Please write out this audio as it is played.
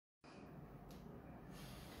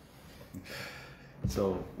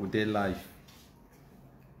So we did live.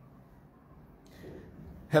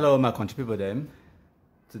 Hello, my country people them.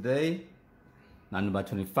 Today, number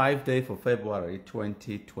 25 day for February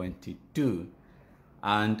 2022.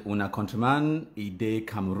 And una countryman ide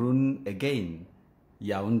Cameroon again,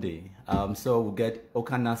 Yaoundé. So we get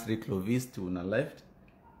Ayaba Naseri Clovis to una left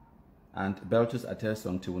and Beltus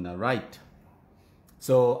Naseri to una right.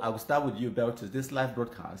 So I will start with you, Beltus. This live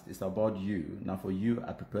broadcast is about you. Now for you,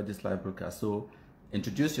 I prepared this live broadcast. So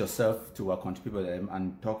introduce yourself to our country people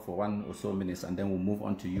and talk for 1 or so minutes, and then we'll move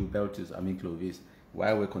on to you, Beltus, Clovis.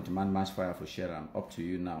 While we countryman match fire for Sharam. Up to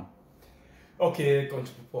you now. Okay,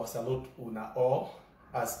 country people, salute una all.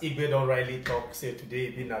 As Igwe don't rightly talk, say today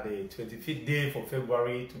being at the 25th day for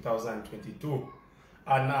February 2022.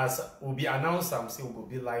 And as will be announced, I'm saying we'll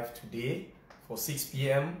be live today for 6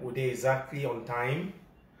 p.m. We're there exactly on time.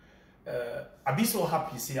 I'll be so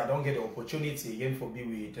happy, see, I don't get the opportunity again for be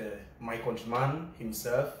with my countryman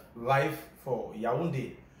himself live for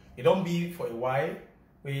Yaoundé. It don't be for a while.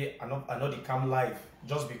 I know they come live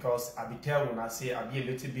just because I be tell when I say I be a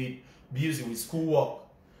little bit busy with schoolwork,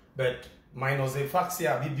 but minus the fact say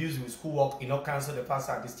I be busy with schoolwork, you know, cancel the fact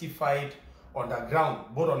that I still fight on the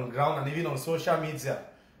ground, both on ground and even on social media.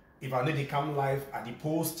 If I know they come live, I the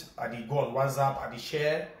post, I the go on WhatsApp, I the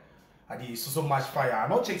share, I the so much fire. I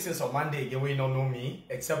not check since on Monday again when you don't know me,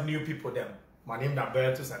 except new people them. My name is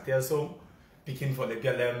Beltus Naseri, picking for the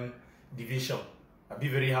BLM division. I'll be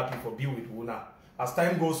very happy for be with Una. As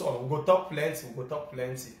time goes on, we'll go talk plenty,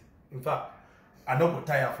 In fact, I don't go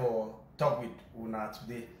tired for talk with Una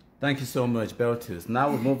today. Thank you so much, Beltus.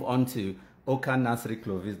 Now we move on to Ayaba Naseri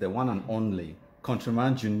Clovis, the one and only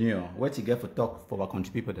countryman junior. What you get for talk for our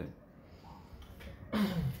country people then?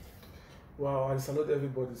 Wow, I salute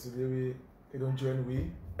everybody today. They don't join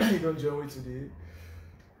we. They don't join we today.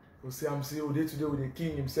 We see I'm today with the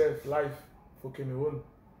king himself live for Cameroon.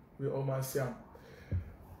 We all man see him.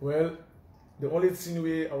 Well, the only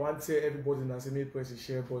thing I want to say everybody in the press the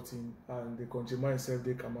share button and the countryman himself,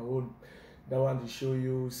 the Cameroon. That one to show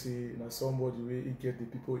you, see, somebody where he get the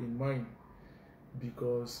people in mind.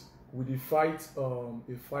 Because with the fight,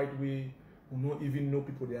 a fight we don't even know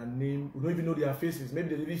people their name, we don't even know their faces.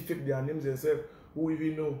 Maybe they even fake their names themselves. Who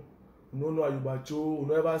even know? We don't know Ayaba Cho,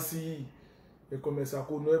 we never see a commercial,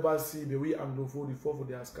 we never see the way anglophone the fall for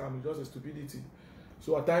their scam. It's just a stupidity.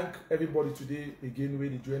 So I thank everybody today again where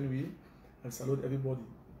they join me and salute everybody.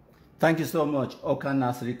 Thank you so much, Ayaba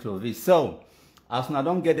Naseri Clovis. So as I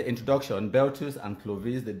don't get the introduction, Beltus and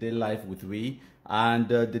Clovis, the day live with we, and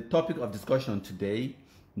the topic of discussion today,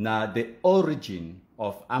 now the origin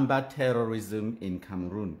of AMBA terrorism in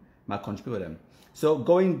Cameroon, my country people them. So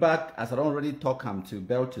going back, as I already talked to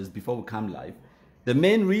Beltus before we come live, the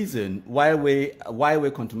main reason why we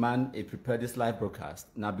countryman prepare this live broadcast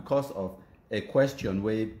now because of a question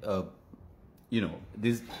where you know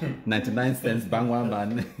this 99 cents bangwa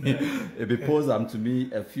man it posed to me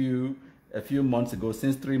a few months ago,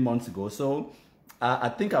 since 3 months ago. So I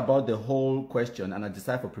think about the whole question and I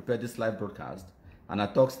decided to prepare this live broadcast. And I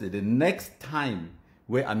talked to the next time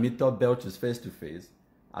where I meet up Beltus face to face,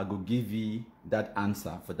 I will give you that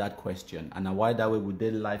answer for that question. And why that way we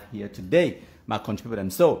did live here today, my country people them.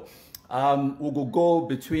 So we will go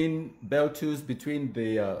between Beltus, between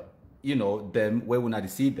the you know them where we not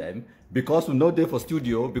see them, because we're not there for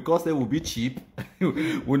studio, because they will be cheap.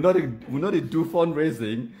 we're not do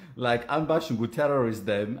fundraising like AMBA terrorists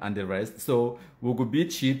them and the rest. So we will be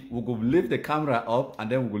cheap, we will lift the camera up and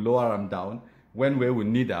then we will lower them down when we will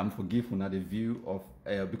need them for give una the view of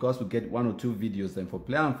because we get 1 or 2 videos then for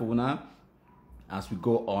play and for una as we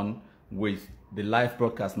go on with the live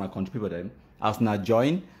broadcast, my country people them. As una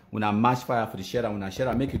join, una match fire for the share and una share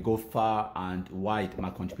and make it go far and wide, my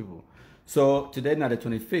country people. So today now the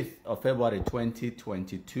 25th of February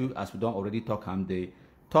 2022, as we don't already talk on the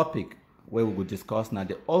topic where we will discuss now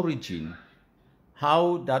the origin,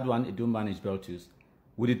 how that one it do manage Beltus.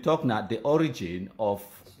 We will talk now the origin of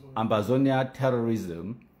AMBA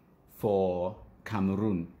terrorism for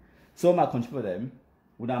Cameroon. So my country for them,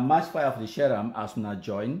 we now match fire for the Sharam as we now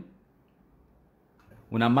join.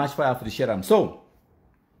 We now match fire for the Sharam. So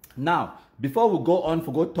now before we go on,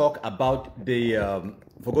 for go talk about the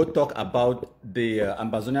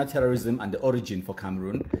AMBA terrorism and the origin for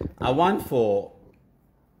Cameroon, I want for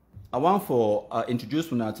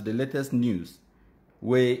introduce now to the latest news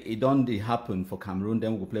where it don't happen for Cameroon.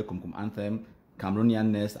 Then we'll play Kum Anthem,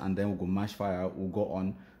 Cameroonianness, and then we'll go match fire. We'll go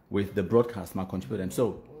on with the broadcast, my country them.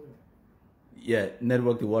 So yeah,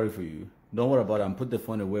 network the worry for you. Don't worry about it. Put the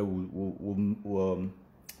phone away. We'll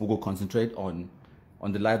go concentrate on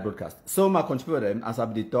the live broadcast. So my country them, as I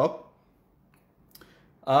be talk,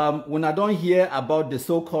 When I don't hear about the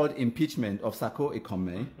so-called impeachment of Sako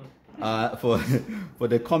Ekome, for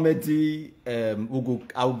the comedy,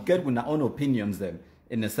 I'll get with our own opinions then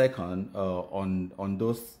in a second on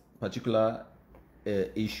those particular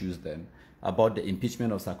issues then about the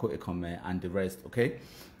impeachment of Sako Ekome and the rest. Okay,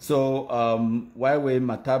 so while we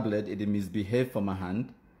my tablet it misbehaved from my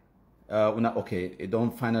hand. Okay, it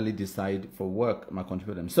don't finally decide for work my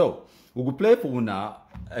contribute them. So we will play for una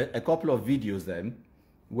a couple of videos then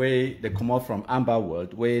where they come out from AMBA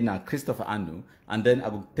World, where na Christopher Anu, and then I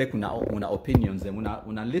will take una opinions and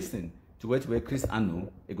una listen to where Chris Anu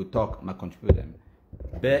it will talk my contribute them.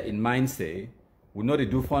 Bear in mind, say we know they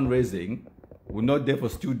do fundraising, we're not there for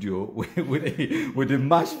studio with the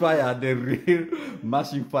mash fire, the real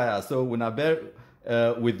mashing fire. So when I bear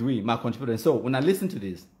with we my contributor. So when I listen to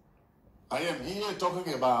this. I am here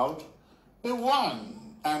talking about the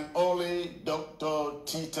one and only Dr.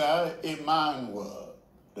 Tita Emmanuel,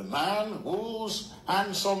 the man whose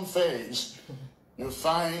handsome face you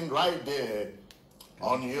find right there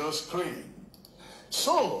on your screen.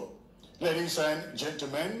 So, ladies and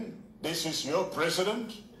gentlemen, this is your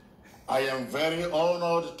president. I am very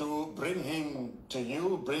honored to bring him to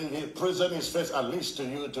you, present his face at least to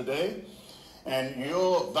you today, and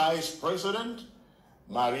your vice president,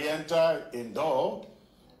 Marianta Indo.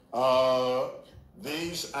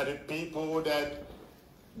 These are the people that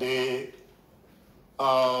the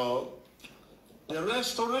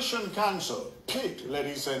Restoration Council picked,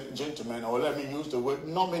 ladies and gentlemen, or let me use the word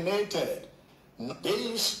nominated.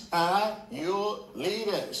 These are your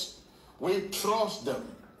leaders. We trust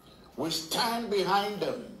them. We stand behind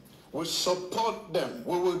them. We support them.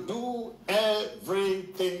 We will do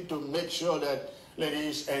everything to make sure that,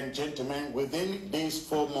 ladies and gentlemen, within these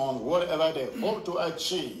 4 months, whatever they hope to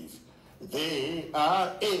achieve, they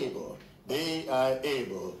are able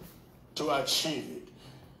to achieve it.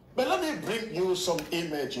 But let me bring you some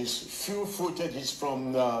images, few footages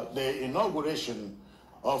from the inauguration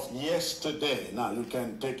of yesterday. Now, you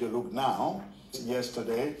can take a look now.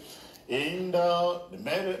 Yesterday, in the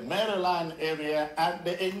Maryland area at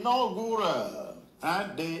the inaugural,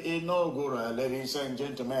 ladies and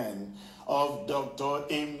gentlemen, of Dr.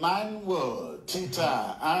 Emmanuel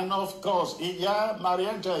Tita, and of course,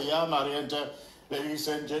 Marianta, ladies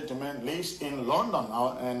and gentlemen, lives in London,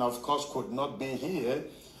 and of course could not be here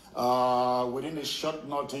within a short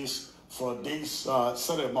notice for this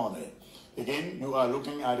ceremony. Again, you are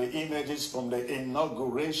looking at the images from the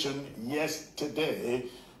inauguration yesterday,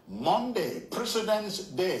 Monday, President's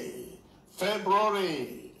Day,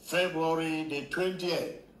 February the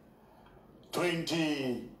 20th,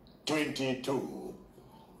 2022,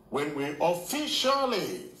 when we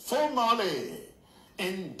formally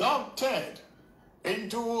inducted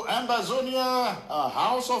into Ambazonia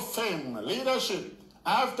House of Fame leadership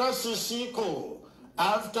after Sisiko,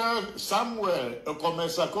 after Samuel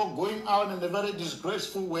Okomesako going out in a very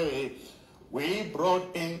disgraceful way. We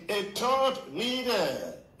brought in a third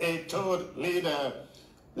leader,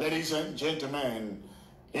 ladies and gentlemen,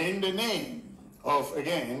 in the name of,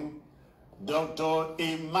 again, Dr.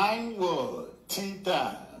 Emmanuel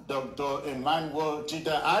Tita. Dr. Emmanuel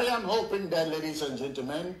Tita. I am hoping that, ladies and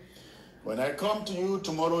gentlemen, when I come to you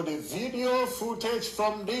tomorrow, the video footage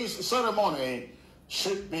from this ceremony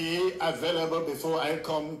should be available before I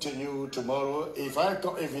come to you tomorrow. If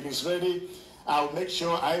it is ready, I'll make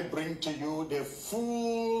sure I bring to you the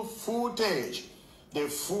full footage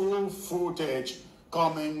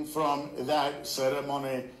coming from that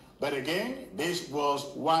ceremony. But again, this was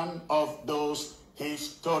one of those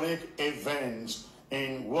historic events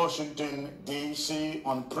in Washington, D.C.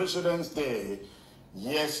 on President's Day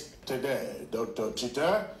yesterday. Dr.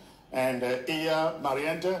 Tita and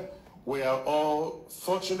Marianta, we are all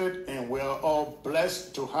fortunate and we are all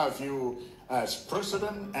blessed to have you as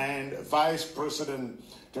president and vice president.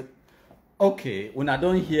 Okay, when I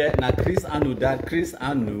don't hear now Chris Anu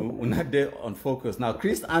when I there on focus. Now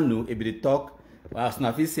Chris Anu it be the talk as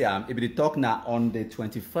Nafisiam it be the talk now on the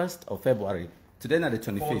 21st of February. Today now the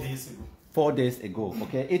 25th. 4 days ago.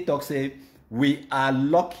 Okay, it talks say we are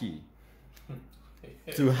lucky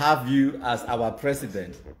to have you as our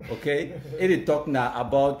president. Okay, it talk now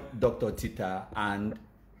about Dr. Tita and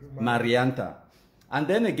Marianta. And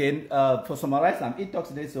then again, for summarize, it talks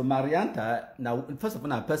today. So Marianta, now first of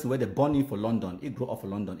all, a person where they born in for London, he grew up for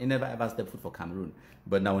London, he never ever stepped foot for Cameroon,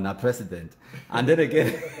 but now we're president. And then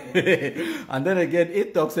again,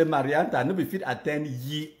 it talks say Marianta, no be fit attend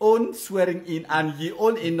ye own swearing in and ye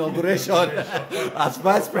own inauguration as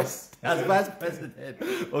vice president.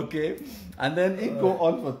 Okay, and then it go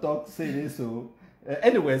on for talk say this so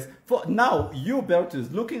Anyways, for now, you,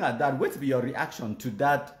 Beltus, looking at that, what will be your reaction to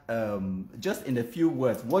that? Just in a few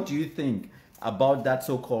words, what do you think about that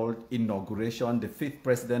so-called inauguration, the 5th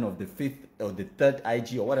president of the 5th or the 3rd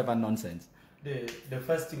IG or whatever nonsense? The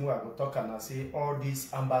first thing we are going to talk and I say all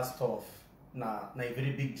this AMBA stuff na a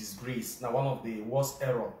very big disgrace. Now one of the worst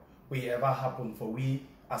error we ever happen for we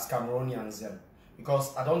as Cameroonians.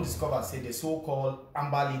 Because I don't discover say the so-called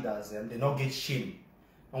AMBA leaders they not get shame.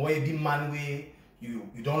 And when you demand way you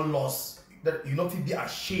don't lose that you not be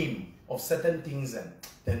ashamed of certain things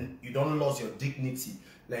then you don't lose your dignity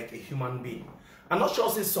like a human being. I'm not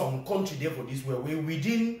sure say some country there for this where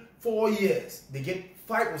within 4 years they get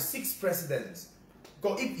 5 or 6 presidents.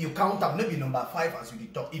 Because if you count them, maybe number 5 as you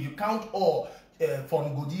talk. If you count all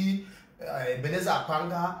Fongodi, Beneza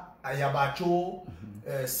Apanga, Ayaba Cho,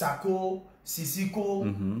 Sako,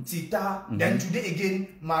 Sisiko, Tita, then today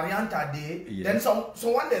again Marianta Day, then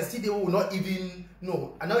someone that see they will not even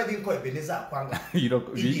know. I not even call it Beneza Apanga.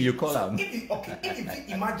 you call them. If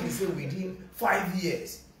you imagine say within 5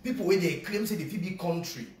 years, people where they claim say the big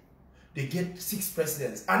country, they get 6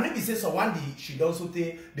 presidents. And maybe say someone they should also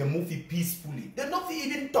take the movie peacefully. They not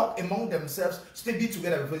even talk among themselves, stay be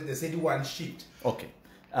together because they say the one shift. Okay.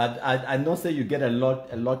 I don't say you get a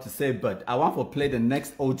lot to say, but I want to play the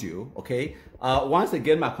next audio, okay? Once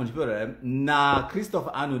again, my contributor,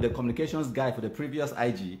 Christopher Anu, the communications guy for the previous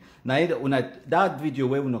IG, that video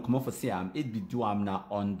where we not come off for Siam, it be due now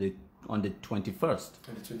on the 21st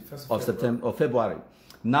of September or February.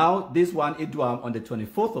 Now this one it do on the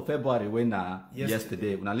 24th of February when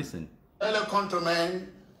yesterday. When I listen. Fellow countrymen,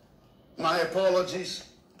 my apologies.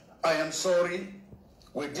 I am sorry.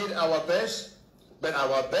 We did our best, but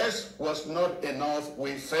our best was not enough.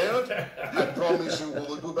 We failed. I promise you we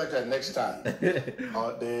will do better next time.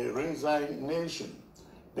 The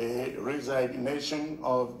resignation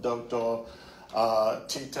of Dr.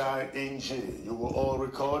 Tita Inji. You will all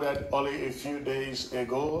recall that only a few days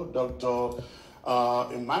ago, Dr.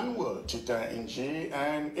 Emmanuel Tita Inji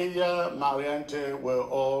and Iya Mariante were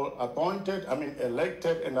all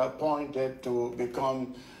elected and appointed to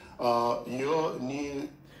become your new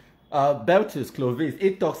Beltus Clovis,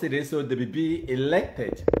 it talks it is so they will be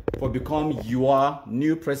elected for become your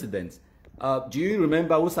new president. Do you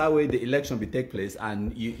remember who's how way the election will take place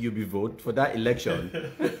and you be vote for that election?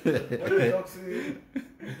 They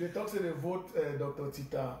talk say they vote Dr.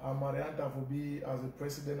 Tita and Marianta will be as the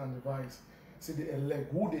president and the vice. See they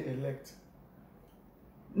elect who they elect.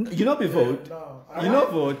 You know be vote. No. You know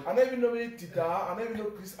vote. I never know Tita. I never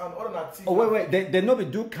know Chris and other than Tita. Oh wait. They not be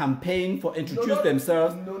do campaign for introduce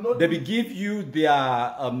themselves. They will give you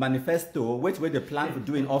their manifesto, which way they plan for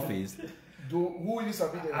doing office. Who is there?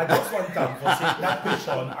 I just want to that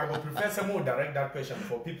question. I would prefer someone direct that question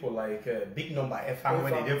for people like big number FM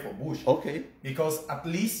when they're there for Bush. Okay. Because at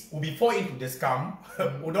least we fall into the scam.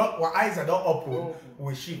 Our eyes are not open.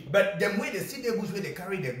 We shift. But the way they see the Bush where they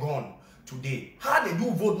carry the gun today, how they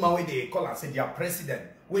do vote man where they call and say they are president,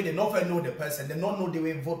 where they never know the person, they don't know the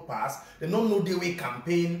way vote pass, they don't know the way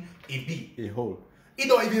campaign a whole. He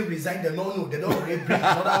don't even resign, they don't know, they don't really bring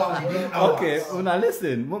another one within hours. Okay, now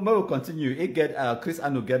listen, we'll continue. It get Chris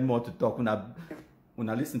Anu get more to talk. When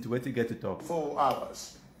I listen to it, he get to talk. 4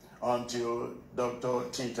 hours until Dr.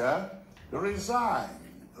 Tita resigned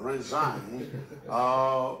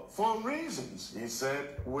for reasons, he said,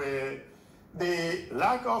 were the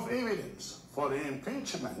lack of evidence for the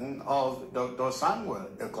impeachment of Dr. Samuel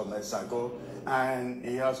Ekomesago, and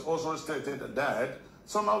he has also stated that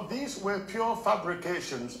some of these were pure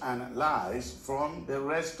fabrications and lies from the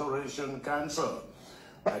Restoration Council.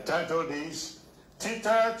 I titled this,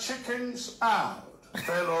 Tita Chickens Out,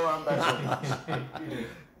 fellow ambassadors.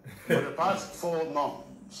 For the past 4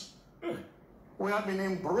 months, we have been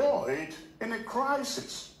embroiled in a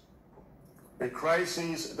crisis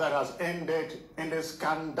that has ended in the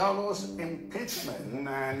scandalous impeachment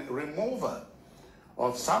and removal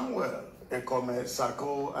of Samuel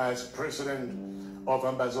Ekomesago as president of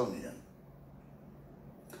Ambazonia.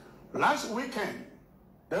 Last weekend,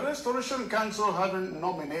 the Restoration Council having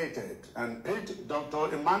nominated and picked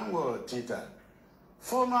Dr. Emmanuel Tita,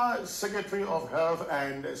 former Secretary of Health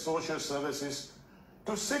and Social Services,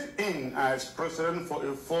 to sit in as president for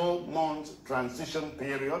a 4-month transition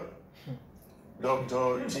period.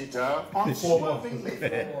 Dr. Tita unswervingly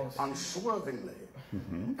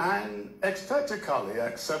and ecstatically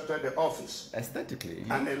accepted the office. Aesthetically.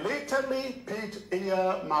 And elatedly picked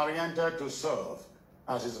Iya Marianta to serve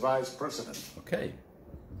as his vice president. Okay.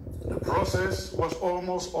 The process was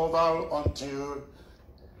almost over until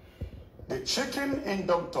the chicken in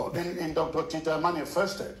Dr. Tita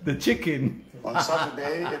manifested. The chicken. On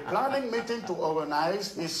Saturday, a planning meeting to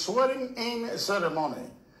organize his swearing-in ceremony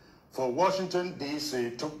for Washington,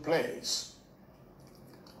 D.C. took place.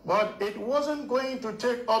 But it wasn't going to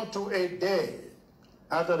take up to a day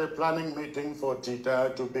after the planning meeting for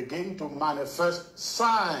Tita to begin to manifest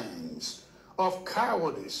signs of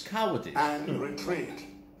cowardice and retreat.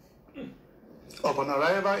 Upon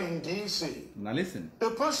arrival in D.C., now listen,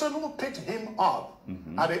 the person who picked him up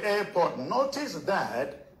at the airport noticed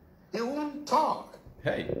that he wouldn't talk.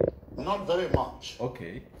 hey, Not very much.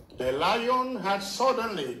 okay, The lion had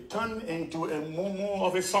suddenly turned into a mumu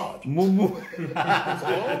of a sort. mumu.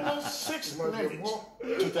 For almost 6 minutes,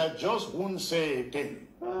 Tita just wouldn't say a thing.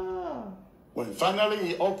 When finally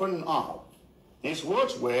he opened up, his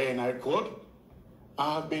words were, and I quote,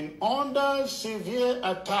 "I've been under severe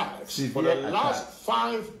attacks for the last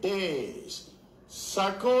 5 days.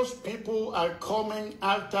 Circus people are coming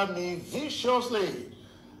after me viciously,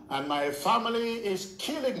 and my family is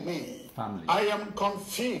killing me. I am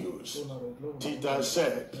confused," Tita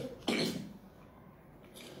said.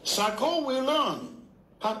 Sako, we learned,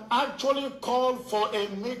 had actually called for a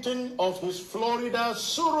meeting of his Florida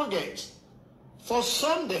surrogates for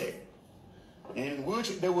Sunday, in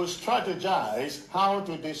which they will strategize how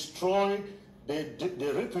to destroy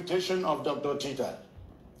the reputation of Dr. Tita.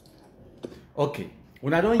 Okay,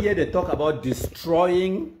 when I don't hear they talk about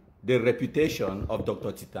destroying the reputation of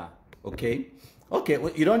Dr. Tita, okay? Okay,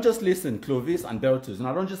 well, you don't just listen, Clovis and Beltus, and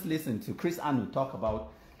I don't just listen to Chris Anu talk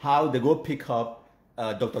about how they go pick up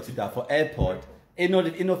Dr. Tita for airport.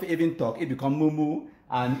 Enough even talk, it become mumu,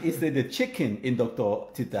 and it's the chicken in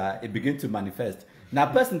Dr. Tita, it begin to manifest. Now,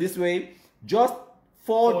 person this way, just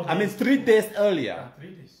 3 days earlier.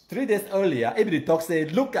 3 days earlier, everybody talk say,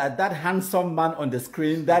 look at that handsome man on the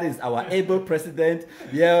screen. That is our able president.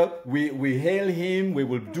 Yeah, we hail him. We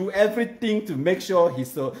will do everything to make sure he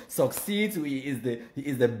succeeds. He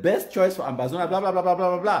is the best choice for Ambazona. Blah blah blah blah blah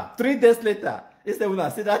blah blah. 3 days later, it's the when I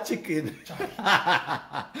see that chicken.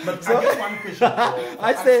 But so, I get one question.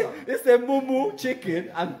 I say it's a mumu chicken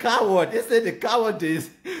and coward. It's the cowardice.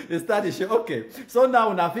 It's that issue. Okay. So now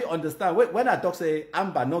when I feel understand when I talk say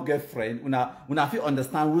Amba no get friend, when I feel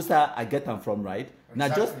understand who's I get them from, right? Exactly. Now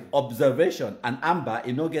just observation and Amba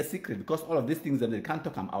it no get secret because all of these things they can't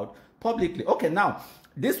talk them out publicly. Okay, now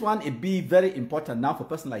this one it be very important now for a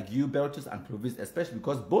person like you, Beltus and Clovis, especially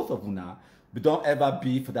because both of una don't ever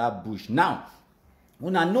be for that bush. Now,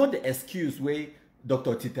 when I know the excuse where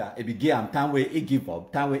Dr. Tita it be give time where he give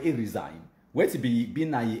up, time where he resign, where to be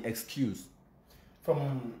na excuse.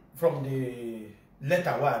 From the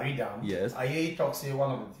letter where I read down, yes, I hear talk say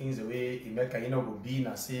one of the things the way America go be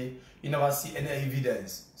and say you never see any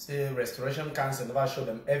evidence. Say Restoration Council never show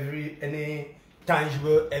them any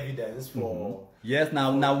tangible evidence for. Yes,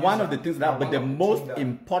 now one of the things that, but the most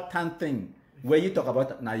important thing where you talk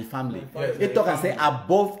about now your family, yes, you talk and say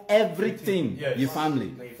above everything, yes, your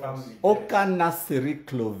family. Ayaba Naseri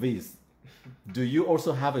Clovis, do you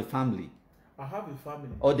also have a family? I have a family.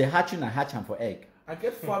 Or they hatch you and hatch them for egg? I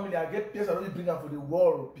get family, I get place I don't bring up for the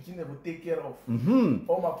world, Pekin they will take care of.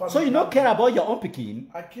 All my family. So you don't care about your own Pekin?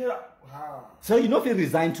 I care. So you know if you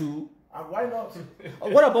resign to? Why not?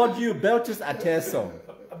 What about you, Beltus Atterson?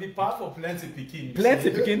 I be part of plenty Pekin.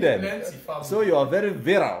 Plenty Pekin then. Plenty family. So you are very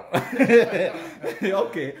viral.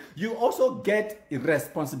 Okay. You also get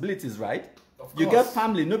responsibilities, right? Of course. You get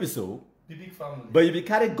family, no be so. The big family. But you be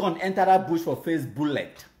carry gun enter that bush for face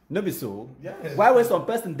bullet. No be so. Yes. Why was some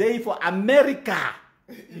person there for America?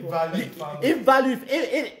 If value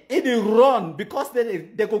if they run because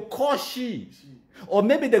they go call she. Or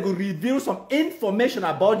maybe they will reveal some information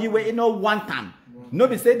about you where you know one time. No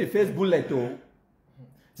be say the face bullet though.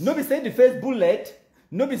 No be say the face bullet.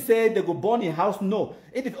 No be say they go burn in house. No.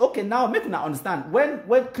 Okay, now make una understand.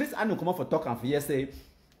 When Chris Anu come up for talk and for here say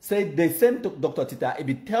they send to Dr. Tita, it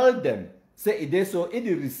be tell them say it is so it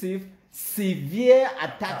receive severe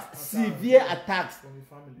attacks.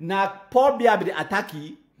 Na Paul Biya be the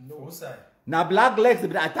attacky. No. Na Black Legs be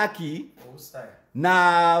the attacky.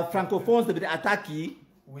 Na Francophones be the attacky.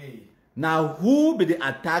 Now who be the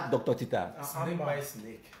attack Dr. Tita? Snake by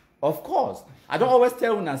snake. Of course. I don't always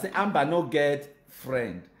tell when I say Amba no get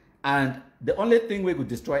friend. And the only thing we could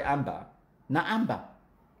destroy Amba, na Amba.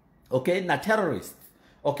 Okay, na terrorist.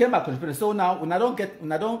 Okay, my conspiracy. So now when I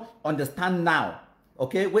don't understand now.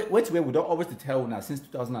 Okay, which way we don't always tell now since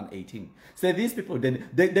 2018. Say these people then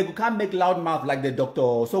they can't make loud mouth like the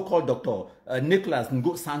so-called Dr. Nicholas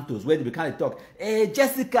Ngo Santos, where they can't talk. Hey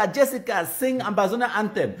Jessica, sing Ambazona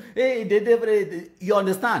anthem. Hey, you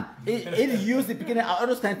understand? It use the beginning all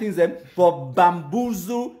those kind of things for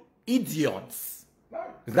bamboozle idiots.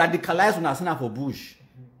 Radicalize when I send for Bush.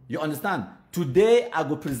 You understand? today I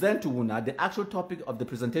will present to Una the actual topic of the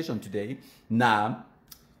presentation today. Now,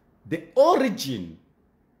 the origin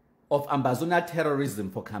of Ambazonian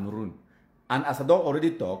terrorism for Cameroon. And as I don't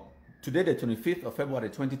already talk, today the 25th of February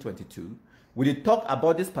 2022, we did talk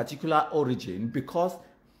about this particular origin because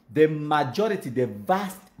the majority, the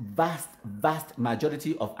vast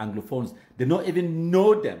majority of anglophones, they don't even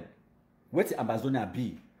know them. What the Ambazonia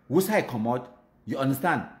be? Who's I come out? You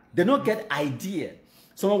understand? They don't get idea.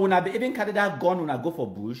 So when I be even carry that gun when I go for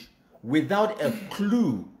bush without a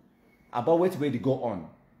clue about which way to go on.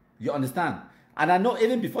 You understand? And I know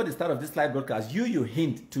even before the start of this live broadcast, you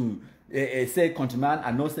hint to say countryman,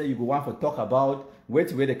 I know say you go want to talk about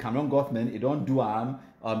which way the Cameroon government, it don't do blah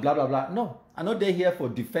blah blah. No, I know they're here for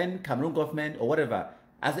defend Cameroon government or whatever.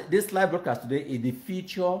 As this live broadcast today is the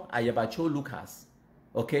feature Ayaba Cho Lucas.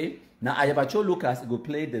 Okay? Now Ayaba Cho Lucas will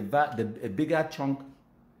play the bigger chunk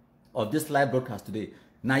of this live broadcast today.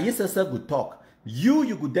 Now you yourself would talk.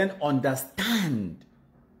 You could then understand.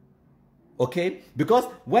 Okay? Because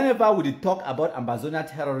whenever we talk about Ambazonian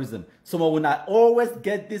terrorism, someone will not always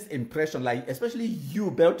get this impression, like especially you,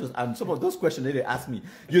 Beltus, and some of those questions that they ask me.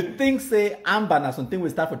 You think, say, AMBA or something will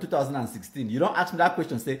start for 2016. You don't ask me that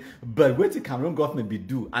question, say, but what the Cameroon government be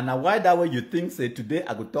do? And now why that way you think, say, today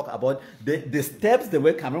I could talk about the steps the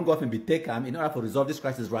way Cameroon government be taken in order to resolve this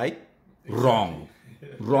crisis, right? Exactly. Wrong.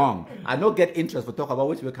 Wrong. I don't get interest for talk about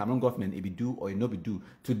which way Cameroon government it be do or it not be do.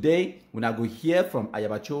 Today, when I go hear from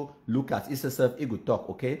Ayaba Cho Lucas, it's itself it go talk,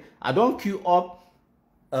 okay? I don't queue up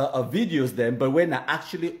videos then, but when I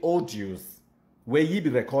actually audios where you be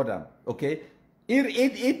recording, okay?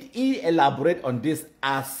 It elaborate on this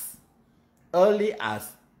as early as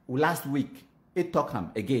last week. It talk him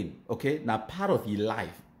again, okay? Now part of your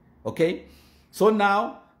life, okay? So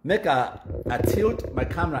now make I tilt my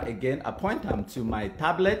camera again, I point them to my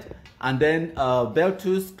tablet, and then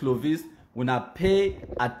Beltus, Clovis, when I pay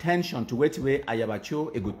attention to which way Ayaba Cho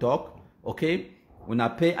it go talk, okay? When I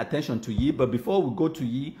pay attention to ye, but before we go to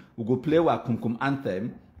ye, we go play our Kumkum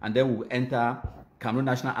anthem, and then we'll enter Cameroon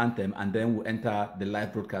national anthem, and then we'll enter the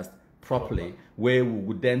live broadcast properly, where we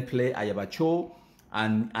would then play Ayaba Cho,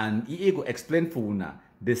 and he go explain for Una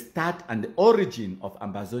the start and the origin of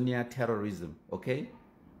Ambazonian terrorism, okay?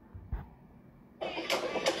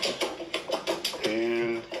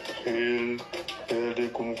 Hail the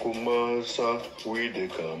Kumkumasa, we the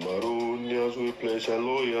Cameroonians, we pledge our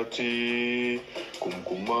loyalty.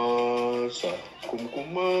 Kumkumasa,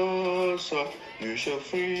 you shall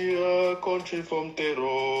free our country from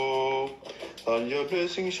terror, and your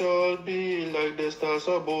blessing shall be like the stars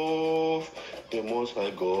above. The Most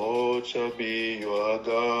High God shall be your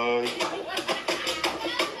guide.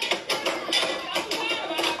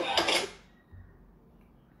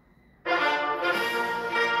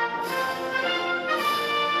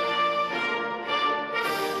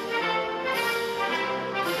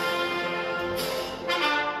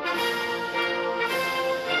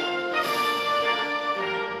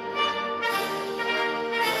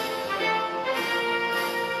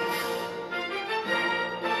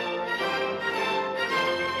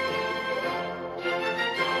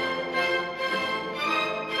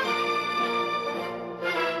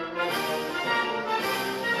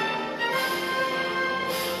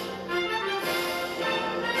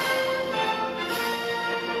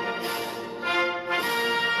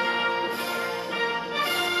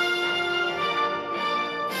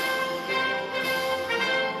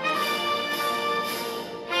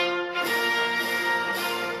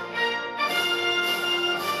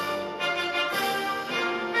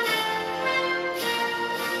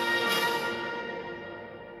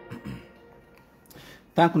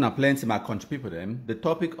 Thank you plenty, my country people. Them. The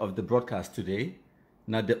topic of the broadcast today,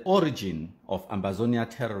 now the origin of Ambazonian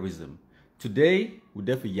terrorism. Today, we're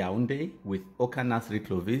there for Yaoundé with Naseri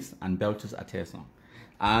Clovis and Beltus Naseri.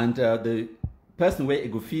 And the person where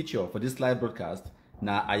it go feature for this live broadcast,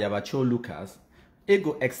 now Ayaba Cho Lucas, it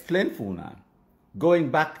go explain for una,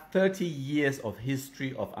 going back 30 years of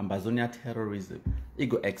history of Ambazonian terrorism. It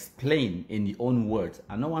go explain in the own words.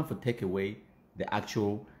 And no one for take away the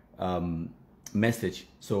actual message.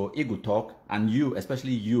 So it go talk, and you,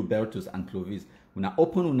 especially you, Beltus and Clovis, una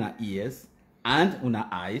open una ears and una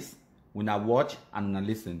eyes, una watch and una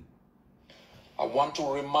listen. I want to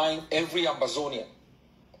remind every Ambazonian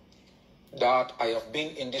that I have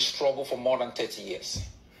been in this struggle for more than 30 years.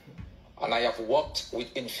 And I have worked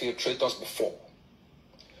with infiltrators before.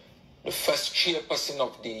 The first chairperson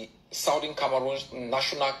of the Southern Cameroon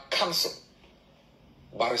National Council,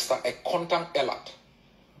 Barrister Ekontan Elat,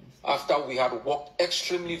 after we had worked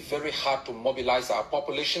extremely very hard to mobilize our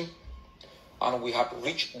population, and we had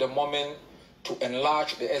reached the moment to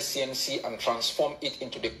enlarge the SCNC and transform it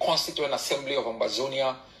into the Constituent Assembly of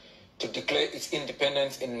Ambazonia to declare its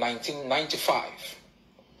independence in 1995.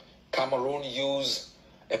 Cameroon used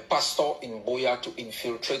a pastor in Biya to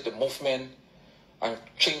infiltrate the movement and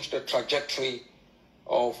change the trajectory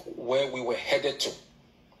of where we were headed to.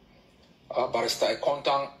 Barrister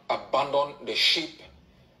Ekontang abandoned the ship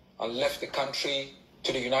and left the country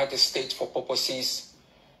to the United States for purposes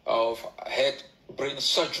of head brain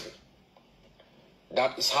surgery.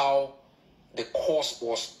 That is how the course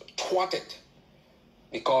was thwarted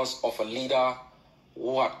because of a leader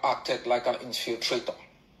who had acted like an infiltrator.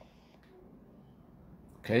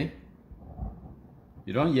 Okay.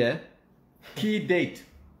 You don't hear? Key date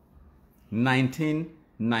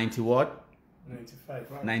 1990 what?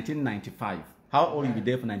 95. 1995. How old you be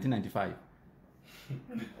there for 1995?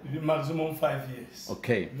 The maximum 5 years.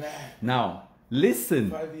 Okay. Man. Now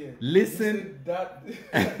listen. 5 years. Listen. I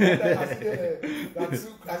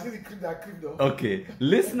see that creep though. Okay.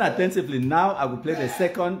 Listen attentively. Now I will play the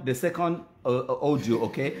second audio.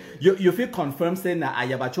 Okay. You feel confirmed saying that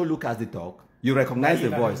Ayaba Cho look as the talk. You recognize the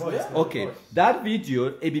voice. Okay. That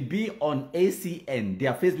video it will be on ACN,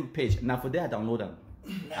 their Facebook page. Now for there, download them.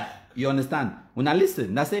 You understand? When I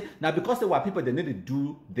listen, now say now because there were people they need to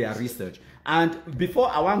do their research. And before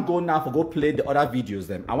I want to go now for go play the other videos,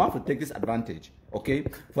 them I want to take this advantage, okay,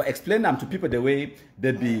 for explain them to people the way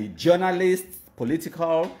they be journalists,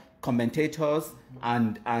 political commentators,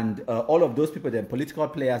 and all of those people, them political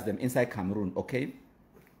players, them inside Cameroon, okay.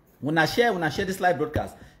 When I share this live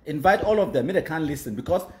broadcast, invite all of them. Maybe they can't listen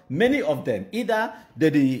because many of them either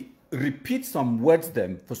they repeat some words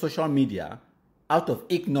them for social media out of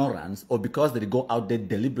ignorance or because they go out there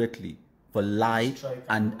deliberately for lie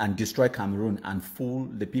and destroy Cameroon and fool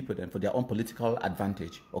the people then for their own political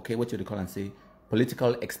advantage. Okay, what you call and say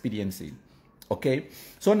political expediency. Okay,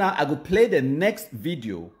 so now I go play the next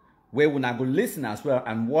video where when I go listen as well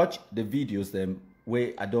and watch the videos them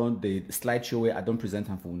where I don't the slideshow where I don't present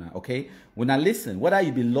them for now. Okay, when I listen, whether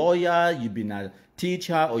you be lawyer, you been a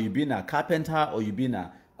teacher, or you been a carpenter, or you been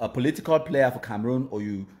a political player for Cameroon, or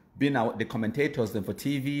you been the commentators then for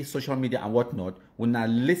TV, social media, and whatnot, when I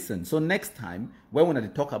listen. So next time, when I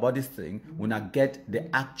talk about this thing, when I get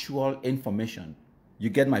the actual information,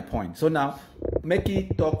 you get my point. So now, make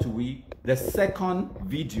it talk to we the second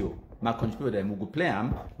video. My contributor them will play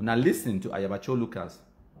them when I listen to Ayaba Cho Lucas.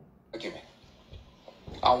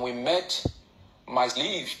 And we met my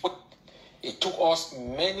leave. It took us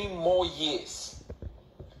many more years.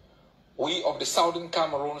 We of the Southern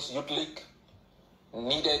Cameroon's Youth League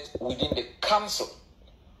needed within the council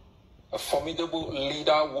a formidable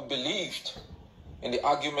leader who believed in the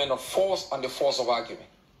argument of force and the force of argument.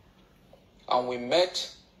 And we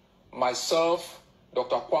met, myself,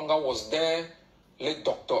 Dr. Kwanga was there, late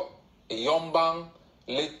Dr. Yombang,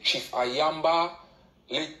 late Chief Ayamba,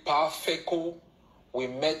 late Pa Feko. We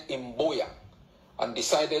met in Biya and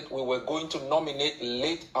decided we were going to nominate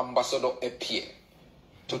late Ambassador Epie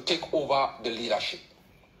to take over the leadership.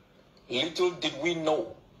 Little did we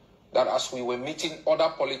know that as we were meeting, other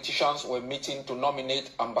politicians were meeting to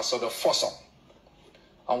nominate Ambassador Fossong.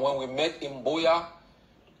 And when we met in Biya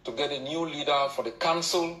to get a new leader for the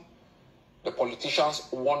council, the politicians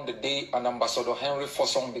won the day and Ambassador Henry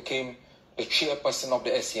Fossong became the chairperson of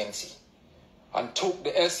the SCNC and took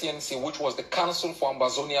the SCNC, which was the Council for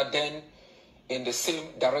Ambazonia then, in the same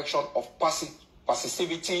direction of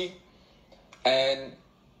passivity and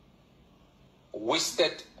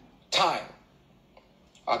wasted time.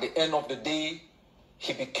 At the end of the day,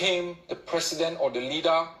 he became the president or the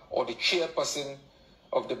leader or the chairperson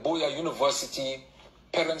of the Biya University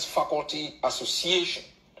Parents Faculty Association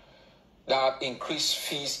that increased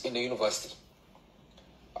fees in the university.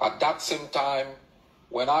 At that same time,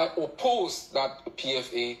 when I opposed that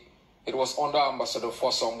PFA, it was under Ambassador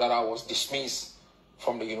Fossong that I was dismissed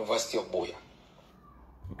from the University of Biya.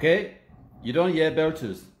 Okay, you don't hear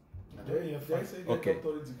Beltus. Okay.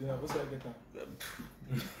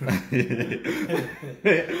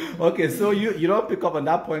 Okay, so you don't pick up on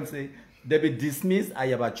that point. Say they be dismissed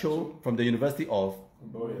Ayaba Cho from the University of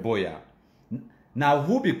Biya. Now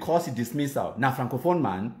who because he dismissal? Now Francophone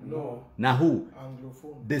man? No. Now who?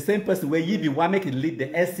 Anglophone. The same person where you be one make it lead the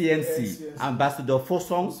SCNC, Ambassador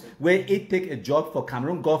Fossong, where he take a job for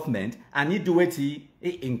Cameroon government and he do it, he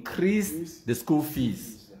increase the school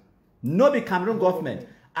fees. No be Cameroon government.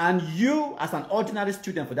 And you as an ordinary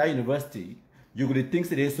student for that university, you would think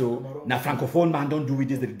today so now Francophone man don't do with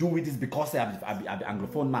this, they do with this because I be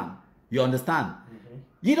Anglophone man. You understand?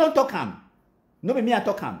 You don't talk him. No be me I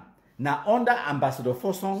talk him. Now, under Ambassador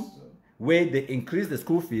Fossong, where they increase the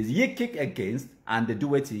school fees, you kick against and they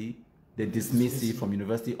do it, they dismiss it from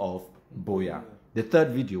University of Biya. The third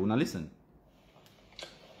video, now listen.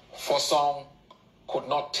 For some could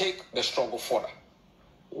not take the struggle further.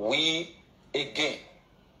 We, again,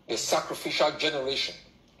 the sacrificial generation,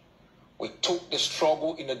 we took the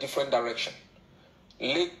struggle in a different direction.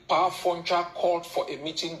 Late Pa Foncha called for a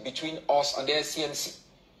meeting between us and the SCNC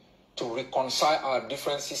to reconcile our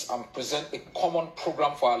differences and present a common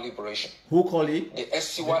program for our liberation. Who called it? The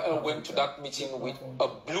SCYL went to that meeting with a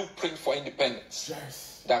blueprint for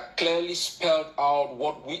independence that clearly spelled out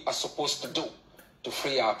what we are supposed to do to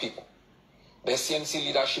free our people. The SCNC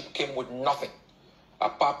leadership came with nothing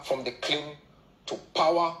apart from the claim to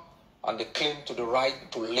power and the claim to the right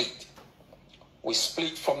to lead. We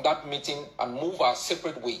split from that meeting and moved our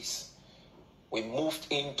separate ways. We moved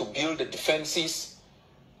in to build the defenses,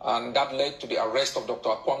 and that led to the arrest of Dr.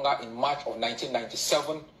 Akwanga in March of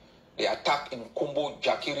 1997, the attack in Kumbo,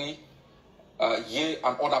 Jakiri, Ye,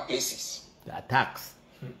 and other places. The attacks.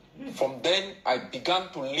 From then, I began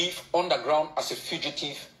to live underground as a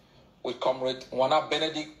fugitive with Comrade Mwana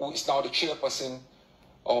Benedict, who is now the chairperson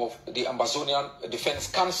of the Amazonian Defense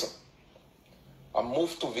Council. I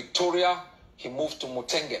moved to Victoria, he moved to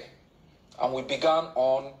Mutenge, and we began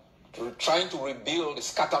on trying to rebuild the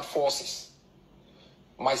scattered forces.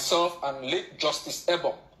 Myself and late Justice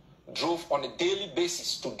Ebong drove on a daily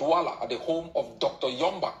basis to Douala at the home of Dr.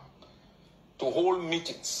 Yomba to hold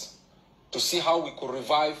meetings to see how we could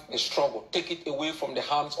revive the struggle, take it away from the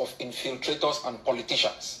hands of infiltrators and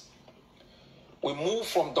politicians. We moved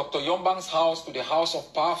from Dr. Yombang's house to the house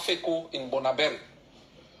of Pa Feko in Bonaberi.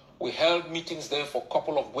 We held meetings there for a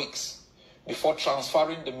couple of weeks before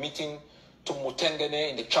transferring the meeting to Mutengene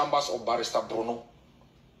in the chambers of Barrister Bruno.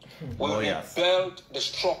 We rebuilt the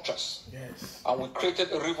structures, and we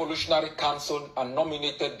created a revolutionary council and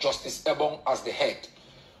nominated Justice Ebong as the head,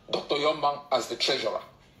 Dr. Yombang as the treasurer.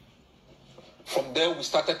 From there, we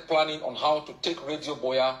started planning on how to take Radio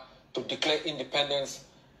Biya to declare independence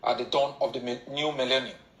at the dawn of the new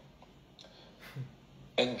millennium.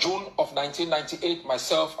 In June of 1998,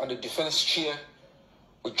 myself and the defense chair,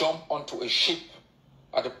 we jumped onto a ship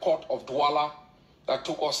at the port of Douala that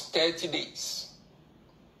took us 30 days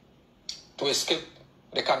to escape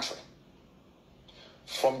the country.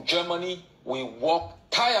 From Germany, we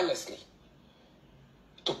worked tirelessly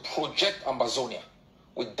to project Amazonia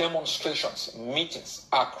with demonstrations, meetings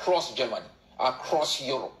across Germany, across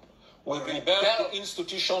Europe. We rebuilt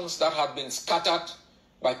institutions that had been scattered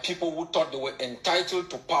by people who thought they were entitled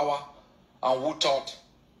to power and who thought,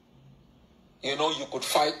 you know, you could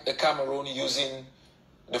fight the Cameroon using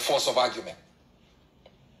the force of argument.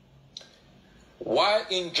 While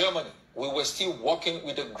in Germany, we were still working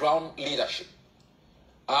with the ground leadership,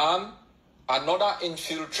 and another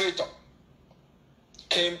infiltrator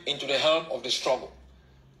came into the helm of the struggle.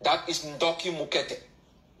 That is Ndoki Mukete.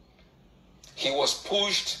 He was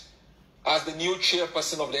pushed as the new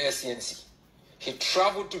chairperson of the SCNC. He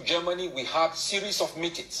traveled to Germany. We had a series of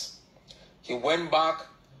meetings. He went back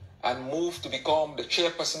and moved to become the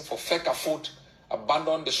chairperson for Feka Food,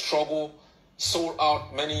 abandoned the struggle, sold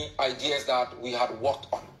out many ideas that we had worked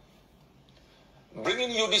on.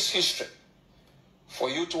 Bringing you this history for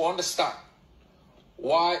you to understand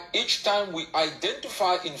why each time we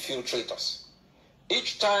identify infiltrators,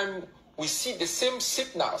 each time we see the same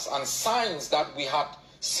signals and signs that we had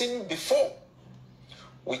seen before,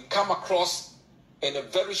 we come across in a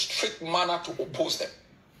very strict manner to oppose them.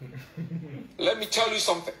 Let me tell you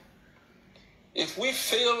something. If we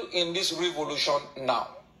fail in this revolution now,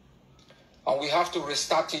 and we have to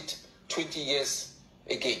restart it 20 years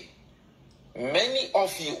again, many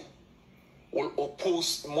of you will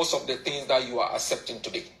oppose most of the things that you are accepting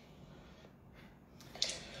today.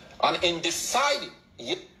 And in deciding...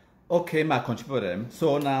 Okay, my contributor.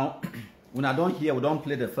 So now, when I don't hear, we don't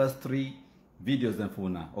play the first 3 videos then for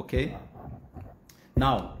now, okay?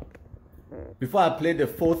 Now, before I play the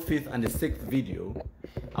 4th, 5th, and the 6th video,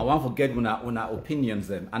 I want to get una opinions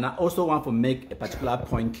them, and I also want to make a particular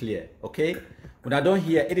point clear, okay? When I don't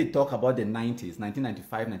hear it talk about the 90s,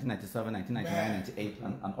 1995, 1997, 1999,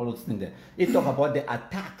 98, and all those things there. It talk about the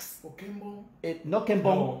attacks. Not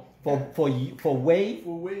Kembong, for Way,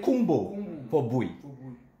 Kumbo, for Bui.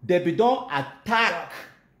 They don't attack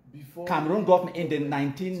Cameroon government in the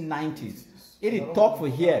 1990s. It talk for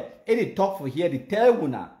here. It talk for here. The tell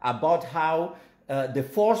una about how the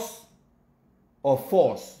force of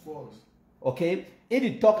force. Okay.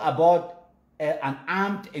 It talk about an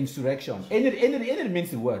armed insurrection. It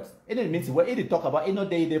means the words. It means the word. It talk about it not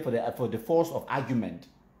day for the force of argument.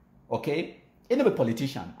 Okay. It not a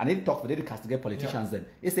politician, and it talk for the castigate politicians. Then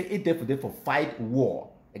it say it there for fight war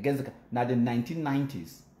against the, now the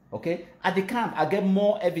 1990s. Okay? At the camp, I get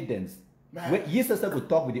more evidence. Where you sister will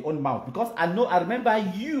talk with the own mouth. Because I remember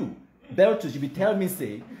you, Beltus, you be tell me,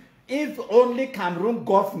 say, if only Cameroon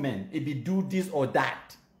government, if you do this or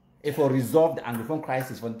that, if we resolve the anglophone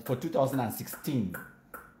crisis for 2016.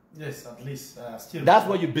 Yes, at least still. That's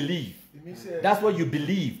what you believe. That's what you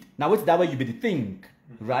believed. Now, what's that way you be think,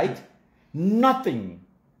 right? Nothing.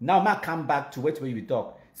 Now, I come back to where we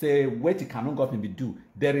talk. Say, what the Cameroon government will do.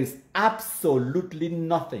 There is absolutely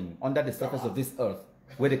nothing under the surface of this earth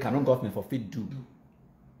where the Cameroon government for fit do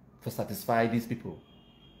for satisfy these people.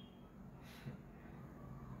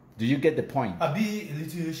 Do you get the point? I'll be a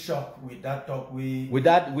little shocked with that talk.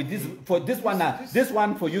 This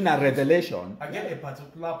one for you now revelation. I get a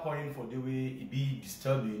particular point for the way it be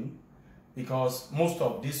disturbing, because most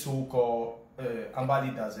of these so-called AMBA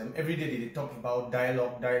leaders, every day they talk about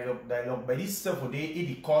dialogue. But this stuff for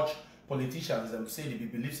the coach politicians say they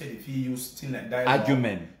believe say they use still like dialogue.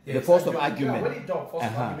 Argument. Yes, the force of argument. Yeah, when they talk,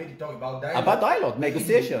 they talk about dialogue. About dialogue,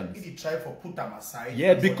 negotiations. They try for put them aside.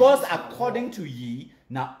 Yeah, because according to ye,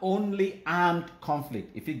 now only armed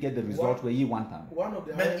conflict if you get the result where you want them.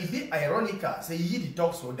 But if it ironical, say ye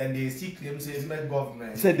talk so, then they see claims say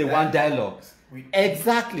government. Say they want dialogue.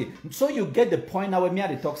 Exactly. So you get the point now where me at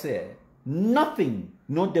the talk say nothing,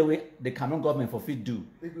 not the way the Cameroon government for fit do.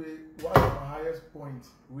 One of my highest points,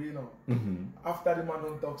 we know. After the man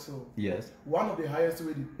don't talk so. Yes. One of the highest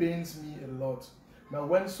way that pains me a lot. Now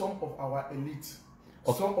when some of our elite,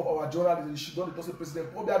 some of our journalists, she don't say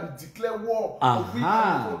President Biya declare war.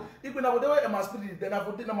 Even now they were spirit, then I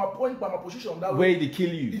put my point by my position that way they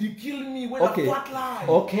kill you. They kill me when I flat lie.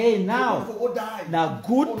 Okay, now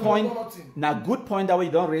good point. Now good point that way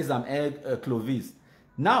you don't raise them Clovis.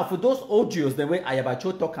 Now, for those audios, the way Ayaba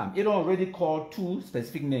Cho talk him, it already called two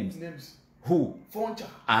specific names. Who? Foncha.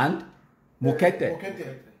 And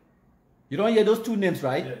Mokete. You don't hear those two names,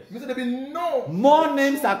 right? Yes. There be no. More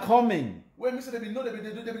names are coming. Where Mr. They know they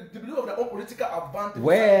believe of their own political advantage.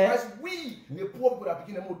 Where? We, the poor people that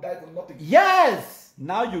begin to die for nothing. Yes!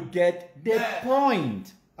 Now you get the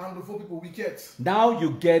point. And the poor people we get. Now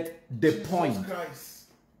you get the Jesus point.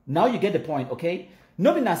 Christ. Now you get the point, okay?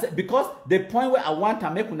 Because the point where I want to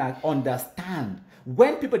make you understand,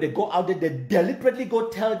 when people they go out there, they deliberately go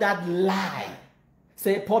tell that lie.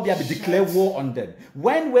 Say Paul Biya declare war on them.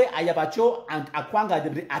 When Ayaba Cho and Akwanga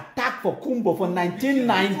they attack for Kumbo for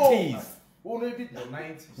 1990s.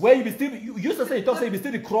 Where you be still, you used to say you talk say you be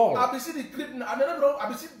still the crawl. I be see the clip. I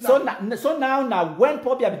be see so now when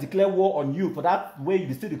Paul Biya declare war on you for that way you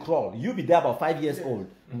be still the crawl, you be there about 5 years old.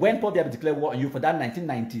 When Paul Biya declare war on you for that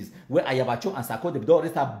 1990s, where Ayaba Cho and Sako they already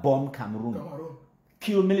start bomb Cameroon,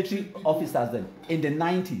 kill military officers then in the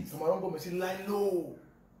 90s. Cameroon go say lie low.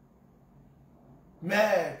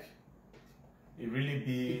 Meg. It really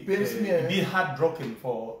be heartbroken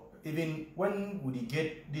for. Even when would you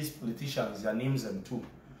get these politicians, their names and too?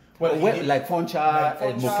 Well, like Foncha,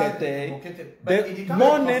 Mokete.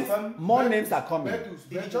 More names are coming.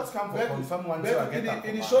 It just come for confirm one.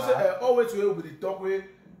 It shows always way with the talk way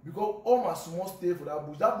because all my small stay for that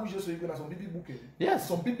bush. That bush just so you can have some BB booking. Yes.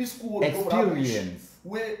 Some BB school experience.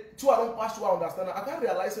 Where two I don't pass to understand. I can't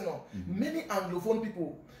realize many anglophone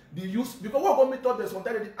people. They use because what government thought that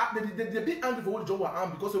sometimes they be angry for what the job were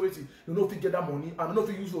armed because of it. You know if you get that money and know if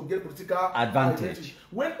you use to get political advantage.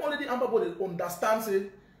 When only the AMBA body understands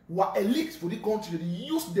it, were elites for the country, they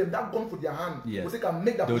use them that gun for their hand. Yes. Because they can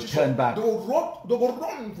make that position. Turn back. They go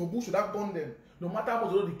run for bush with that gun then. No matter how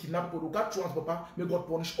much they kidnap people, they got trans papa, may God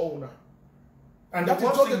punish all now. And that is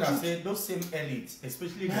just the truth. Say those same elites,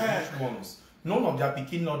 especially the bush ones. None of their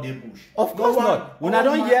picking not their bush. Of course not. When I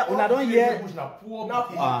don't hear.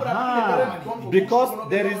 Because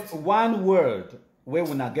there is one word where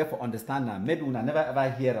we not get for understand them. Maybe we never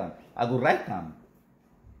ever hear them. I go write them.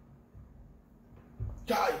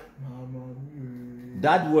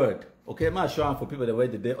 That word. Okay, I'm show them for people the way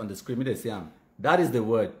they on the screen. They see them. That is the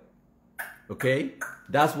word. Okay,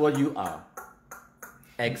 that's what you are.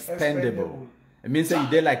 Expendable. It means that you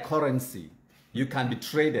did like currency. You can be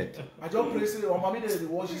traded. I just press it on mommy they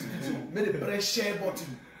watch this video. Made the press share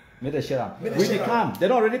button. Made the share. When they come, they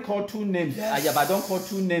don't already call two names. Yes. Ayaba don't call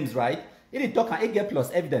two names, right? It talk and it get plus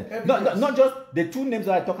evidence. Not just the two names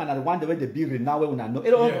that I talk and the one the way they be now we know.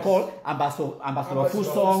 It don't call ambassador full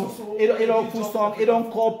song. It don't full song. It don't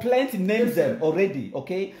call plenty names them already.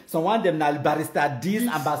 Okay, so one them now barrister this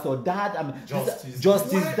ambassador that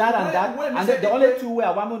justice that and that. And the only two where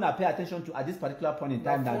I want to pay attention to at this particular point in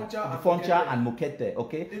time now the Foncha and Mokete.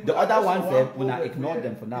 Okay, the other ones them we now ignore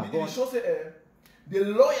them for now. The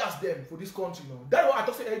lawyers them for this country now. That's why I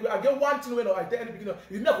talk say I get one thing when I tell any beginner.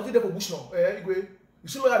 You never go there for bush now. You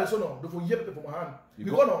see what I say now? They for hear people from my hand.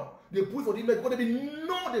 Because no, they put for the image because they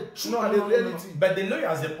know the truth and the reality. But the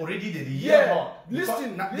lawyers have already did the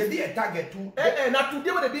listen, they be a target too. Now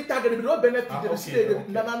today when they be targeted, they don't benefit. They see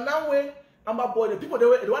now way. AMBA boy, the people they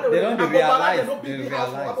don't realize.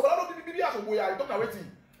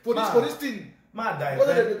 For this thing. Ma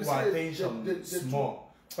divert our attention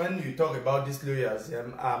small. When you talk about these lawyers,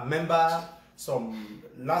 I remember some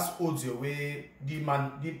last audio where the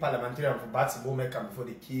parliamentarian for Batsibo make before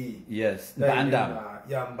the key. Yes, Bandam.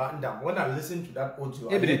 Bandam. When I listen to that audio,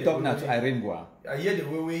 they talk now to Irene Bois. I hear the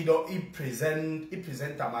way he present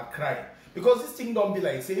them a cry. Because this thing don't be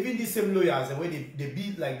like, say, even these same lawyers, the way they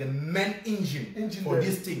be like the main engine for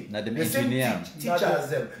this thing. Now the same teachers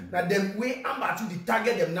them. Now them way AMBA to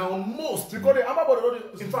target them now most. Because the AMBA body,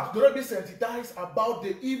 in fact, they don't be sensitized about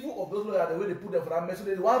the evil of those lawyers, the way they put them for that mess. So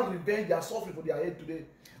they want to revenge their suffering for their head today.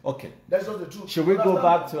 Okay. That's not the truth. Should we go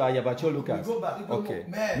back to Ayaba Cho, Lucas? We go back. Okay.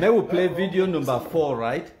 May we play video number 4,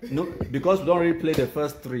 right? No, because we don't really play the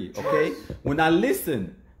first 3, okay? When I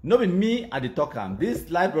listen, not be me at the talker. This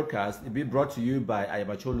live broadcast will be brought to you by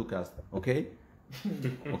Ayaba Cho Lucas. Okay?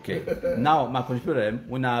 Okay. Now, my computer,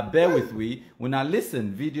 when I bear with me, when I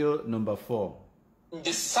listen, video number 4.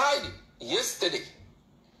 Decided yesterday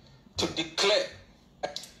to declare,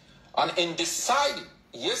 and in deciding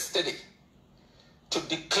yesterday to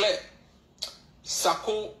declare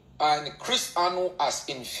Sako and Chris Anu as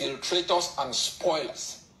infiltrators and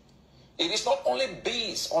spoilers. It is not only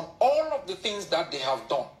based on all of the things that they have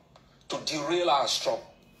done to derail our struggle,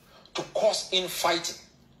 to cause infighting,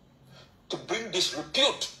 to bring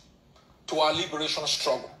disrepute to our liberation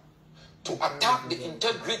struggle, to attack the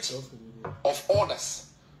integrity of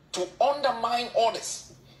others, to undermine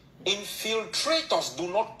others. Infiltrators do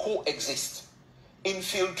not coexist.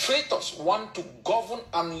 Infiltrators want to govern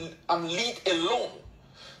and lead alone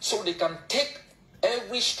so they can take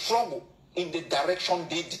every struggle in the direction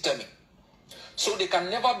they determine. So they can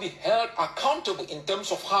never be held accountable in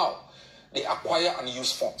terms of how they acquire and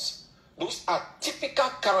use funds. Those are typical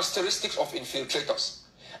characteristics of infiltrators.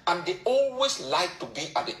 And they always like to be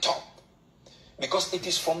at the top. Because it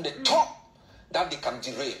is from the top that they can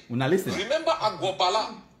derail. Remember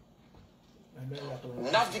Agwabala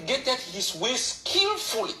navigated his way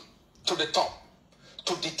skillfully to the top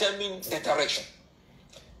to determine the direction.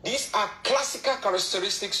 These are classical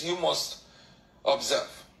characteristics you must observe.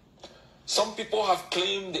 Some people have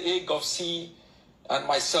claimed the egg of C and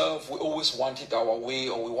myself, we always want it our way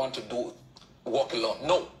or we want to walk alone.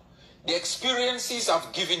 No. The experiences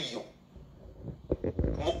I've given you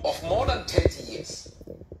of more than 30 years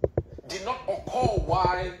did not occur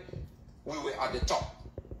while we were at the top.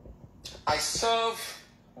 I serve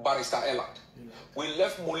Barrister Eland. We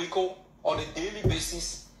left Moliko on a daily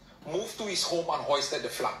basis, moved to his home and hoisted the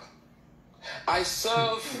flag. I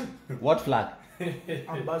serve... What flag?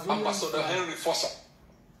 Ambassador Henry Fossa.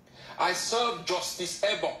 I serve Justice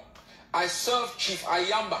Ebo. I serve Chief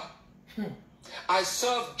Ayamba. I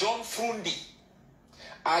serve John Frundi.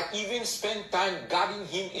 I even spent time guarding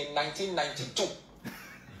him in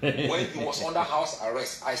 1992 when he was under house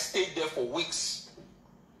arrest. I stayed there for weeks.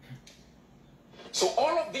 So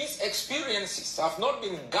all of these experiences have not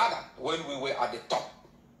been gathered when we were at the top.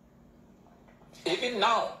 Even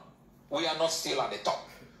now, we are not still at the top.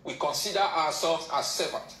 We consider ourselves as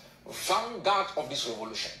servants, vanguard of this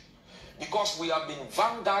revolution. Because we have been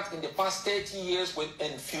vanguard in the past 30 years when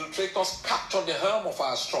infiltrators captured the helm of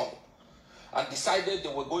our struggle and decided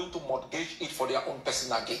they were going to mortgage it for their own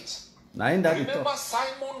personal gains. Remember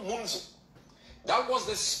Simon Munzo? That was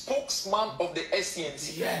the spokesman of the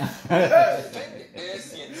SCNC. Yes. And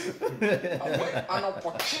when an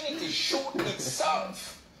opportunity showed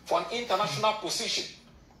itself for an international position,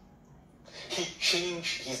 he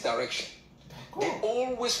changed his direction. They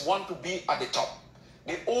always want to be at the top.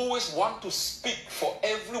 They always want to speak for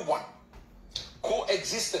everyone.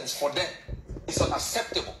 Coexistence for them is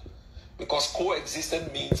unacceptable because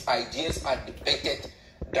coexistence means ideas are debated,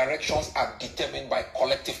 directions are determined by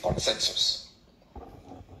collective consensus.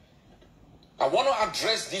 I want to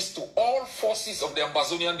address this to all forces of the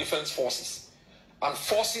Ambazonian Defense Forces and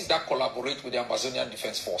forces that collaborate with the Ambazonian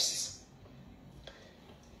Defense Forces.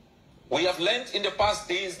 We have learned in the past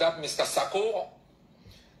days that Mr. Sako,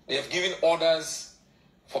 they have given orders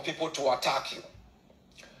for people to attack you.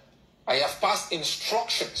 I have passed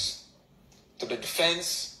instructions to the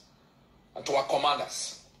defense and to our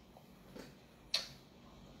commanders.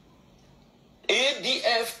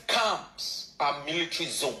 ADF camps are military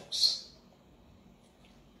zones.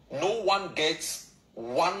 No one gets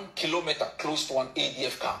 1 kilometer close to an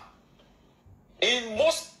ADF camp. In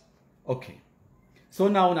most... Okay. So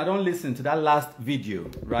now when I don't listen to that last video,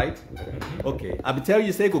 right? Okay. I be tell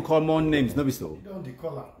you say go call more names, no be so. You don't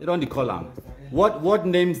call them. You don't call them. What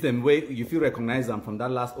names them where if you recognize them from that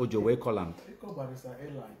last audio where call them? Barrister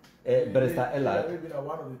Eli. Barrister Eli.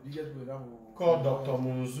 One of the biggest Called Dr.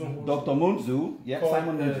 Munzu. Dr. Munzu, yeah,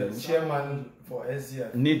 Simon Munzu. Chairman for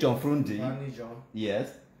SDF. Nijon Frundi. Nijon.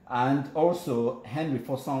 Yes. And also Henry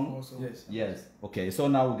Fossong. Yes. Yes. Okay. So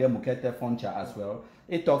now we get Mukete Foncha as well.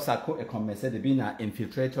 It talks about a comment said they been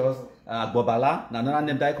infiltrators. Bobala. Now another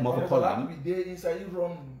name that come up for column. Yes.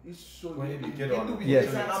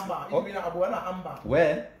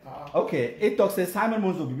 Where? Okay. It talks say Simon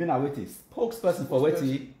Munzu be been a spokesperson for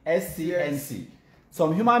SCNC.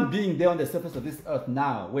 Some human being there on the surface of this earth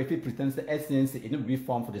now, where if he pretends the SCNC, it will be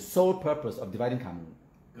formed for the sole purpose of dividing Cameroon.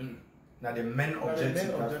 Now the main objective.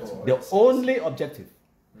 The only objective.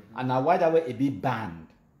 And now why that way it be banned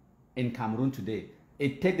in Cameroon today?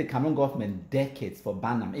 It take the Cameroon government decades for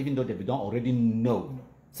ban them, even though they don't already know.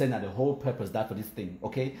 Saying that the whole purpose that for this thing,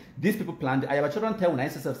 okay? These people planned. Ayaba Cho don't tell when I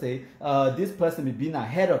say, this person will be a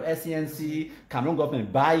head of SCNC, Cameroon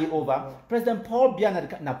government buy it over. President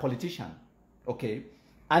Biya na politician, okay?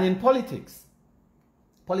 And in politics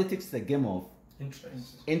is a game of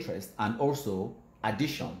interest and also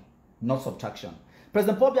addition, not subtraction.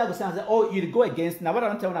 President Biya goes and say, oh, you go against, now what I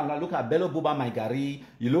don't tell now, when I look at Bello Buba Maigari,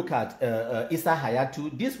 you look at Issa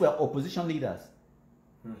Hayatu, these were opposition leaders.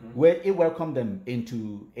 Where it welcomed them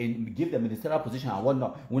and give them ministerial position and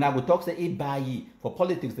whatnot. When I would talk say it buy for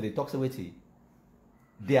politics, they talk say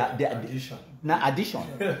they are addition. Now addition.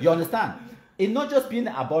 You understand? It's not just being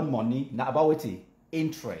about money, not about what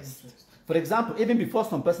interest. For example, even before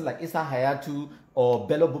some person like Issa Hayatu or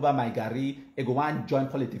Bello Buba Maigari, they go and join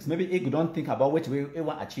politics. Maybe they don't think about which way they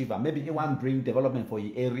want achieve. Maybe they want bring development for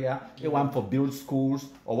your area, they want for build schools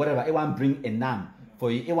or whatever. They want bring a NAM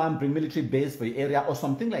for you. They want bring military base for your area or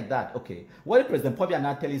something like that. Okay. What did President Biya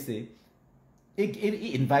now tell you say?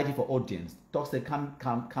 He invite you for audience. Talk say come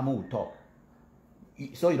on, talk.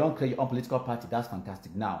 So you don't create your own political party. That's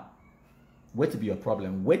fantastic. Now, what to be your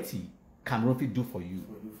problem? What to Cameroon will do for you?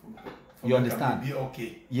 You understand? Be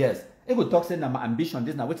okay. Yes. It would talk say now my ambition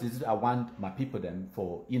this now which is I want my people them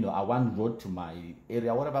for I want road to my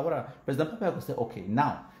area whatever. President Biya could say okay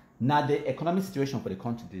now the economic situation for the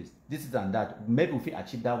country this is and that maybe if we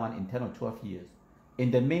achieve that one in 10 or 12 years.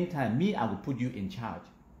 In the meantime, I will put you in charge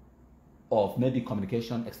of maybe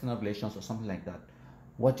communication, external relations or something like that.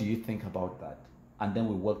 What do you think about that? And then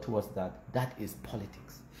we work towards that. That is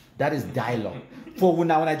politics. That is dialogue. For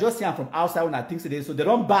when I just see them from outside when I think today, so they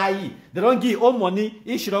don't buy it. They don't give all money.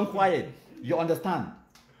 It should not quiet. You understand?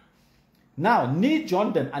 Now, need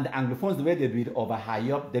join them and the anglophones the way they be over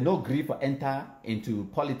high up. They no agree for enter into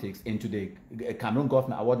politics, into the Cameroon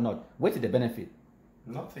government or whatnot. What is the benefit?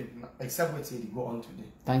 Nothing except what they go on today.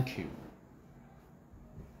 Thank you.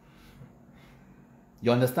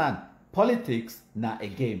 You understand? Politics now a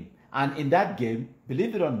game. And in that game,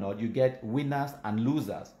 believe it or not, you get winners and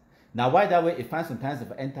losers. Now, why that way? It finds sometimes if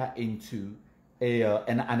I enter into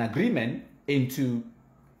an agreement, into,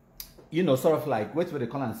 sort of like, what they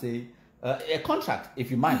call and say, a contract,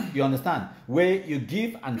 if you mind, you understand, where you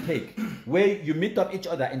give and take, where you meet up each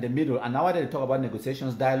other in the middle, and now they talk about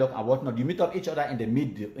negotiations, dialogue, and whatnot. You meet up each other in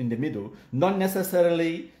the middle, not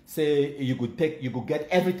necessarily say you could get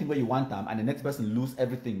everything where you want them, and the next person lose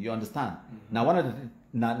everything. You understand? Now, one of the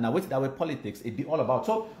now what's that way politics? It be all about.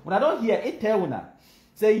 So when I don't hear it, tell una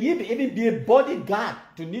say it be a bodyguard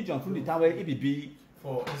to Nijon from the town where it be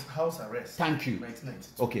for his house arrest. Thank you.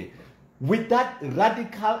 1992. Okay. With that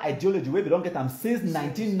radical ideology where we don't get them since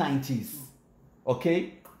 1990s,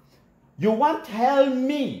 okay? You want tell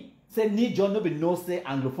me, say Nijon no be no say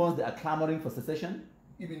Anglophones they are clamoring for secession?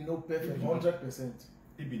 It be no perfect, 100%.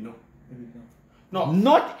 It be no. No.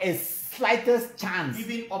 Not a slightest chance.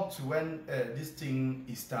 Even up to when this thing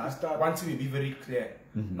is started, one thing will be very clear.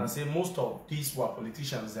 Now say most of these were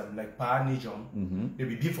politicians them like Nijon, they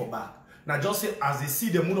will be for back. Now just say as they see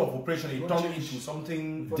the mood of operation, it turns into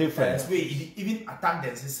something different. Way it even attack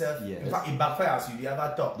themselves. Yes. In fact, it backfires you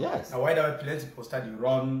ever thought. Yes. Now why that plenty people start to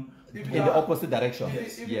run in the opposite direction.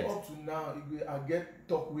 Yes. Even up to now, I get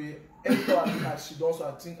talk with every time she does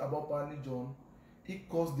I think about Nijon. It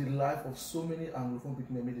cost the life of so many Anglophone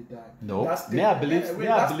people that made it die. No, may I believe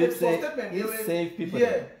say it saved people.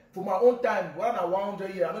 Yeah, for my own time, when I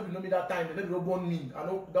 100 years, I don't know me that time, they don't born me. I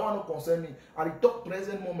know that one don't concern me. And the talk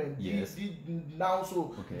present moment, yes. Now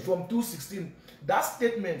so okay. From 2016, that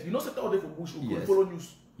statement, say all day for Bush, we follow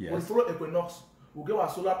news, we follow Equinox, we get our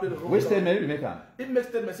solar plate. Which statement you make? It makes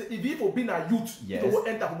statement say if you been a youth, yes, you will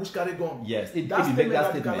enter for bush carry gun. Yes, it that statement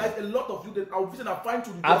that radicalize a lot of you that our vision are fine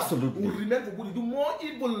to the absolutely will remain for good, you do more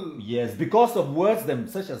evil. Yes, because of words them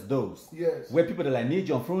such as those. Yes, where people that like need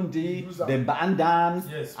John Frundi, them bandans,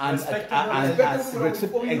 yes, and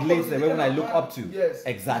when I look up to. Yes,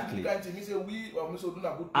 exactly.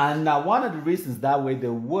 And now one of the reasons that way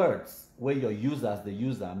the words where your users they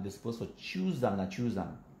use them, they're supposed to choose them and choose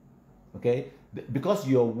them. Okay? Because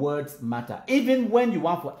your words matter. Even when you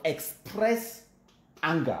want to express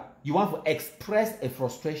anger, you want to express a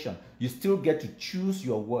frustration, you still get to choose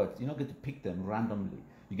your words. You don't get to pick them randomly.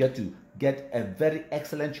 You get to get a very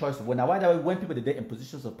excellent choice of when. Now, when people they're in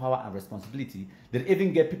positions of power and responsibility, they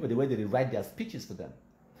even get people the way they write their speeches for them.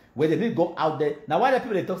 Where they didn't go out there. Now, why do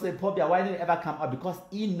people they talk say, Pobia, why didn't it ever come out? Because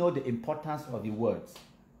he know the importance of the words.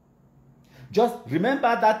 Just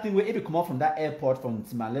remember that thing where if you come out from that airport from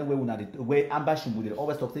Timalen, where AMBA Shimbu, they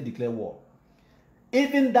always talk, they declare war.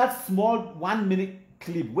 Even that small 1 minute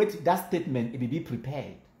clip, with that statement, it will be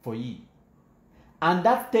prepared for you. And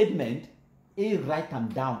that statement, he write them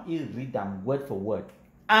down, he read them word for word.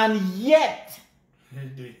 And yet,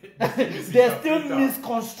 they still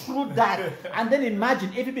misconstrue that. And then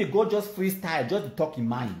imagine if people go just freestyle, just to talk in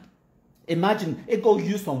mind. Imagine it go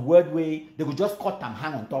use some word way, they could just cut and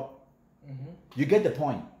hang on top. You get the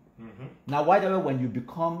point. Now, why the way when you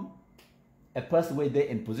become a person where they're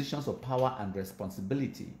in positions of power and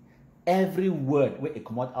responsibility, every word where it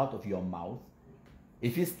come out of your mouth,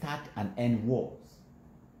 if you start and end wars,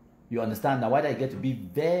 you understand now why do you get to be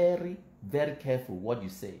very, very careful what you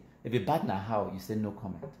say. If you bad now how, you say no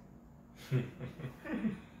comment.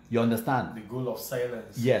 You understand? The goal of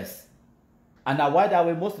silence. Yes. And now why that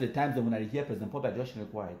way most of the times when I hear President Biya just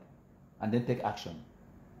required and then take action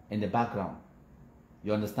in the background.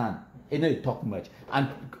 You understand? You know you talk much. And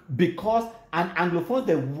because anglophones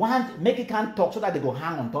they want make it can't talk so that they go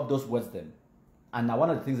hang on top of those words then. And now one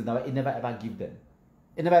of the things that it never ever give them.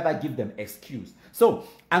 It never ever give them excuse. So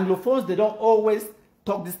anglophones they don't always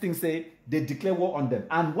talk this thing, say they declare war on them.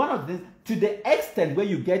 And one of these to the extent where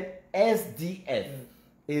you get SDF,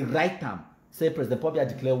 a right term, say President Biya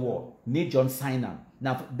declare war, need John sign them.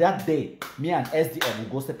 Now that day, me and SDF will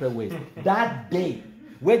go separate ways. That day.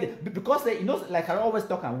 Because they, you know, like I always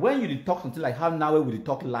talk, and when you talk something like how now we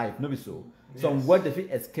talk live, no be so. Yes. Some words if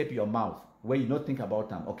it escape your mouth where you don't think about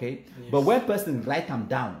them, okay? Yes. But when person write them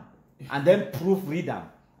down and then proofread them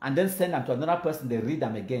and then send them to another person, they read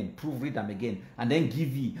them again, proofread them again, and then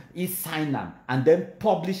give you, he sign them and then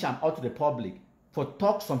publish them out to the public. For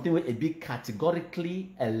talk something where it be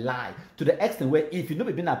categorically a lie to the extent where if you know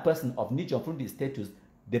been a person of need from the status,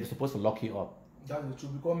 they're supposed to lock you up. That's the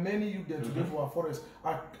truth because many youth them today for our forest.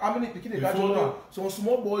 How many picking they got join? Some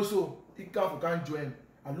small boys so he can't join.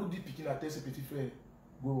 And look the picking at test a petit frère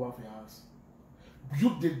go off your house.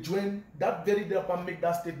 Youth they join that very day and make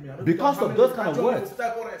that statement. Because of those kind of words.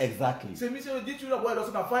 Exactly. Say me say this children boy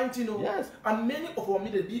doesn't find you know. Yes. And many of our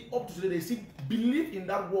media be up to today they see believe in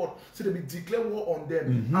that word, so they be declare war on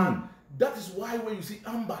them. And that is why when you see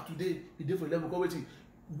AMBA today, it did for level because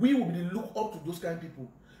we will be look up to those kind of people.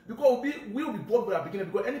 Because we will be poor for the beginning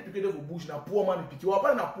because any people for bush now poor man pick you up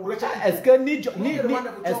and poor rich.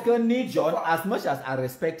 Need John as much as I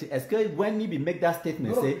respect it. When he make that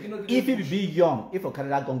statement say if he be young, if for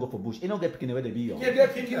Canada gon go for bush, he don't get picking where they be young.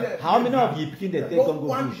 How many of you picking they take gon go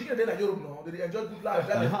bush? They enjoy good life,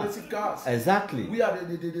 they have basic cars. Exactly. We are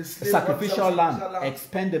the sacrificial land,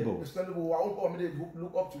 expendable.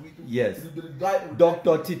 Look up to it. Yes.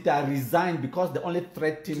 Dr. Tita resigned because they only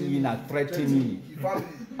threatening you and threatening you.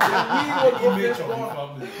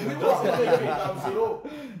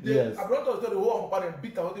 Yes. I brought us to the whole and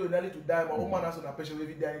beat out the nearly to die. My woman has a patient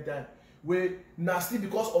every day anytime. We nasty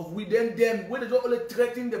because of we them when they don't only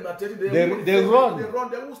threaten them, not threaten them. They run. They run.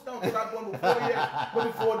 They will stand to that one before years, but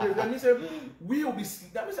before days. That means we will be.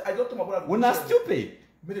 That means I just told my brother. We're not stupid.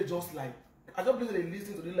 May they just like I don't believe they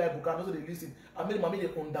listen to the live book and also they listen. I mean,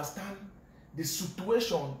 they understand the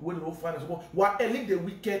situation where they will find us. While elite the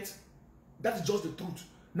wicked, that is just the truth.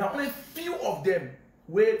 Now only few of them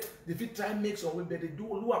where they fit try and make some way, but they do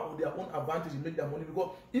look at their own advantage and make their money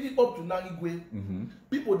because if it's up to Nangigwe,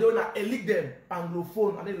 people don't elite them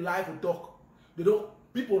anglophone and they live to talk. They don't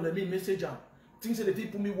people let me message them. Things say they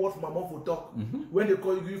put me word for my mom for talk. When they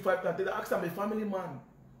call you, give you 5 times, they ask I'm a family man.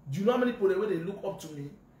 Do you know how many people the way they look up to me?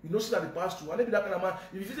 You know see that they pass through. And maybe that kind of man,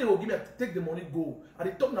 if you say will give me take the money, go. And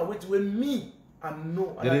they talk now wait till me and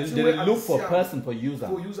no. And they look for a person for user.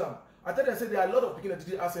 For user. I tell them, I say there are a lot of picking at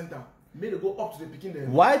the art center. May they go up to the picking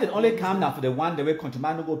them. Why they only come now for the one the way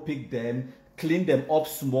countryman go pick them, clean them up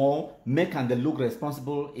small, make them look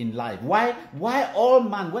responsible in life. Why all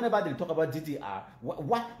man, whenever they talk about DDR,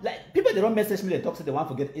 why like people they don't message me, they talk say they want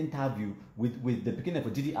to get interview with the beginning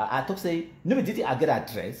for DDR. I talk say no DDR get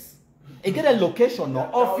address. It get a location or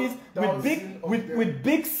office with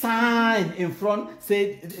big sign in front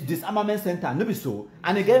say disarmament center. No be so.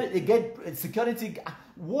 And it get security.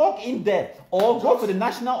 Walk in there or go for the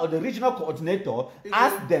national or the regional coordinator.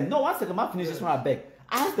 Ask them. No, one second, man, finish this one. I beg.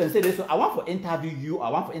 Ask them. Say this. So I want to interview you. I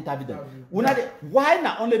want to interview them. Why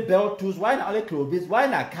not only Beltus? Why not only Clovis? Why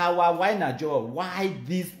not Kawa? Why not Joe? Why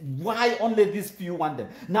this? Why only these few want them?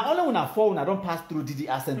 Now only when I fall, when I don't pass through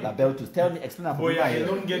DDR center Beltus. Tell me, explain. Boy, yeah, you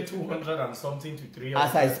don't get 200 and something to 300.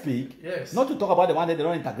 As I speak. Yes. Not to talk about the one that they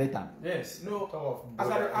don't integrate them. Yes. No.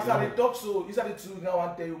 As I talk so, is that the two now?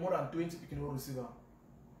 I tell you more than 20 people will receive.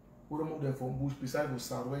 We don't move them from Bush, beside the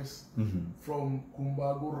Southwest, from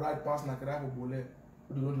Kumba, go right past Nakara for Bole.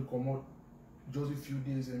 We don't come out just a few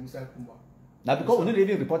days inside Kumba. Now because we don't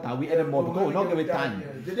even report and we anymore because we don't give it time.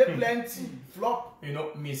 They did plenty flop. You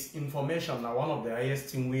know, misinformation now one of the highest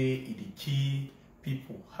thing where the key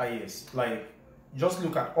people highest. Like just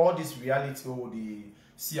look at all this reality or the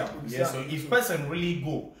see. Yes, so if person really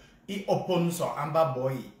go, he opens or Amber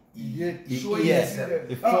boy. Yes.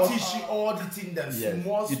 Teach all the things that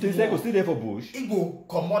small. You think they go still there for Bush? He go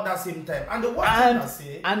come out at the same time. And the one thing I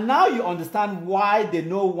say. And now you understand why they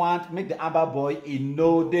no want make the Amber boy he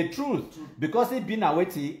know the truth. Because he been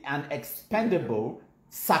awaiting an expendable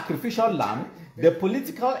sacrificial lamb. The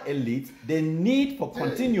political elite they need for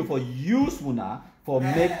continue for use Muna for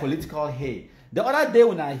make political hay. The other day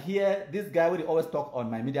when I hear this guy where they always talk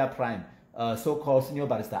on my media prime, so-called senior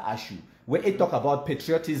barrister Ashu, where he talk about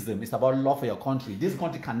patriotism, it's about love for your country. This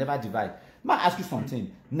country can never divide. May I ask you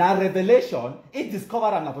something? Now, Revelation, it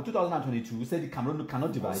discovered now for 2022, said the Cameroon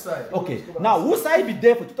cannot divide. Okay, now, who side be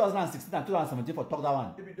there for 2016 and 2017 for talk that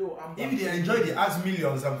one? If they enjoy the ask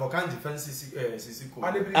millions and for can't defend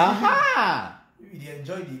CC. Aha! They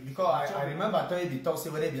enjoyed it because I remember telling the talk say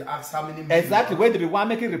whether they ask how many exactly where they be one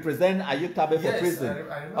making represent Ayutabe for prison.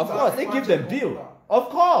 Of course, they give them bill. Of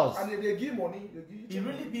course. And they give money. It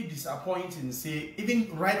really be disappointing. Say even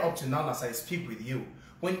right up to now as I speak with you,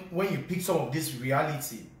 when you pick some of this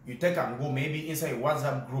reality, you take and go maybe inside a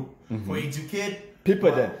WhatsApp group for educate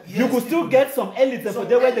people then. Yes, you could still get some elites for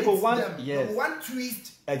there where they go one one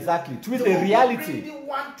twist. Exactly. Twist the reality.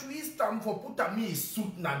 One twist and for put me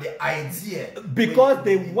suit now the idea. Because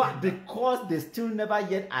they still never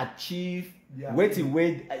yet achieve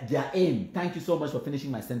their aim. Thank you so much for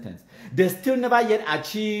finishing my sentence. They still never yet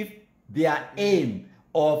achieve their aim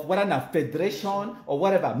of whether a federation or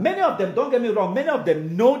whatever. Many of them, don't get me wrong, many of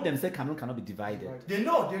them know themselves Cameroon cannot be divided. They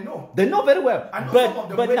know. They know very well. And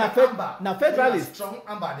but now federalists strong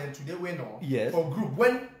Amber then today we know. Yes. For group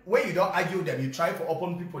when you don't argue them, you try for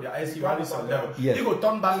open people their IC values on level. Yes. You go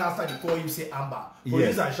turn back after they call you say Amber.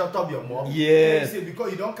 Police and shut up your mouth. Yes. You say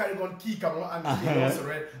because you don't carry on key Cameroon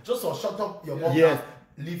and just for shut up your mouth. Yes.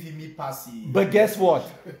 Leave me passy. But guess what?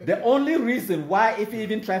 The only reason why if you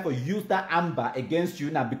even try to use that Amber against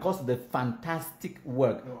you now because of the fantastic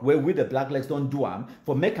work where we the Black Legs don't do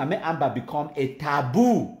for make Amber become a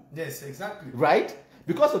taboo. Yes, exactly. Right?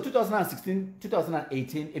 Because of 2016,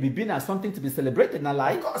 2018, it be been as something to be celebrated in our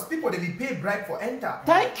life. Because people they be paid bribe for enter.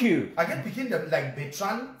 Thank you. I get picking them like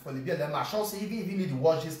Betran for the BLM. I shall say even need to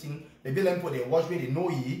watch this thing. The BLM for they watch where they know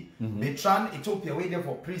ye. Betran Ethiopia where they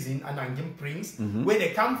for prison and Angim Prince where they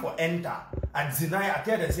come for enter. And Zinai I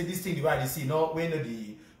tell them say this thing the way they see no when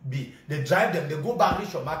they drive them, they go back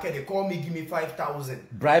reach your market, they call me, give me 5,000.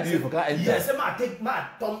 Bribe you for that enter? Yes, I take my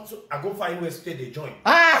thumb, so I go find where stay they join.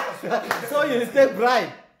 So you take bribe?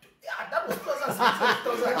 Yeah, that was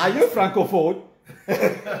 2006. Are you francophone? This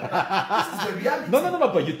is the reality.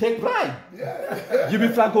 No, but you take bribe. Yeah. You be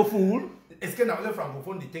francophone? It's kind of only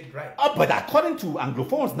francophone they take bribe. Oh, but according to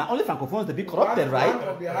anglophones, not only francophones they be corrupted, right? One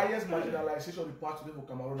of the highest marginalization of the part today for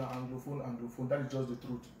Cameroon are anglophone. That is just the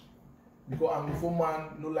truth. Because anglophone man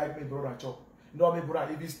no like me brother chop. You know what I mean,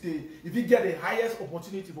 brother? If you get the highest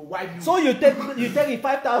opportunity for white youth. So you take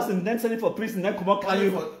 5,000, then send it for prison, then come on, can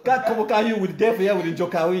you with death here with the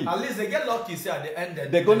Jokawi? At least they get lucky, say at the end.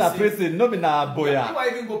 They go to prison, no be na boya. If I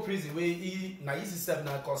even go prison, where he na easy 7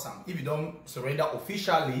 cause him. If you don't surrender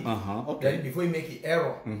officially, then before you make an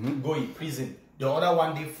error, go in prison. The other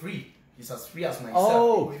one day free. It's as free as myself.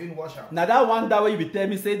 Oh, even wash out. Now that one that way you be tell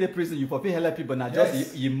me say the prison you for help people now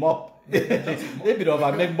just you mop. Maybe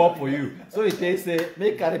over make mop for you. So it takes say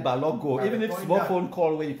make carry ballot go. Even if small phone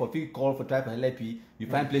call where you for call for try for help you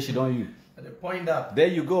find place you don't use. At the point that there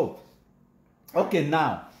you go. Okay,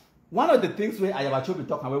 now one of the things where Ayaba Cho be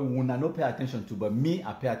talking about, we will not pay attention to, but me,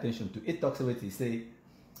 I pay attention to. It talks about, he say,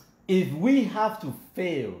 if we have to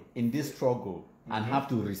fail in this struggle and have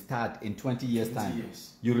to restart in 20 years' time,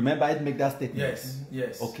 you remember it make that statement? Yes,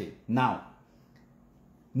 yes. Okay, now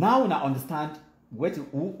when I understand which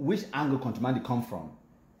angle Contumandi come from,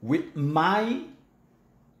 with my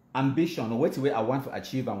ambition or what way I want to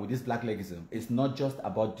achieve and with this black legism, it's not just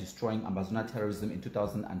about destroying Ambazonia terrorism in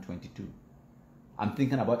 2022. I'm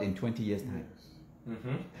thinking about in 20 years' time.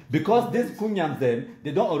 Because these Kunyans then,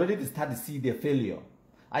 they don't already start to see their failure.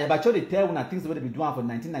 Ayaba Cho they tell when I think what they be doing for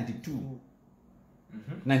 1992,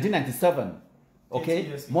 1997,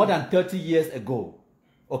 okay? More than 30 years ago,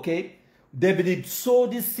 okay? They sow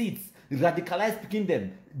these seeds, radicalize picking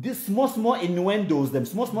them, these small innuendos, them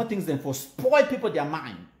small things them for spoil people their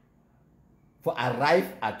mind. For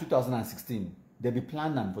arrive at 2016, they be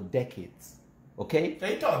planning them for decades. Okay?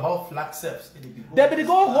 Can you talk about flag steps? They be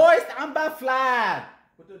go hoist AMBA flag.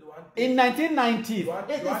 In 1990s,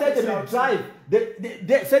 they said they will drive.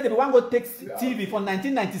 They said they want to go take TV for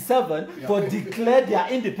 1997 for declare their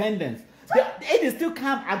independence. It still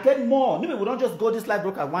come. I get more. We don't just go this live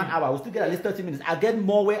broadcast 1 hour. We still get at least 30 minutes. I get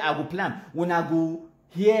more where I will plan when I go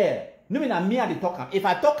here. No, me and the talk. If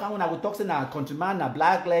I talk, when I will talk to a countryman, a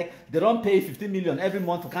black leg, they don't pay 50 million every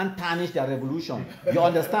month to can't tarnish their revolution. You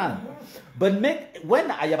understand? But when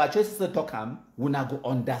Ayaba Cho sister talk, when I go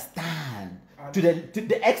understand to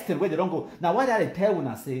the extent where they don't go. Now, why did I tell when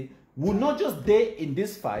I say we'll not just stay in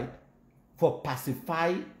this fight for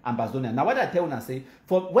pacify Ambazonia? Now, why did I tell when I say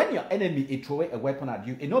for when your enemy is throwing a weapon at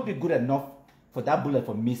you, it not be good enough for that bullet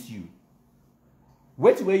to miss you.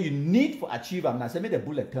 Wait where you need for achieve them. Now say make the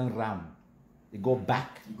bullet turn round. It go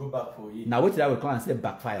back. You go back for it. Now wait till I will come and say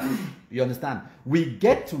backfire. You understand? We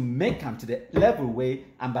get to make them to the level where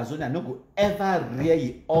Ambazonia no go ever rear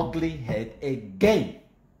your ugly head again.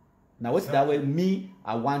 Now what's that way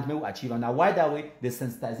I want me to achieve. And now why that way the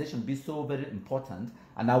sensitization be so very important.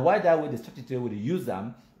 And now why that way the strategy we use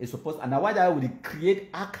them is supposed. And now why that way we create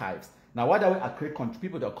archives. Now why that way I create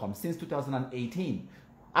people that come since 2018.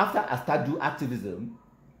 After I start do activism,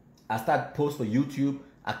 I start post for YouTube,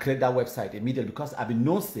 I create that website immediately because I've been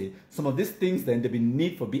noticing some of these things then they be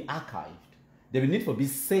need for be archived. They will need for be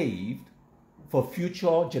saved for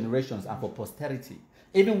future generations and for posterity.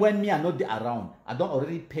 Even when me are not there around, I don't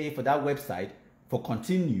already pay for that website for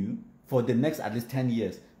continue for the next at least 10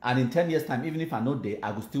 years. And in 10 years time, even if I'm not there,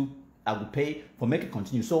 I will pay for make it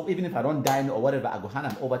continue. So even if I don't die or whatever, I go hand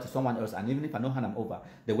them over to someone else. And even if I don't hand them over,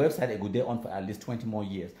 the website I go there on for at least 20 more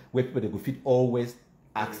years, where people they go fit always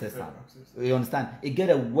access them. You understand? It get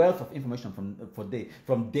a wealth of information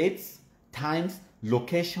from dates, times,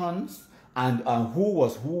 locations, and who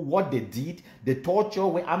was who, what they did, the torture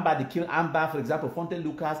where AMBA they killed AMBA, for example, Fonte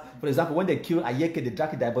Lucas, for example, when they killed Ayeke, they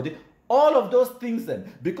dragged their body. All of those things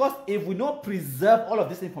then, because if we don't preserve all of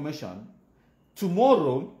this information,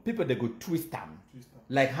 tomorrow, people they go twist them.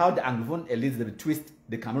 Like how the anglophone elites they twist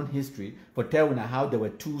the Cameroon history for telling how there were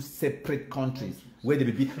two separate countries where they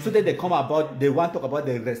be. So then they come about, they want to talk about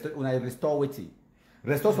the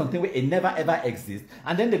restore something where it never ever exists,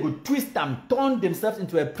 and then they go twist them, turn themselves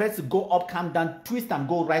into a press to go up, come down, twist them,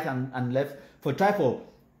 go right and left for try for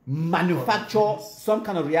manufacture some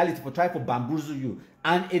kind of reality for try for bamboozle you.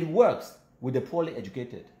 And it works with the poorly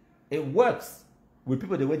educated. It works with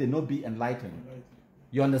people the way they not be enlightened.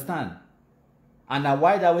 You understand? And now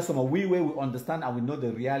why that way some way we understand and we know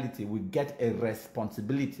the reality, we get a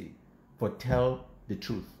responsibility for tell the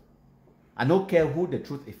truth. I don't care who the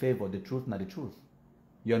truth is favor, the truth not the truth.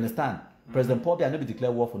 You understand? President Biya never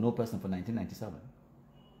declared war for no person for 1997.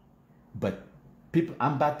 But people,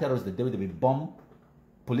 AMBA terrorists, the day they will bomb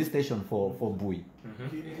police station for Bui.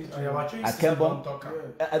 At Kembong.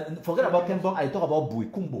 Forget about Kembong, I talk about Bui,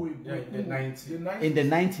 Kumbo. In the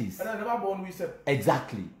 90s. And I never born we said.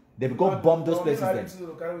 Exactly. They will go bomb those places then.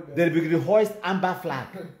 They will hoist AMBA flag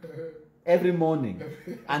every morning.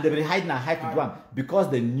 And they will hide and hide to drum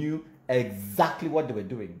because they knew exactly what they were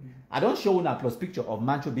doing. I don't show you a plus picture of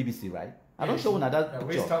Mancho BBC, right? I don't show you that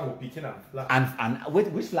picture. And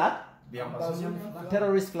which flag? The Amazonian flag.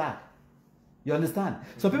 Terrorist flag. You understand?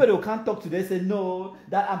 So people who can't talk today say no,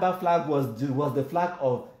 that AMBA flag was the flag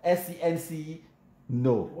of SCNC.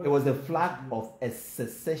 No, it was the flag of a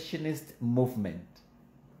secessionist movement.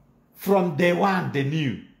 From day one, they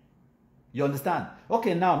knew. You understand?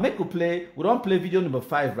 Okay, now make we play. We don't play video number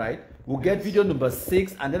 5, right? We'll get video number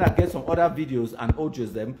 6, and then I'll get some other videos and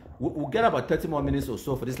audios them. We'll get about 30 more minutes or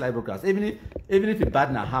so for this live broadcast. Even if it's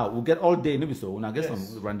bad now, how we'll get all day, maybe so. When I get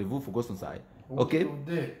some rendezvous for Ghost Inside. Okay?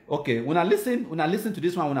 Okay. When I listen to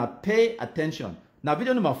this one, when I pay attention Now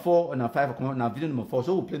video number 4 and 5 come out. Now video number 4.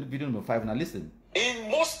 So we'll play video number 5 now. Listen.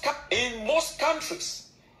 In most countries,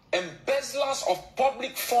 embezzlers of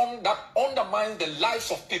public funds that undermine the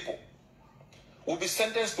lives of people will be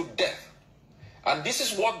sentenced to death. And this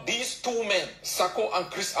is what these two men, Sako and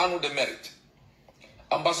Chris Anu, they merit.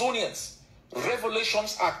 Ambazonians,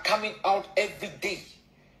 revelations are coming out every day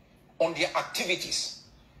on their activities.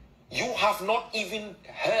 You have not even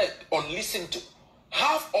heard or listened to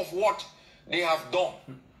half of what they have done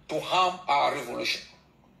to harm our revolution.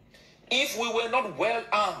 If we were not well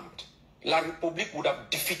armed, La Republique would have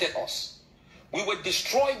defeated us. We were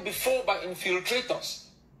destroyed before by infiltrators.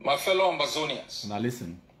 My fellow Ambazonians. Now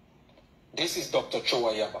listen. This is Dr. Cho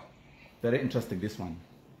Ayaba. Very interesting, this one.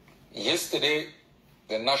 Yesterday,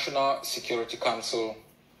 the National Security Council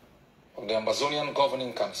of the Ambazonian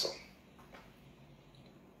Governing Council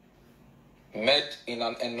met in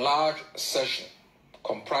an enlarged session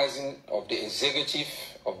comprising of the executive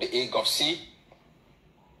of the AGOC,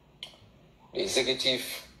 the executive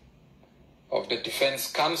of the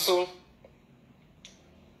Defense Council,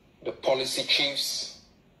 the policy chiefs,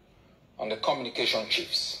 and the communication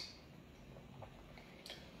chiefs.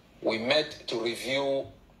 We met to review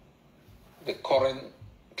the current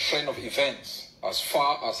trend of events as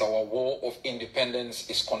far as our war of independence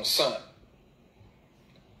is concerned.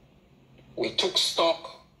 We took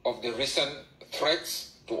stock of the recent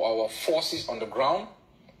threats to our forces on the ground.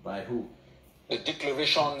 By who? The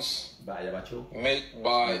declarations by Ayaba Cho, made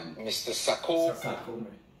by Mr. Sako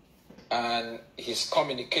and his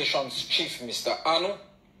communications chief, Mr. Anu.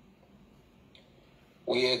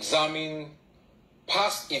 We examined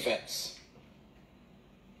past events.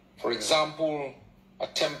 For example,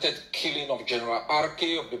 attempted killing of General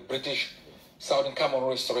RK of the British Southern Cameroon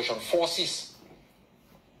Restoration Forces,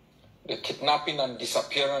 the kidnapping and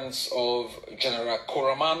disappearance of General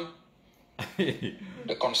Koraman,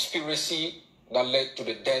 the conspiracy that led to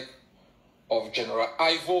the death of General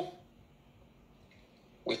Ivo.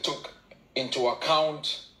 We took into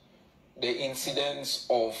account the incidents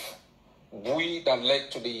of Bui that led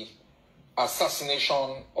to the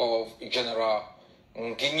assassination of General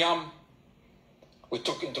Nginyam. We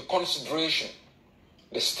took into consideration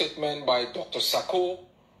the statement by Dr. Sako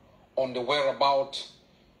on the whereabouts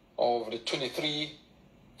of the 23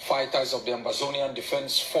 fighters of the Ambazonian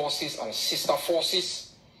Defense Forces and sister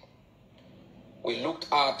forces. We looked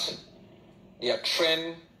at their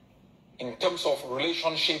trend in terms of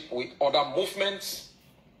relationship with other movements,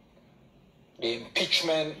 the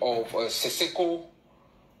impeachment of Seseko,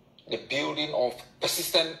 the building of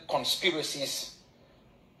persistent conspiracies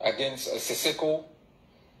against Seseko.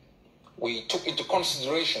 We took into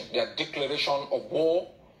consideration their declaration of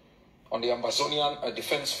war on the Ambazonian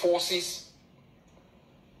Defense Forces,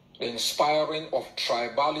 the inspiring of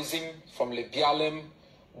tribalism from Lebialem,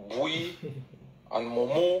 Bui, and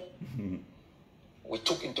Momo. We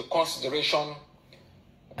took into consideration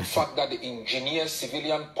the fact that the engineered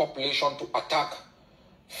civilian population to attack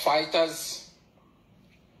fighters.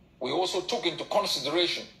 We also took into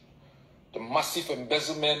consideration the massive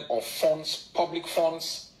embezzlement of funds, public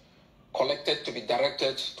funds, collected to be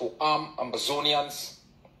directed to arm Ambazonians.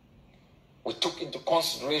 We took into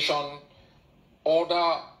consideration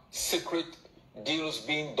other secret deals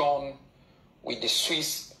being done with the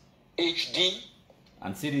Swiss HD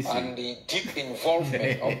and CDC, and the deep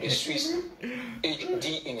involvement of the Swiss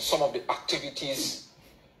HD in some of the activities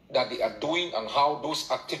that they are doing, and how those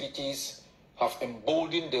activities have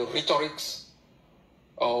emboldened the rhetorics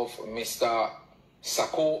of Mr.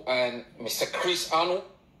 Sako and Mr. Chris Anu.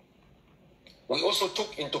 We also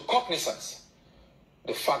took into cognizance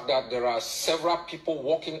the fact that there are several people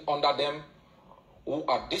working under them who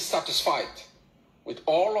are dissatisfied with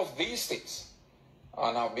all of these things,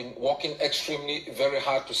 and have been working extremely very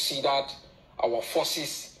hard to see that our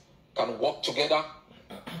forces can work together.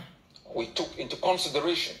 We took into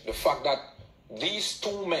consideration the fact that these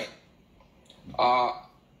two men are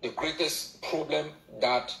the greatest problem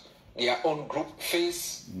that their own group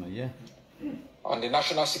face. And the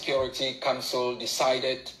National Security Council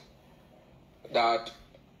decided that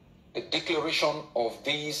the declaration of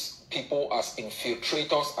these people as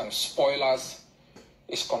infiltrators and spoilers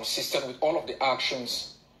is consistent with all of the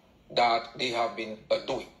actions that they have been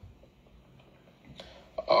doing.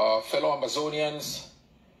 Fellow Ambazonians,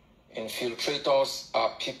 infiltrators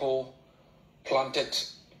are people planted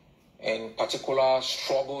in particular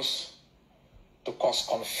struggles to cause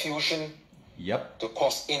confusion, to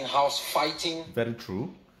cause in-house fighting. Very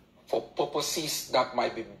true. For purposes that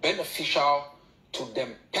might be beneficial to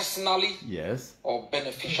them personally, or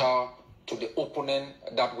beneficial to the opponent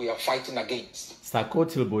that we are fighting against. Sako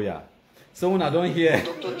Tilboya. So when I don't hear.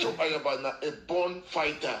 Dr. Cho Ayaba a born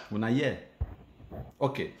fighter. When I hear.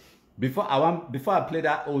 Okay. Before I play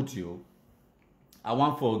that audio, I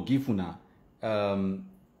want for give una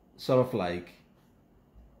sort of like.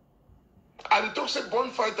 And it talks a born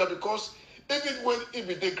fighter because even when it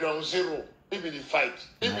be the ground zero, it be the fight,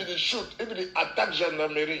 it be the shoot, it be the attack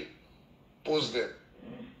gendarmerie, pose them.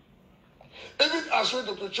 Even as when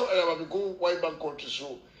Dr. Cho Ayaba go white bank country,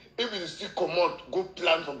 so if it still come out, go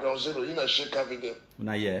plan for ground zero, in a shake having them.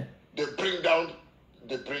 Una hear. They bring down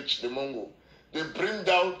the bridge, the Mongo. They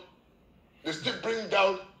still bring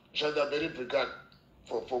down gendarmerie brigade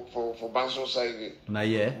for Banso side. Una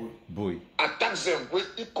hear, boy. Attacks them. When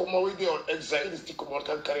it come out with they on exile, it still come out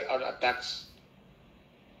can carry out attacks.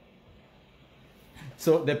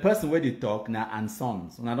 So the person where they talk now and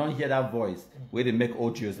sons, when I don't hear that voice where they make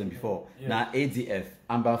audios than before. Now ADF,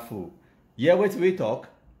 AMBA TERRORISM. Yeah, wait we talk.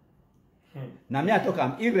 Now me I talk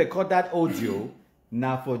I record that audio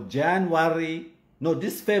now for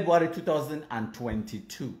this February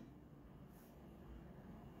 2022.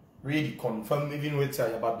 Really confirm even with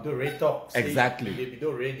about the rate talk. Exactly. They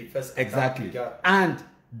don't ready first. Exactly. And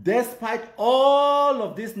despite all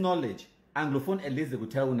of this knowledge, anglophone at least they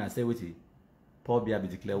could tell when I say with it, Paul Biya be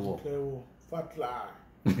declare war. Fat lie.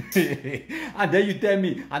 And then you tell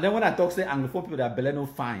me, and then when I talk say anglophone people that belly no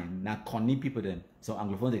fine, now conny people them. So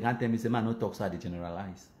anglophone they can't tell me say man no talk so they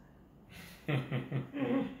generalize.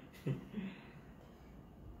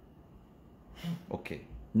 Okay.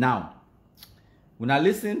 Now, when I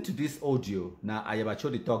listen to this audio, now Ayaba Cho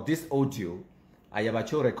the talk, this audio, Ayaba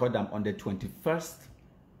Cho record them on the 21st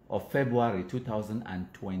of February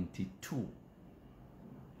 2022.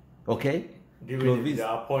 Okay? They will be the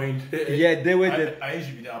appoint. Yeah, they were I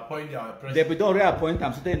usually be the appoint our they president. don't reappoint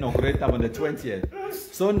them, so they inaugurate them on the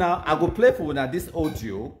 20th. So now I go play for now this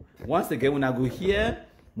audio. Once again, when I go here,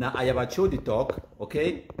 now Ayaba Cho the talk,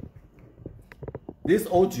 okay? This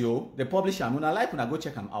audio, the publisher, I'm gonna like when I go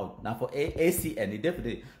check them out. Now for ACN,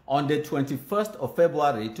 definitely on the 21st of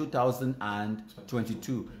February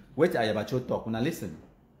 2022. Wait, Ayaba Cho talk. When I listen.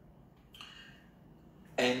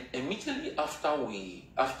 And immediately after I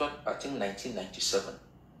think 1997,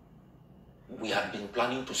 we had been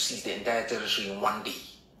planning to seize the entire territory in one day.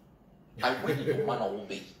 I went to Manawa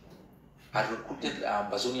Bay. I recruited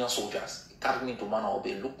Amazonian soldiers, carried me to Manawa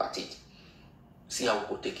Bay, looked at it, see how we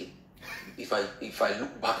could take it. If I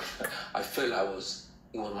look back, I felt it was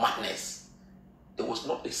madness. There was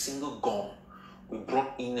not a single gun. We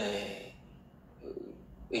brought in a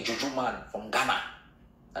juju man from Ghana,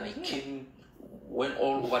 and he went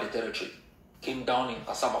all over the territory. Came down in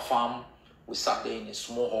Cassava Farm. We sat there in a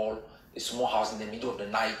small hall, a small house in the middle of the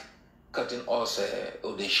night, cutting us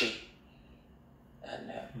Odeshe.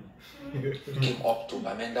 And came up to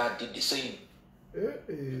Bamenda, did the same.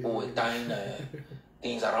 We were tying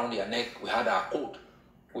things around their neck. We had our code,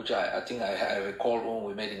 which I think I recall when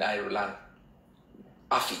we met in Ireland.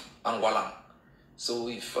 Afi, Angwalang. So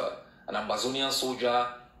if an Amazonian soldier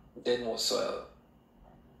then was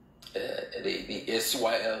the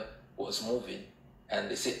SYL was moving, and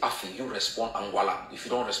they say, Afi, you respond Angwalang. If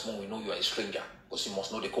you don't respond, we know you are a stranger, because you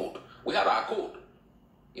must know the code. We had our code.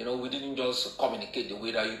 You know, we didn't just communicate the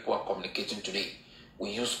way that people are communicating today.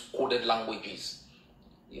 We use coded languages.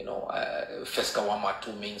 You know, Feskawama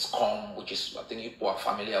 2 means come, which is, I think people are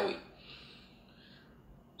familiar with.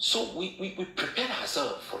 So we prepared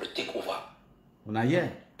ourselves for the takeover.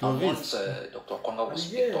 And once Dr. Kwanga was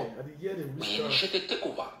picked up, we initiated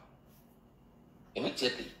takeover.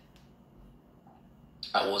 Immediately,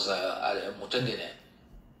 I was at Mutengene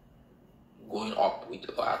going up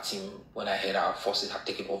with our team when I heard our forces had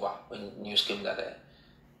taken over. When news came that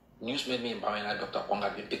news made me in Bamena, Dr. Kwanga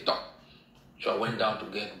had been picked up. So I went down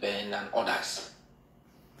to get Ben and others.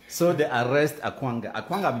 So they arrest Akwanga.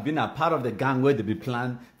 Akwanga have been a part of the gang where they be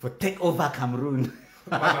planned for take over Cameroon.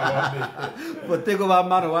 For take over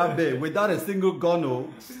Manawa Bay without a single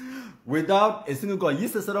gun. Without a single gun.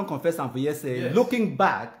 Yes, I don't confess and for yes, looking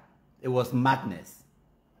back, it was madness.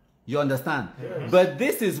 You understand? Yes. But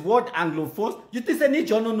this is what Anglophones. You think any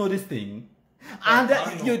journal know this thing? And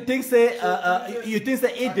you think say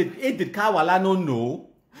it did Kawala no know.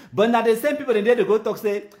 But now the same people in there they go talk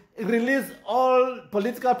say release all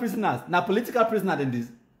political prisoners. Now political prisoner in this.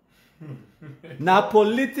 Now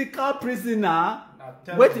political prisoner.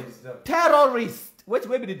 Terrorist. Wait,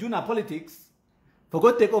 maybe they do now politics. For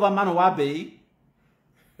go take over Manawa Bay.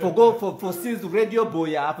 For since Radio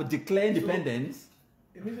Boya for declare independence.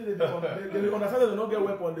 Immediately they understand they don't get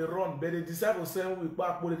weapon, they run, but they decide to send with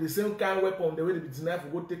back, but the same kind of weapon, the way they deny to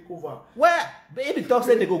go take over. Well, if the talk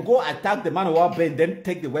said they go attack the Manawa Bay and then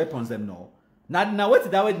take the weapons them now Now what's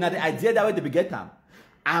that way? Now the idea that way they get them.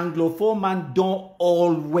 Anglophone man don't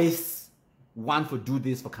always want to do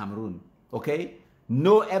this for Cameroon. Okay?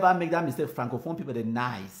 No ever make that mistake. Francophone people, they're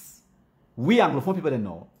nice. We Anglophone people, they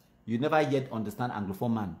know. You never yet understand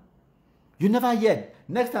Anglophone man. You never yet.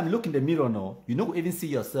 Next time look in the mirror now. You don't even see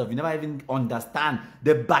yourself. You never even understand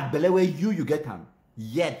the bad belly where you get them.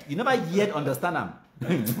 Yet. You never yet understand them.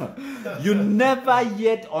 You never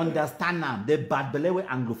yet understand them. The bad belly where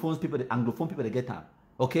Anglophone people they get them.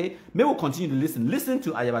 Okay? May we continue to listen. Listen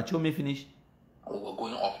to Ayaba Cho may finish. We were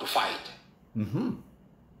going up to fight. No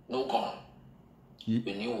gun. We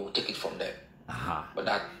knew we would take it from them. But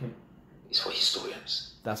that is for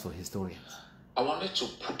historians. That's for historians. I wanted to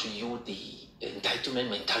put to you the entitlement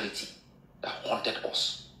mentality that haunted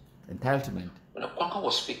us. Entitlement. When the Kwanka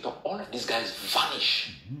was picked up, all of these guys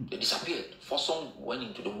vanished. They disappeared. Forsong went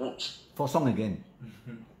into the woods. Forsong again.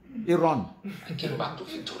 Iran. I came back to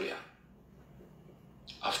Victoria.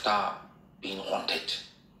 After being haunted,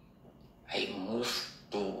 I moved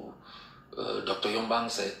to Dr.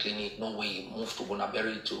 Yombang's clinic. No way, moved to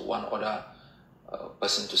Bonaberry to one other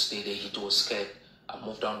person to stay there. He too was scared. I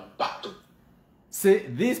moved down back to. See,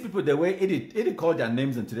 these people, the way it called their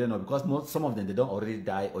names and today now, because some of them, they don't already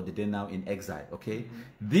die or they're now in exile, okay?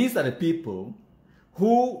 These are the people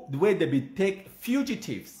who, the way they take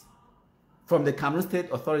fugitives from the Cameroon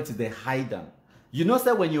state authorities, they hide them. You know,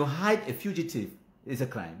 sir, when you hide a fugitive, it's a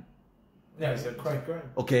crime. Yeah, it's a crime.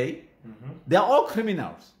 Okay? They are all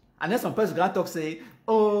criminals. And then some person can talk, say,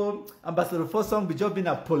 oh, Ambassador Forsong be just being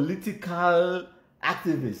a political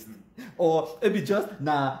activist. Or maybe just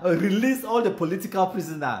release all the political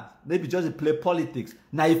prisoners. Maybe just play politics.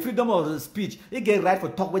 Now, if freedom of speech, you get right for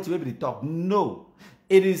talk what you able to talk. No,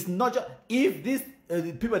 it is not just if these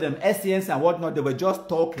people, them SCNs and whatnot, they were just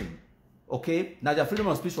talking. Okay, now their freedom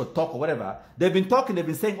of speech for talk or whatever. They've been talking. They've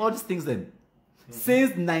been saying all these things then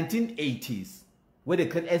since 1980s, where they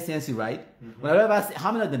create SCNC, right? When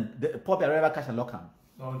how many of them the pop ever catch and lock them?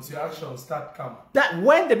 Until action start come. That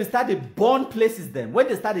when they started burn places them, when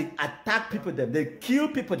they started attack people them, they kill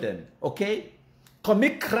people them, okay?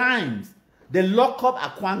 Commit crimes. They lock up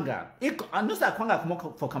Akwanga. I know Akwanga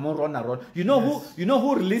come for Cameroon run around. You know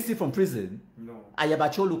who released it from prison? No.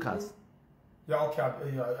 Ayaba Cho Lucas. Yeah, okay. I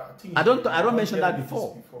think I don't mention that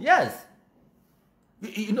before. Yes.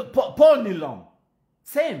 You know, Paul Nilong.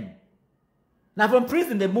 Same. Now from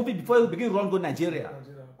prison they move it before you begin run go Nigeria.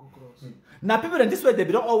 Now people in this way, they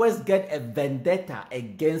don't always get a vendetta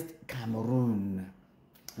against Cameroon,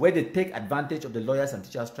 where they take advantage of the lawyers and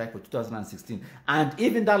teachers strike for 2016. And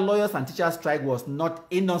even that lawyers and teachers strike was not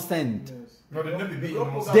innocent. Yes. No, they never be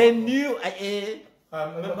innocent. They knew.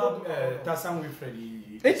 Remember Tassan Wilfred?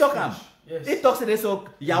 It took him. Yes. It talks today, so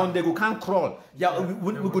Yaoundé who can't crawl. Yeah,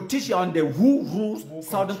 we could teach Yaoundé who rules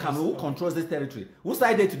Southern Cameroon, who controls this territory. Who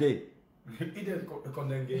side there today?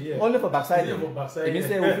 Only for backside. It means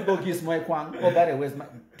say if you go give small kwang, oh by the way,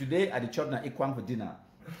 today at the church now eat kwang for dinner.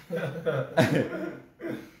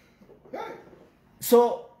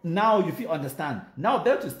 So now if you understand, now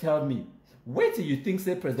Beltus tell me, what do you think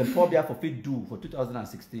say President Biya for fit do for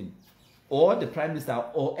 2016, or the Prime Minister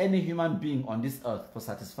or any human being on this earth for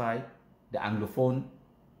satisfy the anglophone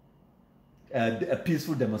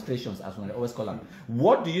peaceful demonstrations, as we always call them?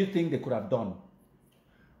 What do you think they could have done?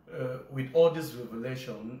 With all this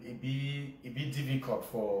revelation, it be difficult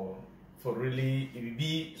for really, it will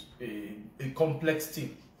be a complex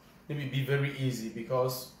thing. It will be very easy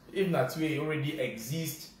because if that way already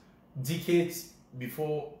exists decades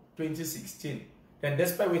before 2016, then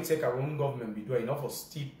despite we take our own government, we do enough for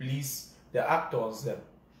still please the actors them.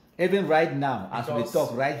 Even right now, as we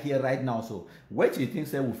talk right here, right now, so what do you think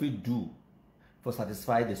say we do for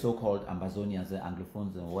satisfy the so-called Ambazonians, the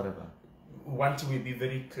anglophones and whatever? One thing will be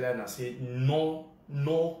very clear and say no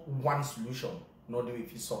one solution, not the way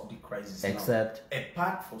if you solve the crisis. Except now.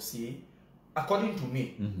 Apart for say, according to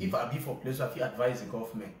me, if I be for place where I advise the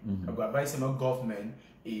government, I go advise the government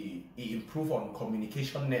improve on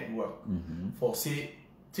communication network for say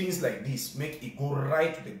things like this, make it go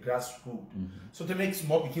right to the grassroots. So to make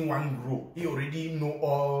small become one grow, he already know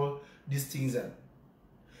all these things. And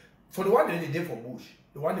for the one that they did for bush,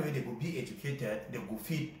 the one way they go be educated, they go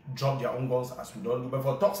feed, drop their own guns as we don't do. But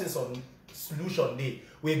for toxins on solution day,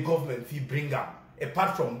 where government fee bring up,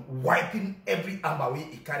 apart from wiping every AMBA way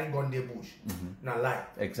it carry gun the bush, na lie.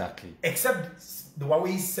 Exactly. Except the one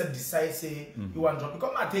way he self decide say you want drop.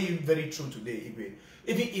 Because I tell you very true today, even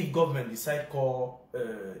if government decide call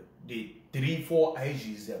the 3-4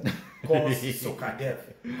 IGs, call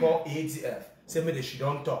SOCADEF, call ATF. Say me they should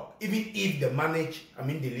don't talk. Even if they manage, I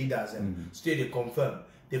mean the leaders, still they confirm.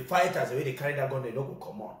 The fighters, the way they carry that gun, they don't go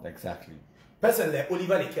come on. Exactly. person like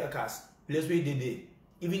Oliver the Kirkas, let's wait the day.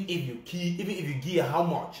 Even if you give how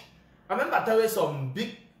much. I remember telling some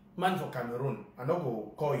big man for Cameroon, I don't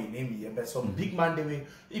go call his name here, but some big man they will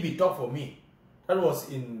if he talk for me. That was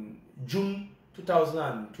in June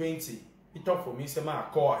 2020. He talked for me, say man, I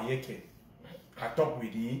call Ayeke. I talk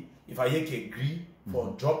with him. If Ayeke agree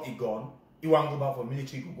for drop a gun, he want go back for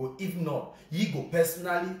military, he go. If not, he go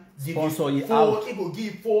personally sponsor you out. He go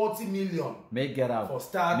give 40 million. Make get out. For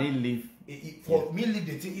start. May leave. For me leave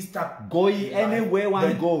the thing, he start. Go anywhere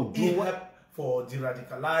one go. Do what for the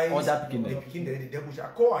radicalized. Other the bush. I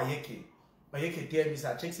call Ayeke. Ayeke tell me,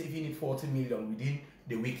 I check say if he need 40 million within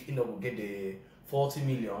the week, he not go get the 40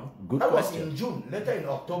 million. Good that question. Was in June. Later in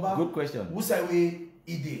October. Good question. Who say we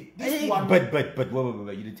did this one? But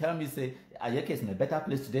wait. You tell me say Ayeke is in a better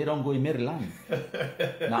place today. Don't go in Maryland.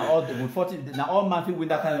 Now all with 40. Now all man fit win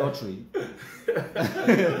that kind of lottery.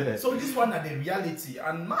 So this one are the reality,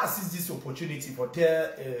 and mass is this opportunity for tell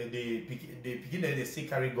the beginner they still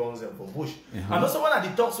carry guns for bush. And also one at the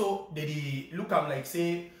talk so they look at like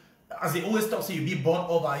say as they always talk say you be born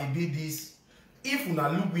over you be this. If una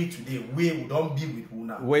look we today, we don't be with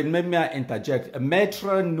una. Wait, maybe I interject. A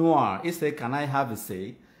Metro Noir, he say, can I have a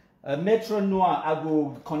say? A Metro Noir, I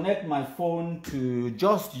will connect my phone to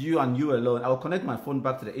just you and you alone. I will connect my phone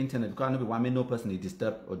back to the internet because I know want me no person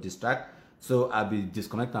disturb or distract. So I'll be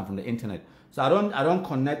disconnected from the internet. So I don't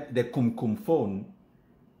connect the Kum phone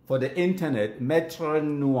for the internet. Metro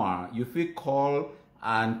Noir, you feel call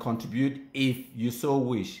and contribute if you so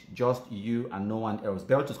wish, just you and no one else.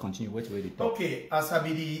 Beltus continue, wait the talk. Okay, as I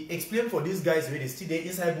be explain for these guys where they still there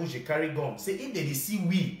inside bush, they carry guns. Say if they see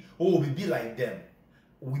we be like them.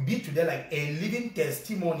 We be to them like a living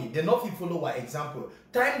testimony. They not follow our example.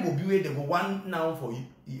 Time will be where they go one now for you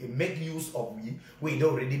make use of we where they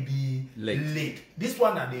already be late. This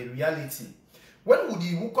one are the reality. When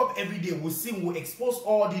we woke up every day, we sing, we expose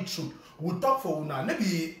all the truth. We talk for una.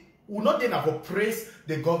 Maybe we not then for praise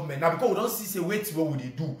the government. Now because we don't see say wait what would they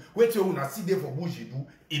do. Wait till we see there for bush you do,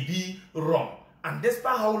 it be wrong. And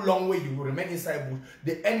despite how long way you will remain inside bush,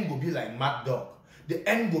 the end will be like Mad Dog. The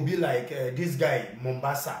end will be like this guy,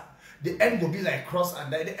 Mombasa. The end will be like Cross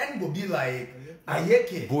and the end will be like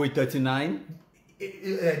Ayeke. Boy 39.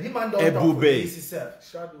 The man don't talk for himself.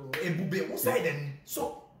 Shadow. Ebube. Who side then?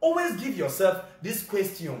 So always give yourself these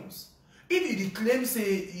questions. If you claim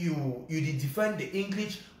say you defend the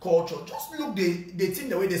English culture, just look the thing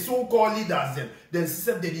the way the so-called leaders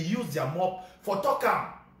then they use their mop for talk.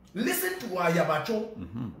 Listen to Ayaba Cho,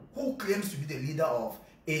 who claims to be the leader of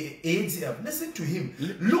ADF. Listen to him.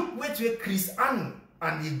 Look where Chris Anu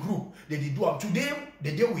and the group they do them. Today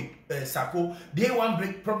they deal with Sako. They want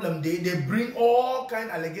break problem. They bring all kind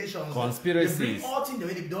of allegations. Conspiracies. They bring all things the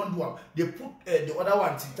way they don't do them. They put the other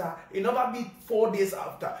one Tita. It never be 4 days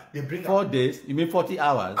after they bring 4 days. You mean 40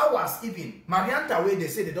 hours? Hours even. Marianta way they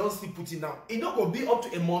say they don't sleep put it now. It not gonna be up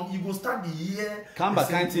to a month. You go start the year. Come back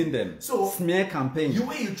counting them. So smear campaign. You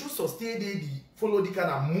way you choose to stay there. Follow the kind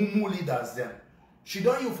of mumu leaders them. She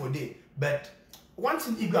don't you for day, but one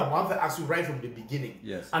thing if I want to ask you right from the beginning.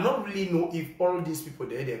 Yes. I don't really know if all these people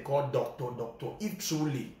there they call doctor, if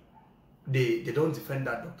truly they don't defend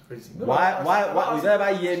that doctorism. Why you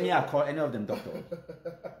ever hear me I call any of them doctor?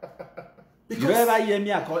 You ever hear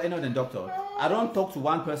me I call any of them doctor? I don't talk to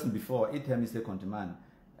one person before. It tell me say countryman.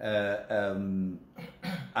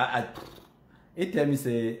 It tell me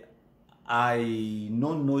say I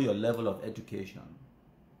don't know your level of education,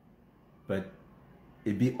 but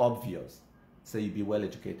it be obvious. So you be well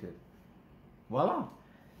educated. Voila.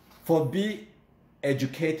 For be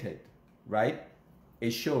educated, right?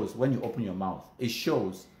 It shows when you open your mouth. It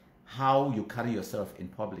shows how you carry yourself in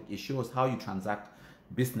public. It shows how you transact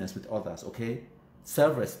business with others, okay?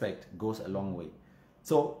 Self-respect goes a long way.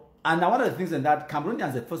 So, and one of the things in that,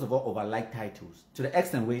 Cameroonians, they first of all overlike titles. To the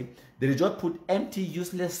extent where they just put empty,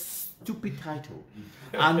 useless, stupid title.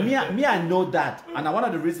 And me, I know that. And one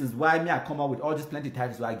of the reasons why me, I come out with all these plenty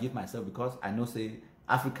titles where I give myself, because I know, say,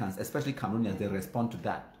 Africans, especially Cameroonians, they respond to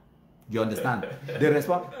that. You understand? They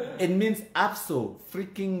respond. It means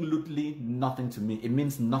absolutely nothing to me. It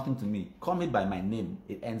means nothing to me. Call me by my name.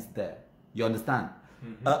 It ends there. You understand?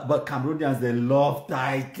 But Cameroonians, they love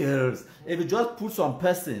titles. If you just put some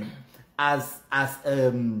person as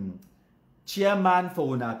chairman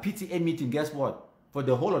for a PTA meeting, guess what? For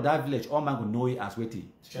the whole of that village, all man will know it as Weti.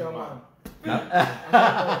 Chairman.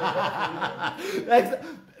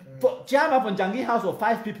 For chairman from Jangi house of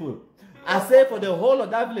 5 people. I say for the whole of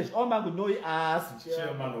that village, all man will know it as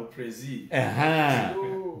chairman or prezi.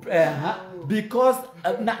 Because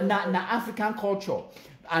na African culture.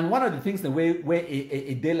 And one of the things the way where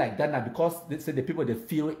a day like that now, because they say the people they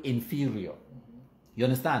feel inferior. You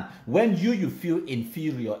understand? When you feel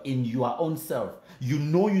inferior in your own self,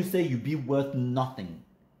 you say you be worth nothing.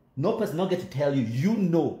 No person not get to tell you. You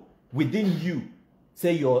know within you,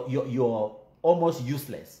 say you're almost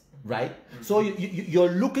useless, right? So you're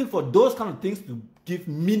looking for those kind of things to give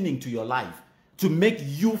meaning to your life, to make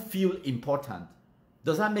you feel important.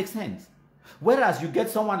 Does that make sense? Whereas you get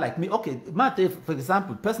someone like me, okay, for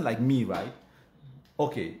example, person like me, right?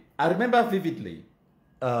 Okay, I remember vividly.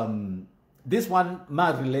 This one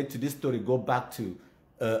might relate to this story, go back to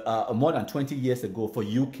more than 20 years ago for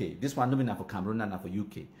UK. This one not for Cameroon and for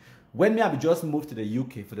UK. When me I just moved to the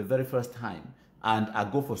UK for the very first time, and I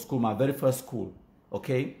go for school, my very first school,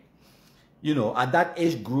 okay? You know, at that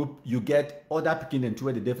age group, you get other Pekin and two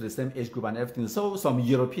where they for the same age group and everything. So some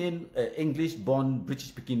European, English-born,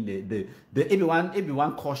 British Pekin,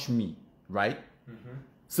 everyone coach me, right?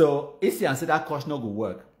 So Issy and said that coach no go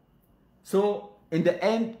work. So in the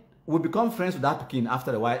end, we become friends with that Pekin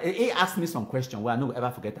after a while. He asked me some question where I never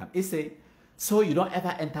ever forget him. He said, so you don't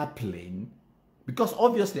ever enter plane? Because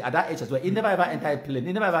obviously at that age as well, he never ever enter a plane.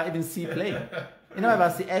 He never ever even see plane. He never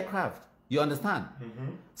ever see aircraft. You understand?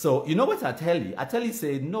 So you know what I tell you? I tell you,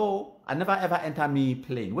 say, no, I never ever enter me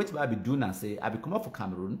plane. What I be doing and say, I be come up for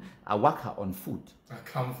Cameroon, I work her on foot. I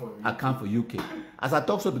come for UK. As I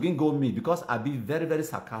talk, so begin go me, because I be very, very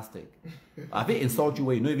sarcastic. I be insult you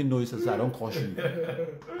where you don't even know yourself, so I don't caution you.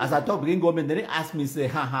 As I talk, begin go me, then they ask me, say,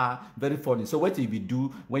 haha, very funny. So what do you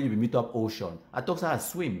do when you be meet up ocean? I talk, so I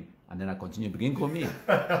swim. And then I continue, begin come in.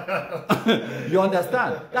 You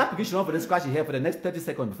understand? That application not for the scratch here for the next 30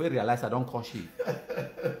 seconds before you realize I don't caution you.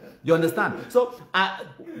 You understand? So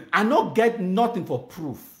I not get nothing for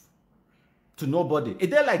proof to nobody.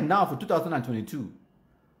 It's there like now for 2022.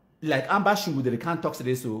 Like AMBA Shungu, they can't talk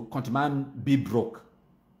today, so countryman be broke.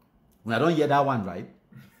 When I don't hear that one, right?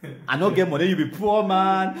 I don't get money, you be poor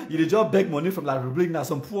man. You just beg money from the Republic now,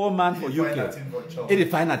 some poor man for UK. It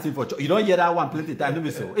find nothing for you don't hear that one plenty of time, no be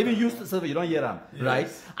so. Even you serve, you don't hear them, yes. Right?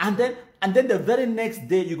 And then the very next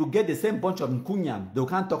day you could get the same bunch of Nkunyam. They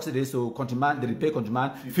can't talk today, so countryman, they pay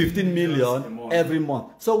countryman 15 million every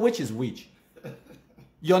month. So which is which?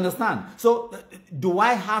 You understand? So do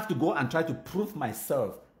I have to go and try to prove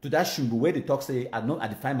myself to that Shungu where they talk say I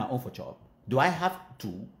define my own for job? Do I have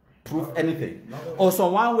to prove anything? Or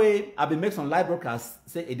some one way I be make some live broadcasts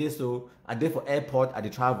say it is so a day for airport at the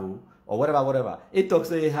travel or whatever. It talks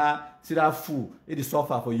say see that fool it is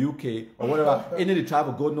suffer for UK or whatever. Any the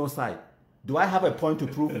travel go no side. Do I have a point to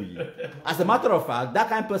prove with you? As a matter of fact, that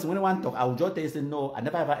kind of person when I want to talk, I will just tell you say no, I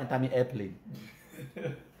never ever enter me airplane.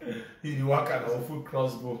 You work at a full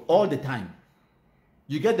crossbow all the time.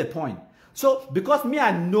 You get the point. So because me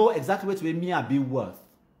I know exactly which way me I be worth.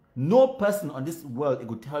 No person on this world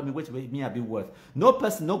could tell me which way me I be worth. No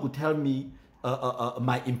person could tell me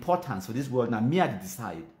my importance for this world. Now me I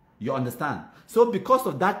decide. You understand? So because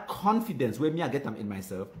of that confidence where me I get them in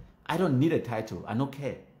myself, I don't need a title. I don't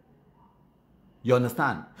care. You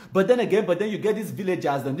understand? But then you get these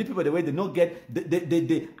villagers and the people the way they don't get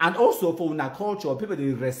they and also for our culture, people they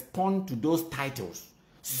respond to those titles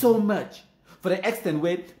so much for the extent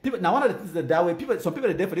where people now one of the things that way some people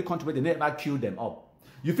are there for the country where they never queue them up.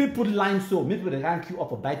 You feel put lines so maybe they can't queue up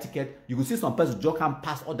for buy ticket. You will see some person just can't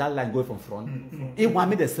pass all that line going from front. It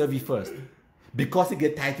want me to serve you first because it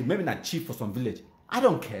get title. Maybe not cheap for some village. I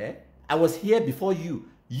don't care. I was here before you.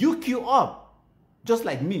 You queue up just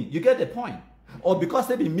like me. You get the point. Or because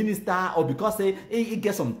they be minister, or because it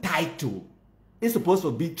gets some title, it's supposed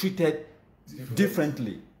to be treated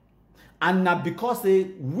differently. And now because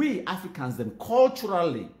we Africans then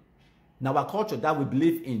culturally, now our culture that we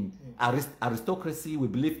believe in aristocracy, we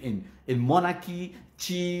believe in monarchy,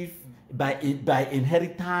 chief, by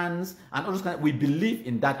inheritance, and all those kind of, we believe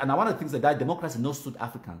in that. And one of the things that democracy no suit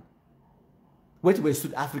African. Wait,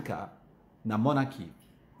 suit Africa, now monarchy.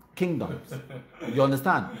 Kingdoms. You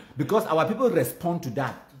understand? Because our people respond to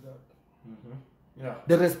that. Yeah.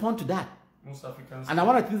 They respond to that. Most Africans. And I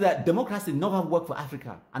want to think that democracy never work for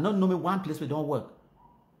Africa. I don't know me one place where it don't work.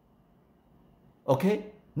 Okay?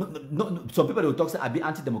 No, some people will talk say I be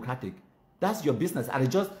anti-democratic. That's your business. I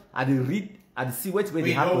read, I see what way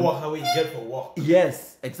they happen. We know how we get for work.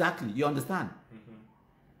 Yes, exactly. You understand?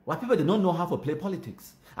 Why people they don't know how to play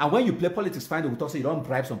politics. And when you play politics, find will talk say you don't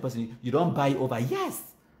bribe some person, you don't buy over. Yes.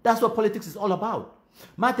 That's what politics is all about.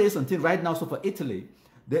 I'll tell you something right now. So for Italy,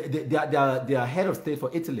 their head of state for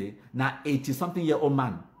Italy, now 80-something-year-old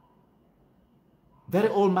man. Very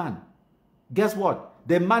old man. Guess what?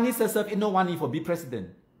 The man himself, no one for be president.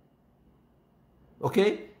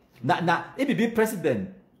 Okay? Now, if he be president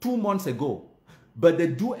 2 months ago, but they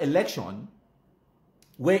do election,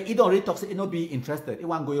 where he don't really talk, he don't be interested. He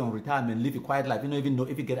want to go on retirement, live a quiet life. He don't even know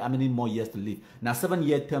if he get how many more years to live. Now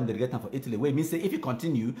 7-year term they get time for Italy. Where it means say if he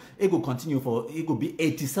continue, he will continue for he could be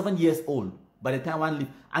 87 years old by the time one live.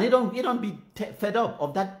 And he don't be fed up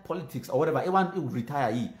of that politics or whatever. He want to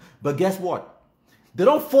retire. But guess what? They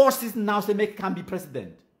don't force it now say make can be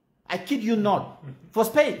president. I kid you not. For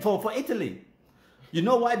Spain, for Italy. You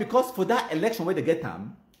know why? Because for that election where they get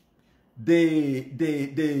time,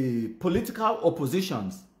 the political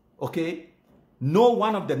oppositions, okay, no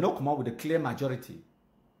one of them no come out with a clear majority,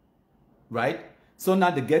 right? So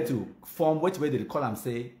now they get to form which way they call them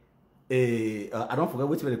say, I don't forget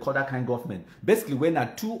which way they call that kind of government. Basically, when there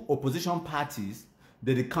are two opposition parties,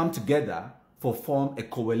 they come together for form a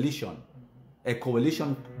coalition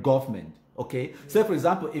government. Okay, so for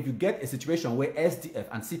example, if you get a situation where SDF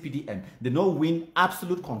and CPDM they don't win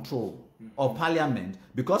absolute control of parliament,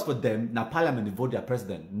 because for them now parliament they vote their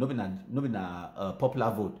president, no be a popular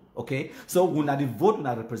vote. Okay, so when they vote on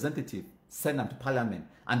a representative, send them to parliament,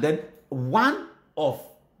 and then one of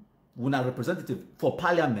when a representative for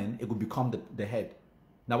parliament it will become the head.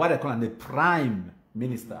 Now what they call the prime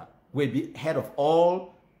minister will be head of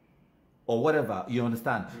all or whatever, you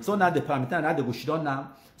understand? So now the parliamentarian now they go shit on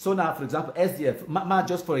now. So now, for example, SDF,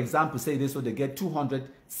 just for example, say this, so they get 200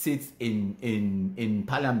 seats in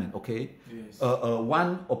parliament, okay? Yes.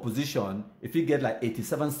 One opposition, if you get like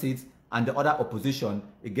 87 seats, and the other opposition,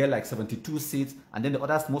 it get like 72 seats, and then the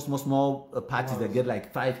other small parties, they get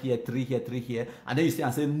like 5 here, 3 here, 3 here, and then you see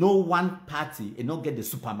and say, no one party, it not get the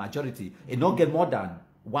super majority, it not get more than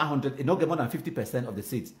 100, it not get more than 50% of the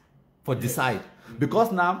seats for decide.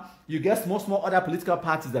 Because now you get small other political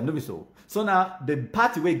parties that know so. So now the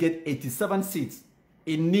party will get 87 seats.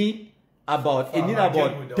 It need about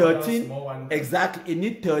 13 exactly. It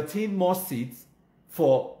need 13 more seats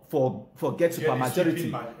for get super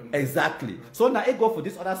majority. Exactly. So now it go for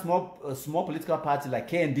this other small political party like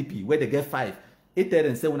KNDP where they get 5. It tell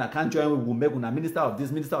them say when I can't join, we will make una minister of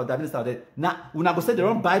this, minister of that, minister of that. Now una go say they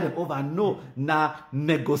don't buy them over. No, now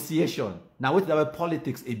negotiation. Now what the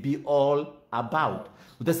politics it be all about.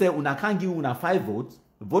 They say una can't give una 5 votes,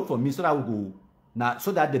 vote for me so that we go now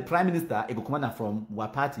so that the prime minister it will come from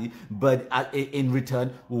one party, but in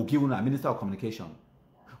return we'll give una minister of communication.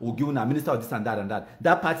 We'll give a minister of this and that and that.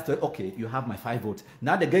 That party said, okay, you have my 5 votes.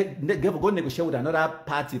 Now they go negotiate with another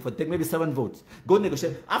party for take maybe 7 votes. Go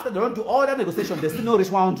negotiate. After they don't do all that negotiation, they still no reach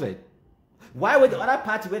 100. Why would the other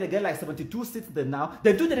party where they get like 72 seats then now?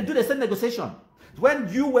 They do the same negotiation.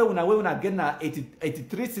 When you were when I get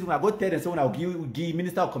 83 seats, when I go tell and say when I'll give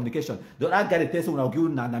minister of communication, the other guy tell when I'll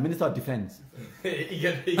give minister of defense.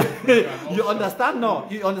 You understand now?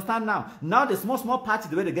 You understand now? Now the small party,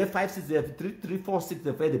 the way they get 5 seats, they have 3, 4 seats,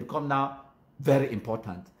 they become now very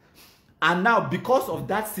important. And now because of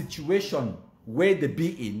that situation where they be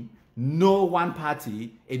in, no one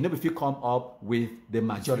party, it never feel come up with the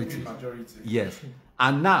majority. Yes.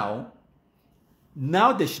 And now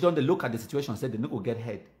they shouldn't look at the situation and say they not go get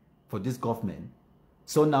head for this government.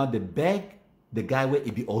 So now they beg the guy where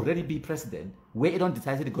he already be president, where he don't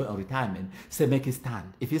decide to go on retirement, say make it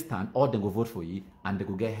stand. If he stand, all they go vote for you and they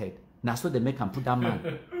go get head. Now so they make him put that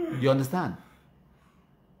man. You understand?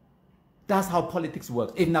 That's how politics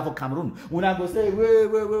works. Even now for Cameroon, when I go say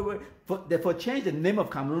wait, for change the name of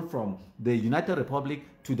Cameroon from the United Republic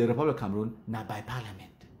to the Republic of Cameroon, now by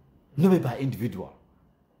parliament, not by individual.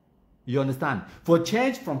 You understand? For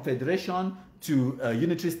change from federation to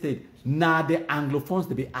unitary state, now the anglophones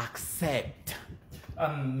they be accept.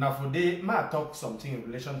 And now for the may I talk something in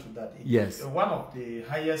relation to that. Yes. One of the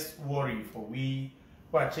highest worry for we,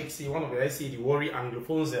 what I check say one of the the worry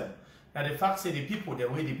anglophones there. Now the fact say the people the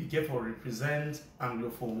way they begin for represent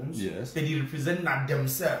anglophones, yes, they represent not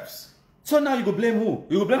themselves. So now you go blame who?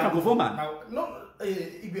 You go blame francophone man? No.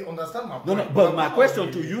 If you understand my point. No, but my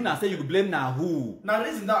question to you now say you could blame now who? Now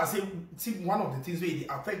listen now I say see one of the things where they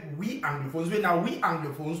affect we anglophones, where now we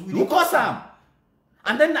anglophones we you cause them.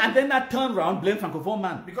 And then that turn around blame francophone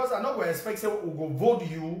man. Because I know we expect say we go vote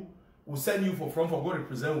you, we'll send you for front for go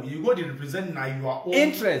represent you go to represent now your own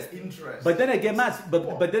interest. But then again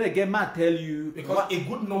Matt tell you because a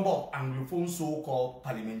good number of anglophones so-called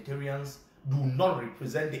parliamentarians do not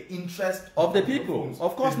represent the interest of the people.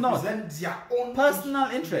 Of course not. Represent their own personal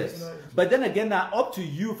interest. But then again, now up to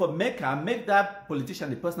you for make that politician,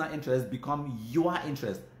 the personal interest become your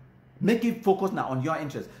interest. Make it focus now on your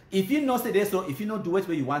interest. If you know say this, so if you don't do it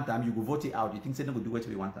where you want them, you go vote it out. You think say no go do it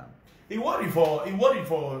where you want them. He worried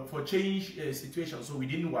for change situation. So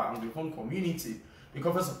within our anglophone community,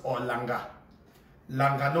 because first of all,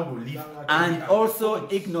 Langa no will leave. And also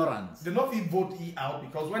ignorance. They not vote it out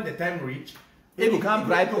because when the time reach, If you can't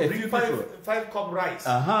bribe a few people. Five cup rice.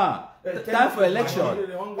 Time for election.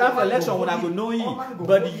 Time for election when I go know you.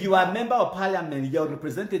 But you are a member of parliament, you're a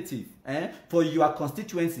representative for your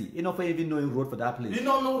constituency. You know, for even knowing road for that place. You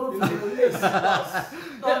don't know road for the place.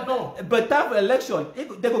 No. But time for election,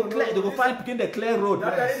 they go find picking the clear road.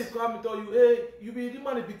 That time they come and tell you, hey, you be the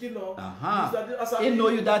man picking now. He know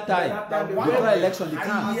you that time. Before election, they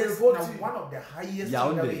come. One of the highest.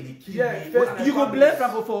 Yaoundé. You go blame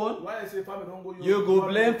francophone. Why I say family don't go? You go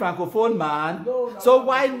blame francophone, man. So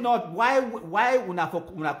why not? Why una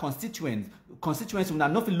constituents una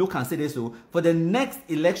not look and say this? So for the next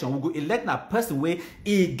election, we go elect a person where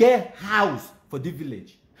he get house for the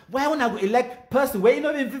village. Why wanna go elect person where he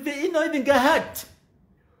not even get hurt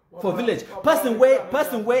for village? Person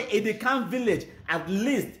where he become village at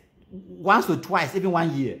least once or twice, even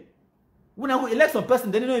 1 year. When I go elect some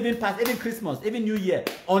person, then you don't even pass even Christmas, even New Year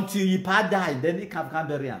until he die, then he can't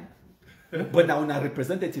bury him. But now una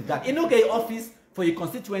representative that you no get office for your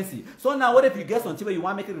constituency. So now what if you get something where you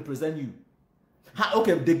want to make it represent you?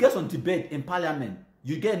 Okay, they get some debate in parliament.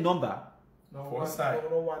 You get a number. No, one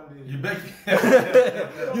day. You beg.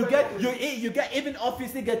 you get even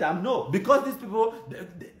office you get them. No, because these people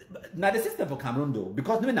now the system for Cameroon though,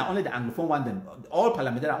 because not only the anglophone one them, all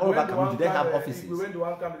parliamentarians all over Cameroon they have offices. We went to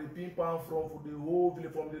one camp, the ping pong from the whole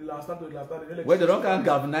village from the last time to the last time. Where they don't can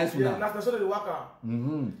galvanize now. That's the worker.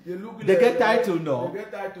 They get title no. They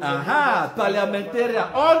get title. Parliamentarian,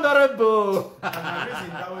 honorable. And the reason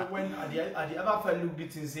that when at the other fellow look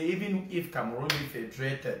at it, say even if Cameroon is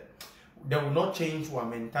federated, they will not change our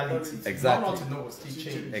mentality. Exactly. Not to know will still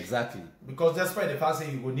change. Exactly. Because that's why the fact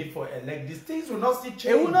say you will need for elect these things will not still change.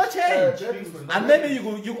 It will not change. And maybe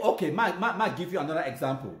you okay. Might give you another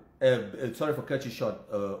example. Sorry for cutting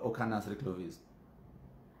short. Naseri Clovis.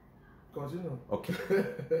 Continue. Okay.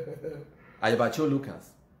 Ayaba Cho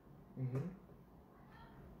Lucas.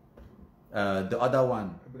 The other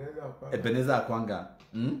one. Ebenezer Akwanga.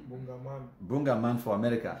 Bunga man for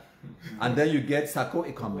America. And then you get Sako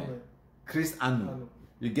Ikome. Chris Anu.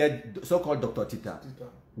 You get so-called Dr. Tita.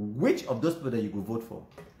 Which of those people that you go vote for?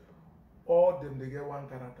 All them they get one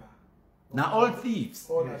character. Now all thieves.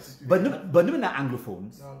 All but no not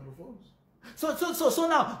anglophones. So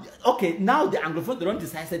now, okay, now the anglophones they don't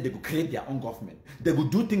decide that they will create their own government. They will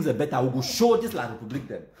do things better. We will show this like Republic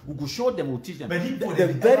them. We will show them. We will teach them. But if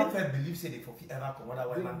they very believe say they for ever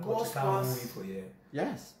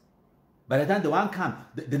yes. By the time the one come,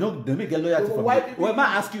 they may get loyalty from you. Well,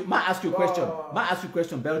 I ask you a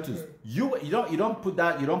question. Beltus. You don't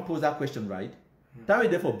pose that question, right? Tell me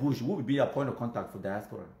there for Bush, who will be your point of contact for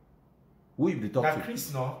diaspora? Who will be talking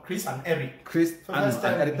to? Chris and Eric. Chris and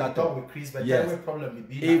Eric that talk with Chris, but yes. Problem will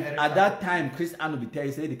be if at that time Chris and will be tell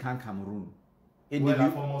you say they can't Cameroon. It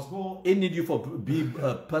need you for be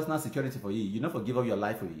personal security for you. You not for give up your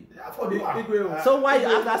life for you. So why you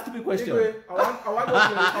ask that stupid question?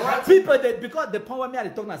 People that because the point where me are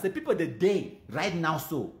talking, I say people the day right now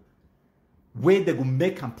so where they go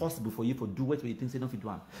make them possible for you for do what you think say don't fit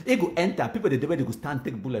do. It go enter people the day where they go stand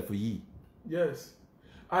take bullet for you. Yes.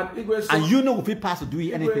 And you know if we pass to do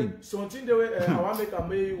anything. Something the way I want to make a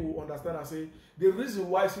may you understand and say the reason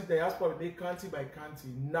why see the diaspora make county by county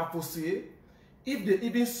now say if they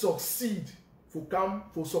even succeed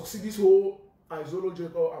for succeed this whole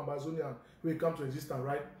zoological or Amazonian when it come to existence,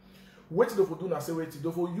 right? What do they do now? Say wait,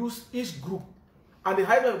 they for use each group and the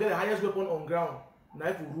highest get the highest weapon on ground.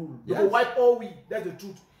 Knife will rule. They will wipe all we. That's the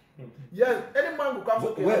truth. Yes, any man will come.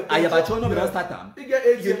 Well, Ayaba Cho no be start them. He get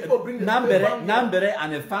agent for bring the Nambere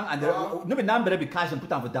and a fang and no be Nambere be cash and put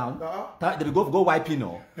them for down. They will go wipe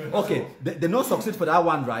no. Okay, they no succeed for that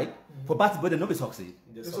one, right? For Batty, but they no be succeed.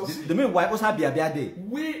 The mean why also be a bad day.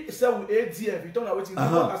 We sell with ADF. We don't know what it is.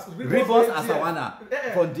 Ribbons Asawana.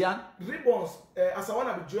 Fondian. Ribbons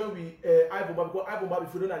Asawana be join with Ibomba because Ibomba be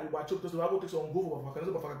freedom and you watch up to so I go take some go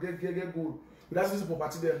for get goal. That's this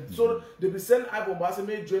property them. So they be send Ibomba say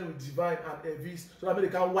may join with Divine and Evis so that they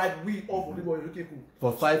can wipe we off for Ribbon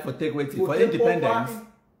for fight for take waiting for independence.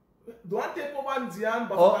 Don't take over Ndian,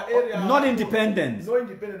 but area. Not independence. No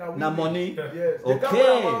independent. Na money. Yes.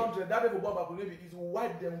 Okay. That people Baba Kulebi is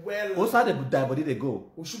wipe them well. Also they die, but they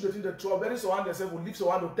go. We shoot the thing the trouble. Very so one they say we leave so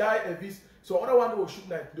one to die Evis. So other one will shoot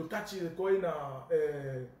like they catch it going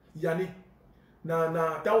Yannick.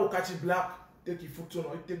 Na that will catch it black. Take your foot on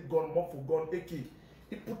or take gun, mop for gun, AK.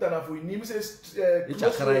 He put that for him. Says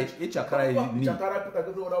Chakara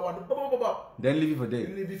then leave it for day.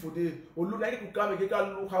 Leave it for day. Or look like you come and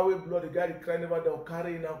look how we blood the guy the cry never they'll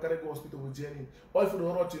carry now carry go hospital with Jenny. All for the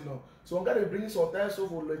rot, you know. So I'm gonna bring sometimes so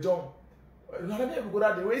for Lejon. You know what I mean? Go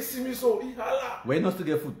that the way see me so he holla. Where not to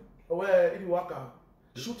get food? Where in Waka.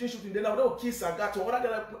 Shooting. Then I will kiss a gat. So what I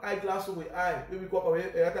got eyeglass with eye. Maybe go up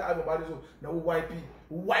away. I have body so now wipe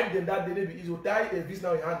them that day. Maybe you die a business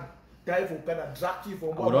now in hand. Die for kind of drag you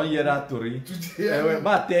for. We don't hear that story.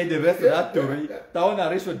 But tell the rest of that story. Town a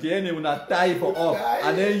ratio DNA will not tie for off,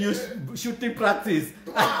 and then use shooting practice.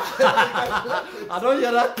 I don't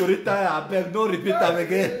hear that story. I beg no repeat them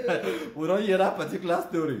again. We don't hear that particular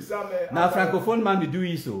story. Now francophone man we do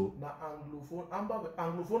it so. Now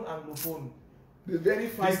anglophone. The very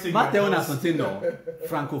fighting. But tell us something no.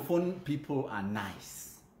 Francophone people are nice.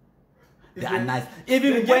 They are nice.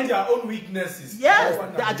 Even when their own weaknesses. Yes,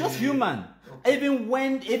 they are just human. Okay. Even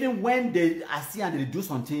when they are see and they do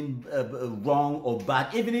something wrong or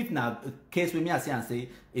bad, even if now case with me I see and say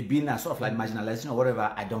it being a sort of like marginalization or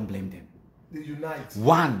whatever, I don't blame them. They unite.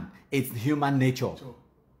 One, it's human nature. Sure.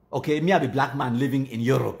 Okay, me I'm a black man living in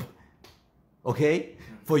Europe. Okay,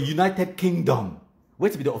 for United Kingdom,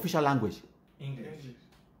 what's be the official language? English.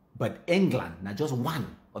 But England, now just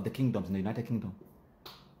one of the kingdoms in the United Kingdom.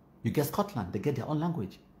 You get Scotland, they get their own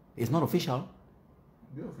language. It's not official.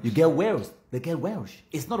 You get Wales, they get Welsh.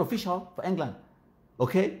 It's not official for England.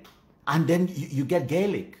 Okay? And then you get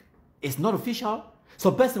Gaelic. It's not official.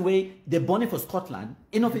 So personally, they're born for Scotland.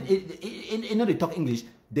 You know, they talk English,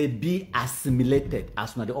 they be assimilated.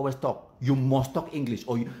 As when they always talk, you must talk English.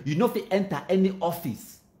 Or you know if they enter any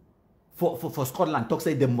office for Scotland, talk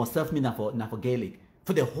say they must serve me now for Gaelic.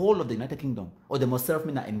 For the whole of the United Kingdom. Or they must serve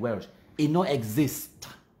me now in Welsh. It no exist.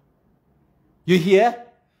 You hear?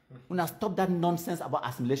 When I stop that nonsense about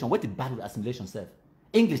assimilation, what is bad with assimilation, sir?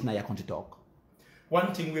 English now your country talk.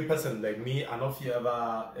 One thing with person like me, I don't know if you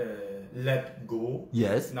ever let go.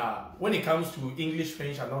 Yes. Now, when it comes to English,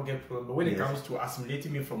 French, I don't get problem. But when it comes to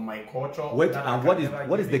assimilating me from my culture, wait, and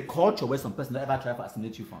what is the culture where some person ever try to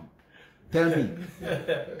assimilate you from? Tell me.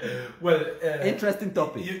 Well, interesting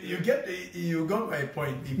topic. You got my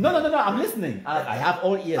point. No. I'm listening. I have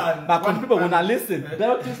all ears. But when people when I listen,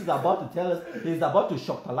 Beltus is about to tell us. He's about to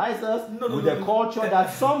shocktalize us with the culture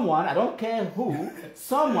that someone, I don't care who,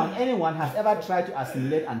 anyone has ever tried to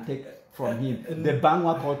assimilate and take from him. The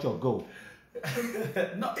Bangwa culture, go.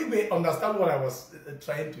 No, if we understand what I was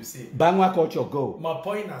trying to say. Bangwa culture, go. My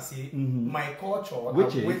point is, say, my culture,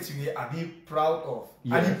 which I be proud of.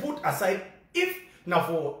 Yes. And you put aside, if now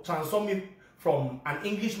for transforming from an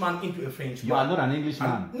Englishman into a Frenchman. You are not an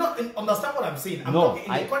Englishman. No, understand what I'm saying. I'm talking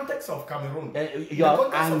in the context of Cameroon. You are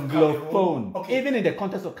anglophone. Okay. Even in the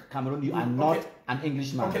context of Cameroon, you are not an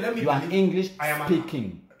Englishman. Okay, you are English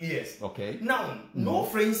speaking. Yes. Okay. Now, no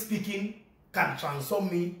French speaking can transform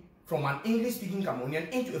me from an English speaking Cameroonian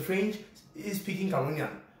into a French speaking Cameroonian.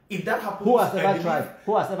 If that happens, who has ever tried?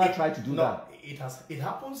 Who has ever tried to do that? It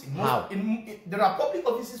happens in How? There are public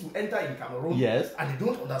offices who enter in Cameroon, yes, and they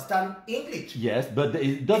don't understand English. Yes, but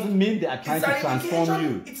it doesn't mean they are trying to transform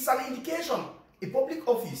you. It's an indication. A public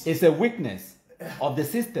office. It's a weakness of the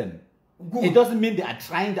system. Good. It doesn't mean they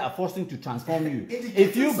are forcing to transform you.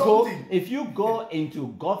 If you go into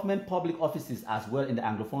government public offices as well in the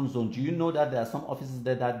anglophone zone, do you know that there are some offices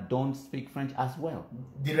there that don't speak French as well?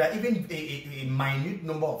 There are even a minute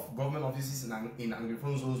number of government offices in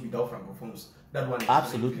anglophone zones without francophones. That one is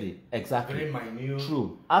absolutely, exactly. Very minute.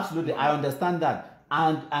 True, absolutely. I understand that,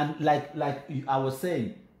 and like I was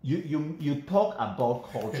saying, you talk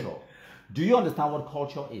about culture. Do you understand what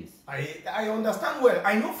culture is? I understand well.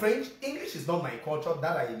 I know French. English is not my culture.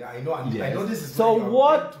 That I know. And yes. I know this is. So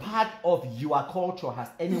what part of your culture has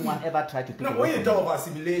anyone ever tried to take away? No, when you talk of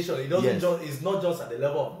assimilation, it doesn't just. It's not just at the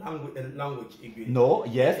level of language. No.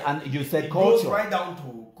 Yes, and you said it culture. Goes right down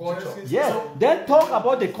to culture. Yes. So, then talk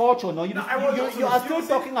about the culture. No, you are still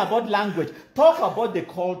talking about language. Talk about the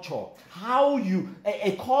culture. How you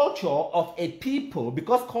a culture of a people,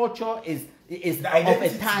 because culture is of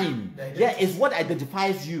a time. Yeah, it's what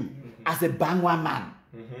identifies you as a Bangwa man.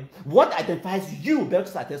 What identifies you,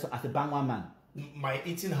 Beltus, as a Bangwa man? My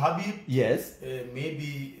eating habit. Yes.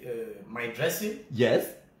 Maybe my dressing. Yes.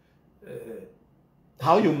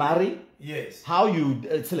 How you marry. Yes. How you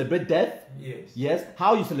celebrate death. Yes. Yes.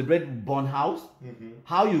 How you celebrate born house.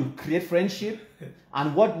 How you create friendship,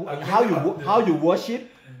 and how you worship.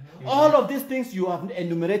 All of these things you have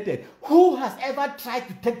enumerated. Who has ever tried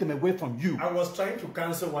to take them away from you? I was trying to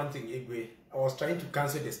cancel one thing, Igwe. I was trying to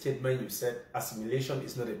cancel the statement you said, assimilation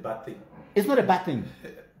is not a bad thing. It's not a bad thing.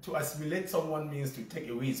 To assimilate someone means to take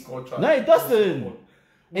away his culture. No, it doesn't.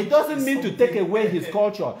 It doesn't mean to take away his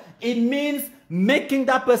culture. It means making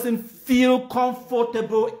that person feel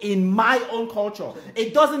comfortable in my own culture.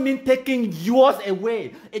 It doesn't mean taking yours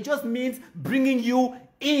away. It just means bringing you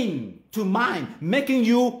in to mine, making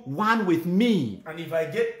you one with me. And if I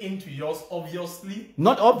get into yours, obviously,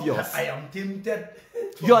 not obvious. I am tempted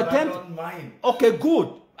You attempt. Mine. Okay,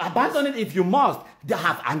 good. Abandon it if you must. They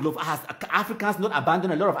have Africans not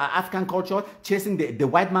abandoned a lot of our African culture, chasing the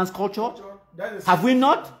white man's culture? Have we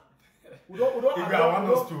not?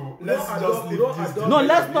 Let's just leave this. No,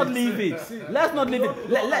 let's not leave it. Let's not leave it.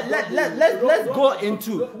 Let's go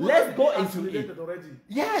into it.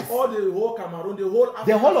 Yes. All the whole Cameroon, the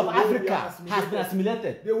whole of Africa has been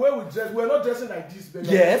assimilated. The way we dress, we're not dressing like this. But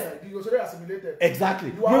yes. Like this. It was already assimilated.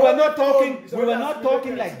 Exactly. We were not talking. We were not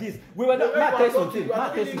talking like this. We were not. Matt something. You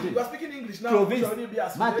are speaking English now.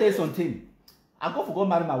 Matt tell something. I go for go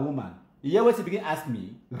marry my woman. You hear when she begin ask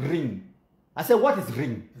me ring. I said, what is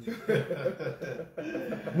ring?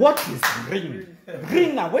 What is ring?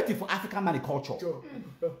 Ring are waiting for African money culture.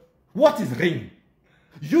 What is ring?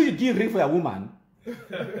 You give ring for your woman.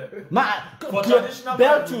 Beltus,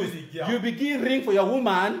 you begin ring for your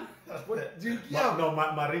woman. No,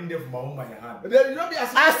 my ring there for my woman in hand.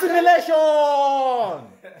 Assimilation!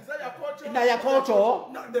 Is that your culture? Now your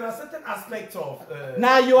culture? No, there are certain aspects of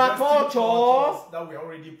now your culture that we are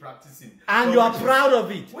already practicing. And so you are proud of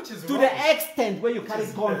it. Which is to the extent where you carry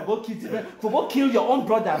gun to go kill your own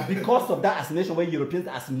brother because of that assimilation where Europeans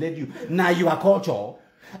assimilate you. Now you are culture.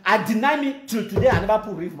 I deny me till today I never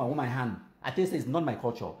put ring for my woman in hand. I tell you it's not my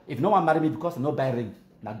culture. If no one marry me because I no buy ring,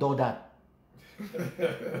 now do that.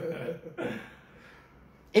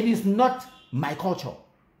 It is not my culture.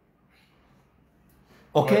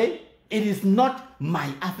 Okay? What? It is not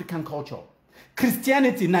my African culture.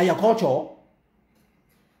 Christianity, now your culture.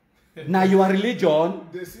 Now your religion.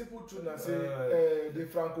 The simple truth is the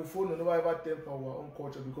francophone never ever temper our own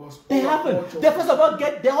culture because they haven't. They first of all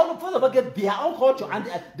get their own culture and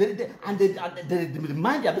they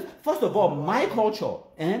mind their first of all my culture,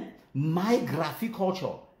 my graphic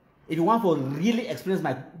culture. If you want to really experience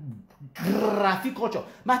my graphic culture,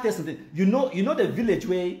 my tell something. You know the village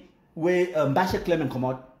where Bashe Clement come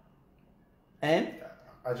out. I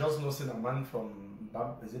just know a man from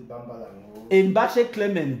is it Bambala? In Bashe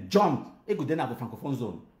Clement jump, he could then have a francophone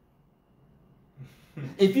zone.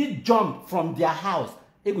 If he jump from their house,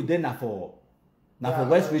 he could then have for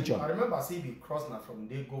West Region. I remember see the cross now from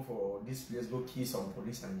they go for this place, go kill some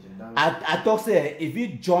police and gendarmes. I talk say if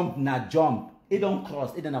he jump it don't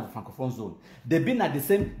cross, it don't have a francophone zone. They've been at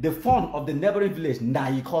the fun of the neighboring village, now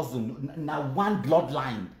one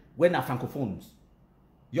bloodline when are francophones.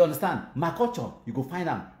 You understand? My culture, you go find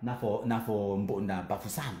them na for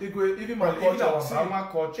Bafusam. Even my culture,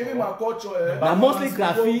 now mostly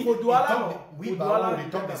graphic. We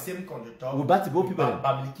talk the same conductor. We about to go people.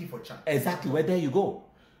 Babiliki for chat. Exactly, where there you go.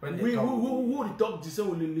 We talk the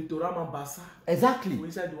same with Littoral Mambasa. Exactly.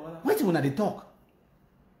 What do you want to talk?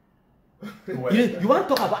 You want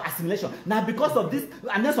to talk about assimilation now because of this,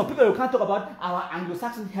 and then some people you can't talk about our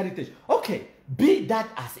Anglo-Saxon heritage. Okay, be that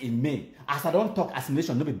as it may, as I don't talk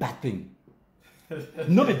assimilation, no be bad thing.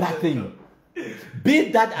 No be bad thing.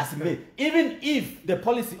 Be that as it may, even if the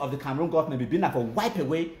policy of the Cameroon government be being like to wipe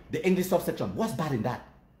away the English subsection, what's bad in that?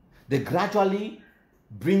 They gradually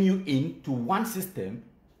bring you into one system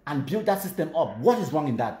and build that system up. What is wrong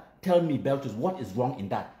in that? Tell me, Beltus, what is wrong in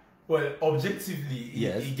that? Well, objectively,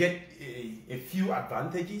 yes. You get a few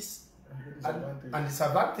advantages and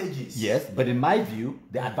disadvantages. Yes, but in my view,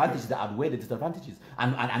 the advantages that outweigh the disadvantages.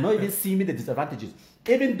 And I know even see me the disadvantages.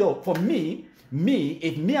 Even though, for me,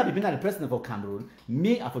 if me have been the president of Cameroon,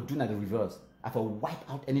 I would do the reverse. I would wipe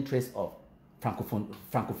out any trace of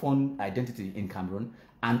francophone identity in Cameroon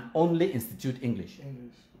and only institute English.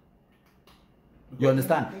 You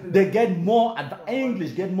understand? They get more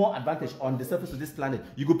English get more advantage on the surface of this planet.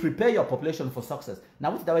 You could prepare your population for success.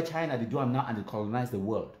 Now, what's the way China they do them now and they colonize the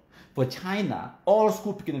world? For China, all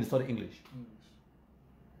school picking in the study English.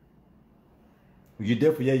 You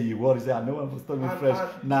therefore yeah you what is that? No one will study French.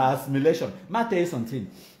 Now assimilation. May I tell you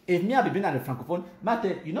something? If me have been at the francophone,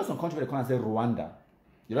 you know some country where they call say Rwanda.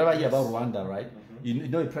 You ever hear about Rwanda, right? You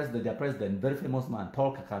know their president, very famous man,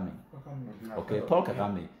 Paul Kagame. Okay, Paul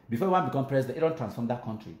Kagame. Before one become president, he don't transform that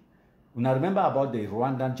country. Now remember about the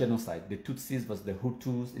Rwandan genocide, the Tutsis versus the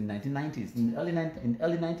Hutus in 1990s. In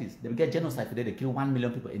early 90s, they get genocide today. They kill 1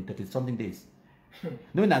 million people in 30-something days.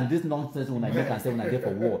 No, that this nonsense when I can say when I get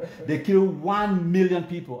for war, they kill 1 million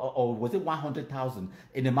people, or was it 100,000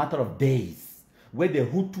 in a matter of days? Where the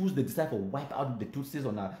Hutus they decide to wipe out the Tutsis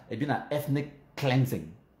on an ethnic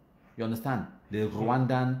cleansing. You understand? The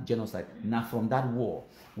Rwandan genocide. Now from that war,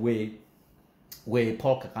 where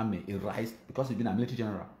Paul Kagame rise because he's been a military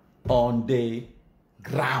general on the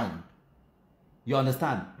ground. You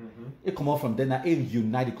understand? It come out from there now, it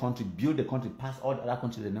unite the country, build the country, pass all the other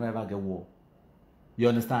countries, they never ever get war. You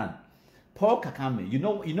understand? Paul Kagame, you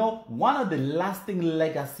know, one of the lasting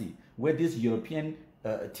legacy where this European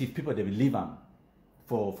thief people they will leave them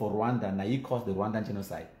for Rwanda. Now he caused the Rwandan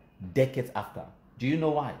genocide decades after. Do you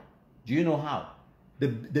know why? Do you know how?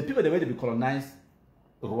 The people the way they colonized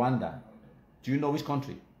Rwanda. Do you know which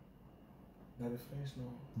country? Not the French, no.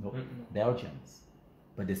 No, Belgians,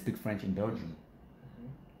 but they speak French in Belgium.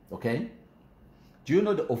 Okay. Do you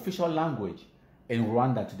know the official language in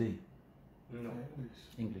Rwanda today? No.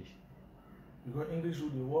 English. Because English rule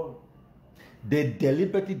the world. They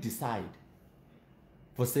deliberately decide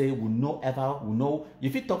for say we know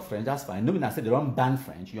if you talk French, that's fine. No mean I say they don't ban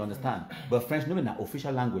French, you understand? But French no mean an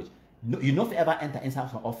official language. No, you know if you ever enter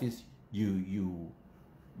inside an office, you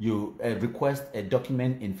request a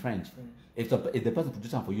document in French. If the person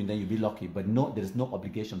produces them for you, then you'll be lucky. But no, there is no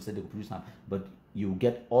obligation to say they will produce them. But you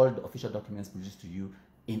get all the official documents produced to you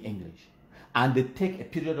in English. And they take a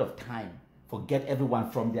period of time for get everyone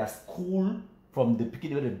from their school, from the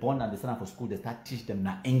beginning when they're born and they sign up for school, they start teach them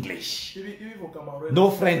now English. Even for Cameroon, no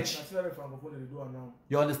French. Now.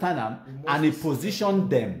 You understand them? And it positioned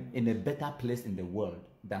them in a better place in the world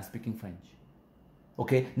than speaking French.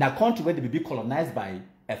 Okay? Now, country where they will be colonized by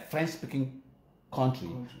a French-speaking country,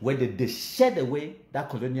 where they shed away that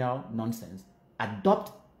colonial nonsense,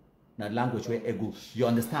 adopt the language where they go. You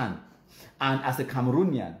understand? And as a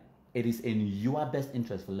Cameroonian, it is in your best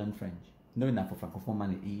interest to learn French. Knowing that for Francophone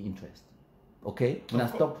money, interest. Okay? When I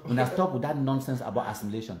stop with that nonsense about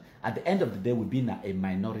assimilation, at the end of the day, we've been a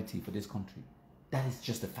minority for this country. That is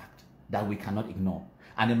just a fact that we cannot ignore.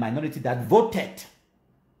 And a minority that voted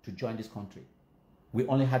to join this country. We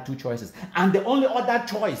only had two choices. And the only other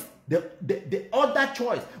choice, the other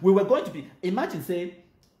choice, we were going to be, imagine say,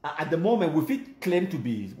 at the moment, we fit claim to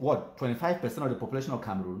be, what, 25% of the population of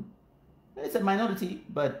Cameroon? It's a minority,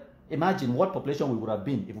 but imagine what population we would have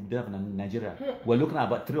been if we didn't have Nigeria. We're looking at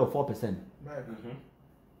about 3 or 4%.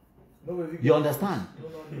 You understand?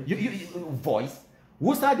 Voice.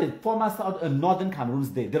 Who started the former South and Northern Cameroon's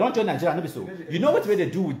day? They don't join Nigeria, no be so. You know what way they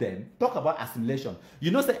do with them? Talk about assimilation. You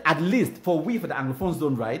know, say at least for the anglophones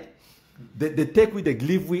don't right. They take we, they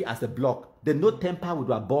live we as a block. They no temper with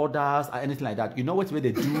our borders or anything like that. You know what way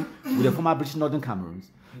they do with the former British Northern Cameroons?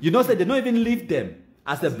 You know, say they don't even leave them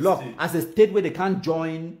as a block, as a state where they can't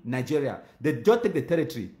join Nigeria. They just take the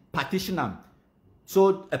territory, partition them.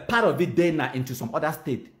 So a part of it they now into some other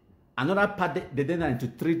state. Another part they then into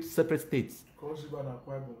 3 separate states.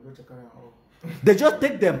 They just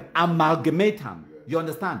take them, amalgamate them. You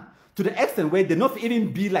understand? To the extent where they not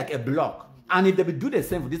even be like a block. And if they will do the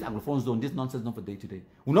same for this Anglophone zone, this nonsense not for day to day.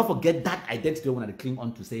 We'll not forget that identity when they cling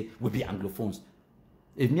on to say we'll be Anglophones.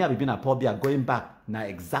 If me have been a poor beer going back, now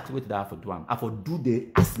exactly what I for do. I for do the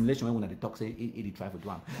assimilation when they talk say it try for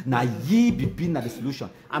do. Now ye be been the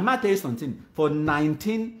solution. I might tell you something. For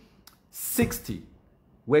 1960,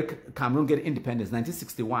 where Cameroon get independence,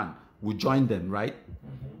 1961, we joined them, right?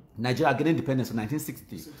 Nigeria get independence in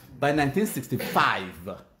 1960. By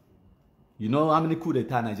 1965, you know how many coup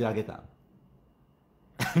d'etat Nigeria get up?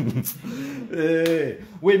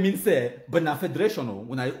 We mean say, but now federation,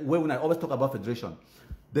 when I always talk about federation,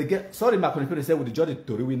 they get sorry, my people say with the judge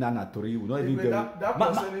Tori we na Tori, we not even get that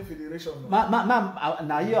concerning federation.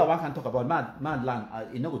 Now here I can talk about man land.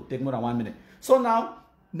 It not would take more than 1 minute. So now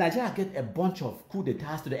Nigeria get a bunch of coup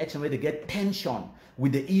d'etats to the extent where they get tension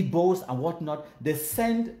with the Igbos and whatnot. They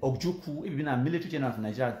send Ojukwu, even a military general from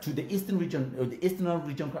Nigeria, to the eastern region, or the eastern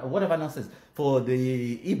region, whatever nonsense, for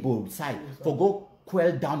the Igbo side, for go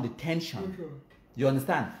quell down the tension. You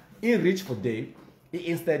understand? In reach for day, he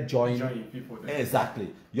instead join people.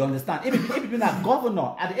 Exactly. You understand? Even been a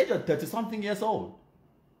governor at the age of 30-something years old.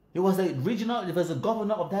 He was a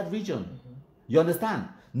governor of that region. You understand?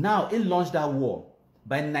 Now he launched that war.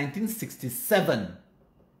 By 1967,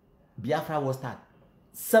 Biafra was started.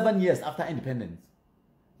 7 years after independence.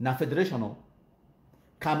 Now federation,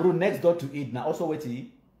 Cameroon next door to it, now also with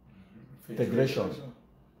federation.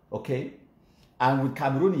 Okay? And with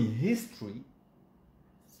Cameroon in history,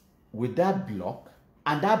 with that block,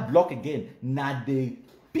 and that block again, now the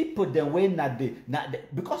people them way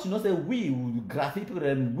because you know say we graphic people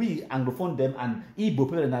them, we anglophone them and Igbo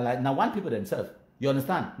people now one people themselves. You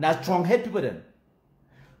understand? Now strong head people them.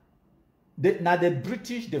 Now the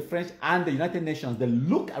British, the French, and the United Nations, they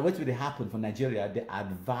look at what really happened for Nigeria. They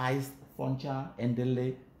advised Foncha,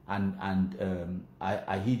 Endele, and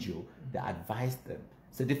Ahidjo. They advised them.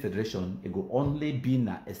 So the federation, it will only be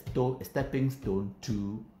a stepping stone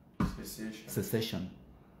to secession.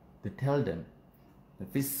 They tell them, if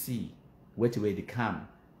we see which way they come,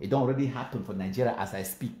 it don't already happen for Nigeria as I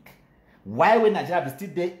speak. Why will Nigeria be still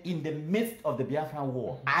there in the midst of the Biafran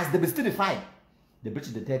war? As they be still the fight. The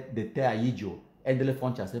British, they tell Ahidjo, Endele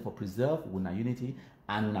Foncha say for preserve una unity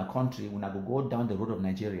and in a country, when I go down the road of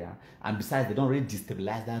Nigeria, and besides, they don't really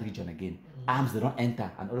destabilize that region again. Arms, they don't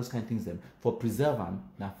enter, and all those kind of things. Them for preserve them,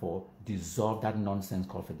 now for dissolve that nonsense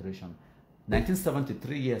called federation.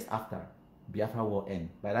 1973 years after Biafra War end.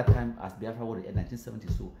 By that time, as Biafra War ended,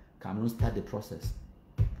 1972, Cameroon started the process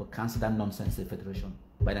for cancel that nonsense federation.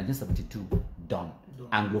 By 1972, done.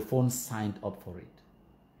 Anglophones signed up for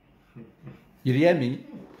it. You hear me?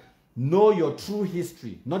 Know your true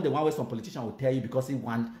history, not the one where some politician will tell you because he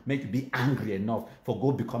want make you be angry enough for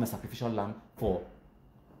go become a sacrificial lamb for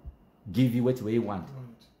give you what you want.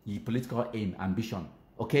 Your political aim, ambition.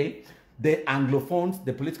 Okay? The Anglophones,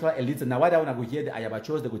 the political elites, now why they want to go hear the Ayaba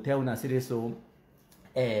Chos, they go tell una say so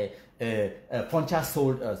Poncha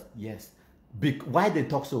sold us. Yes. Why they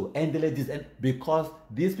talk so? Because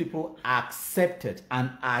these people accepted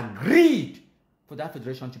and agreed for that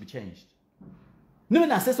federation to be changed. No,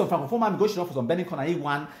 when I say some Francophone negotiation for some Benin Corner, he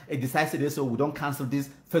won, it decides today, so we don't cancel this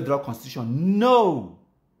federal constitution. No.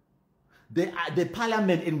 The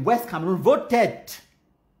parliament in West Cameroon voted.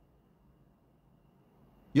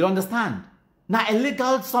 You understand? Now, a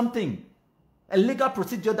legal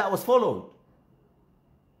procedure that was followed.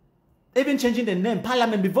 Even changing the name,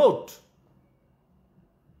 parliament, we vote.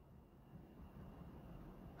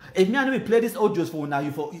 If me and we play these audios for now,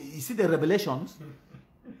 you see the revelations.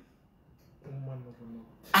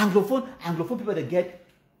 Anglophone people, they get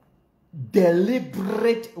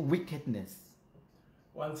deliberate wickedness.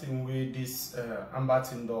 One thing with this AMBA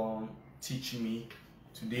thing don't teach me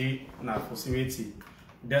today, now for security,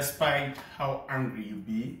 despite how angry you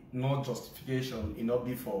be, no justification, it not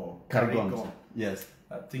be for carry gun. Yes.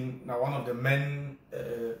 I think now one of the main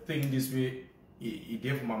thing this way, it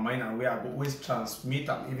gave my mind and where I always transmit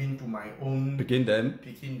and even to my own picking them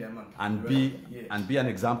and be an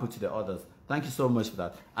example to the others. Thank you so much for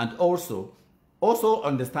that. And also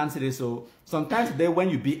understand today. So sometimes today when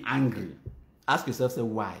you be angry, ask yourself, say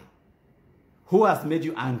why? Who has made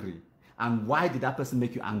you angry? And why did that person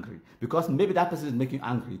make you angry? Because maybe that person is making you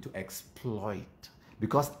angry to exploit.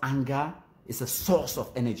 Because anger is a source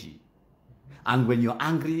of energy. And when you're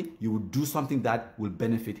angry, you will do something that will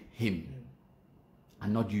benefit him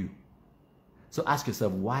and not you. So ask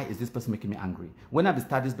yourself, why is this person making me angry? When I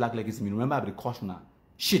started this Black Legacy, remember I'll be the cautioner.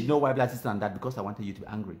 Shit, no, why black this and that? Because I wanted you to be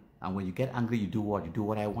angry. And when you get angry, you do what? You do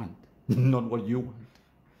what I want, not what you want.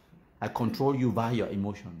 I control you via your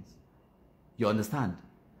emotions. You understand?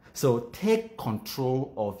 So take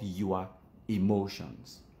control of your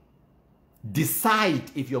emotions.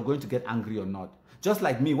 Decide if you're going to get angry or not. Just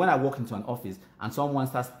like me, when I walk into an office and someone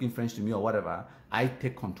starts speaking French to me or whatever, I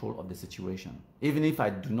take control of the situation. Even if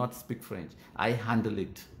I do not speak French, I handle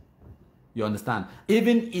it. You understand?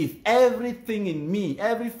 Even if everything in me,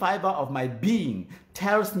 every fiber of my being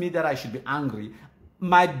tells me that I should be angry,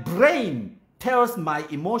 my brain tells my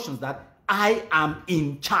emotions that I am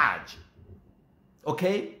in charge.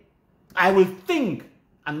 Okay? I will think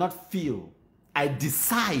and not feel. I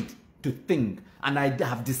decide to think. And I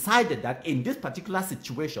have decided that in this particular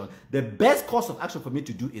situation, the best course of action for me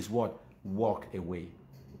to do is what? Walk away.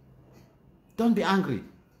 Don't be angry.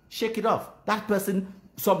 Shake it off. That person,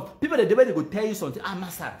 some people, the way they will tell you something,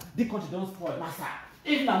 massa, this country don't spoil, massa.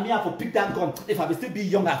 If not me, I will pick that gun. If I will still be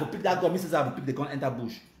young, I will pick that gun. Mrs. I will pick the gun, enter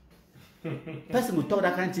bush. Person will talk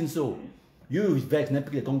that kind of thing, so you vex, never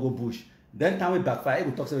pick the gun, go bush. Then time we backfire, it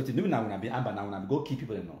will talk everything. No, now when I be AMBA, now when I go keep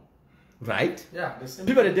people they know. Right? Yeah.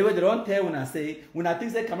 People the way they don't tell when I say, when I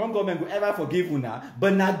think say Cameroon government will ever forgive una,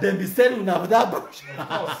 but not them be saying una without bush.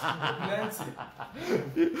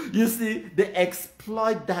 You see, they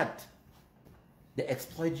exploit that. They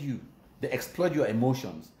exploit you. They exploit your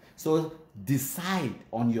emotions. So decide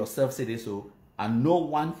on yourself, say this so, and no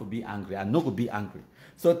one for be angry, and no go be angry.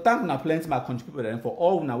 So thank you plenty my country people then for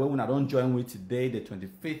all una when I don't join with today, the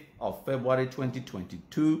 25th of February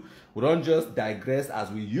 2022. We don't just digress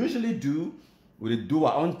as we usually do. We'll do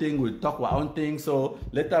our own thing, we'll talk our own thing. So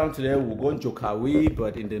later on today we'll go and Jokawi,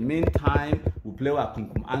 but in the meantime, we'll play our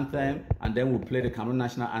Kumkum anthem, and then we'll play the Cameroon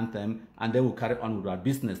national anthem, and then we'll carry on with our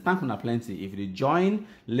business. Thank you plenty. If you join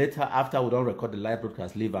later after we don't record the live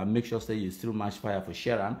broadcast live, and make sure say you still match fire for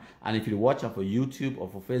sharing. And if you watch them for YouTube or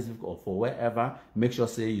for Facebook or for wherever, make sure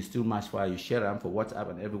say you still match fire, you share them for WhatsApp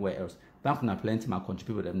and everywhere else. Thank you plenty my country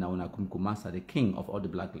people them now when I Kumkum Master, the king of all the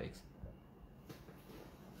black legs.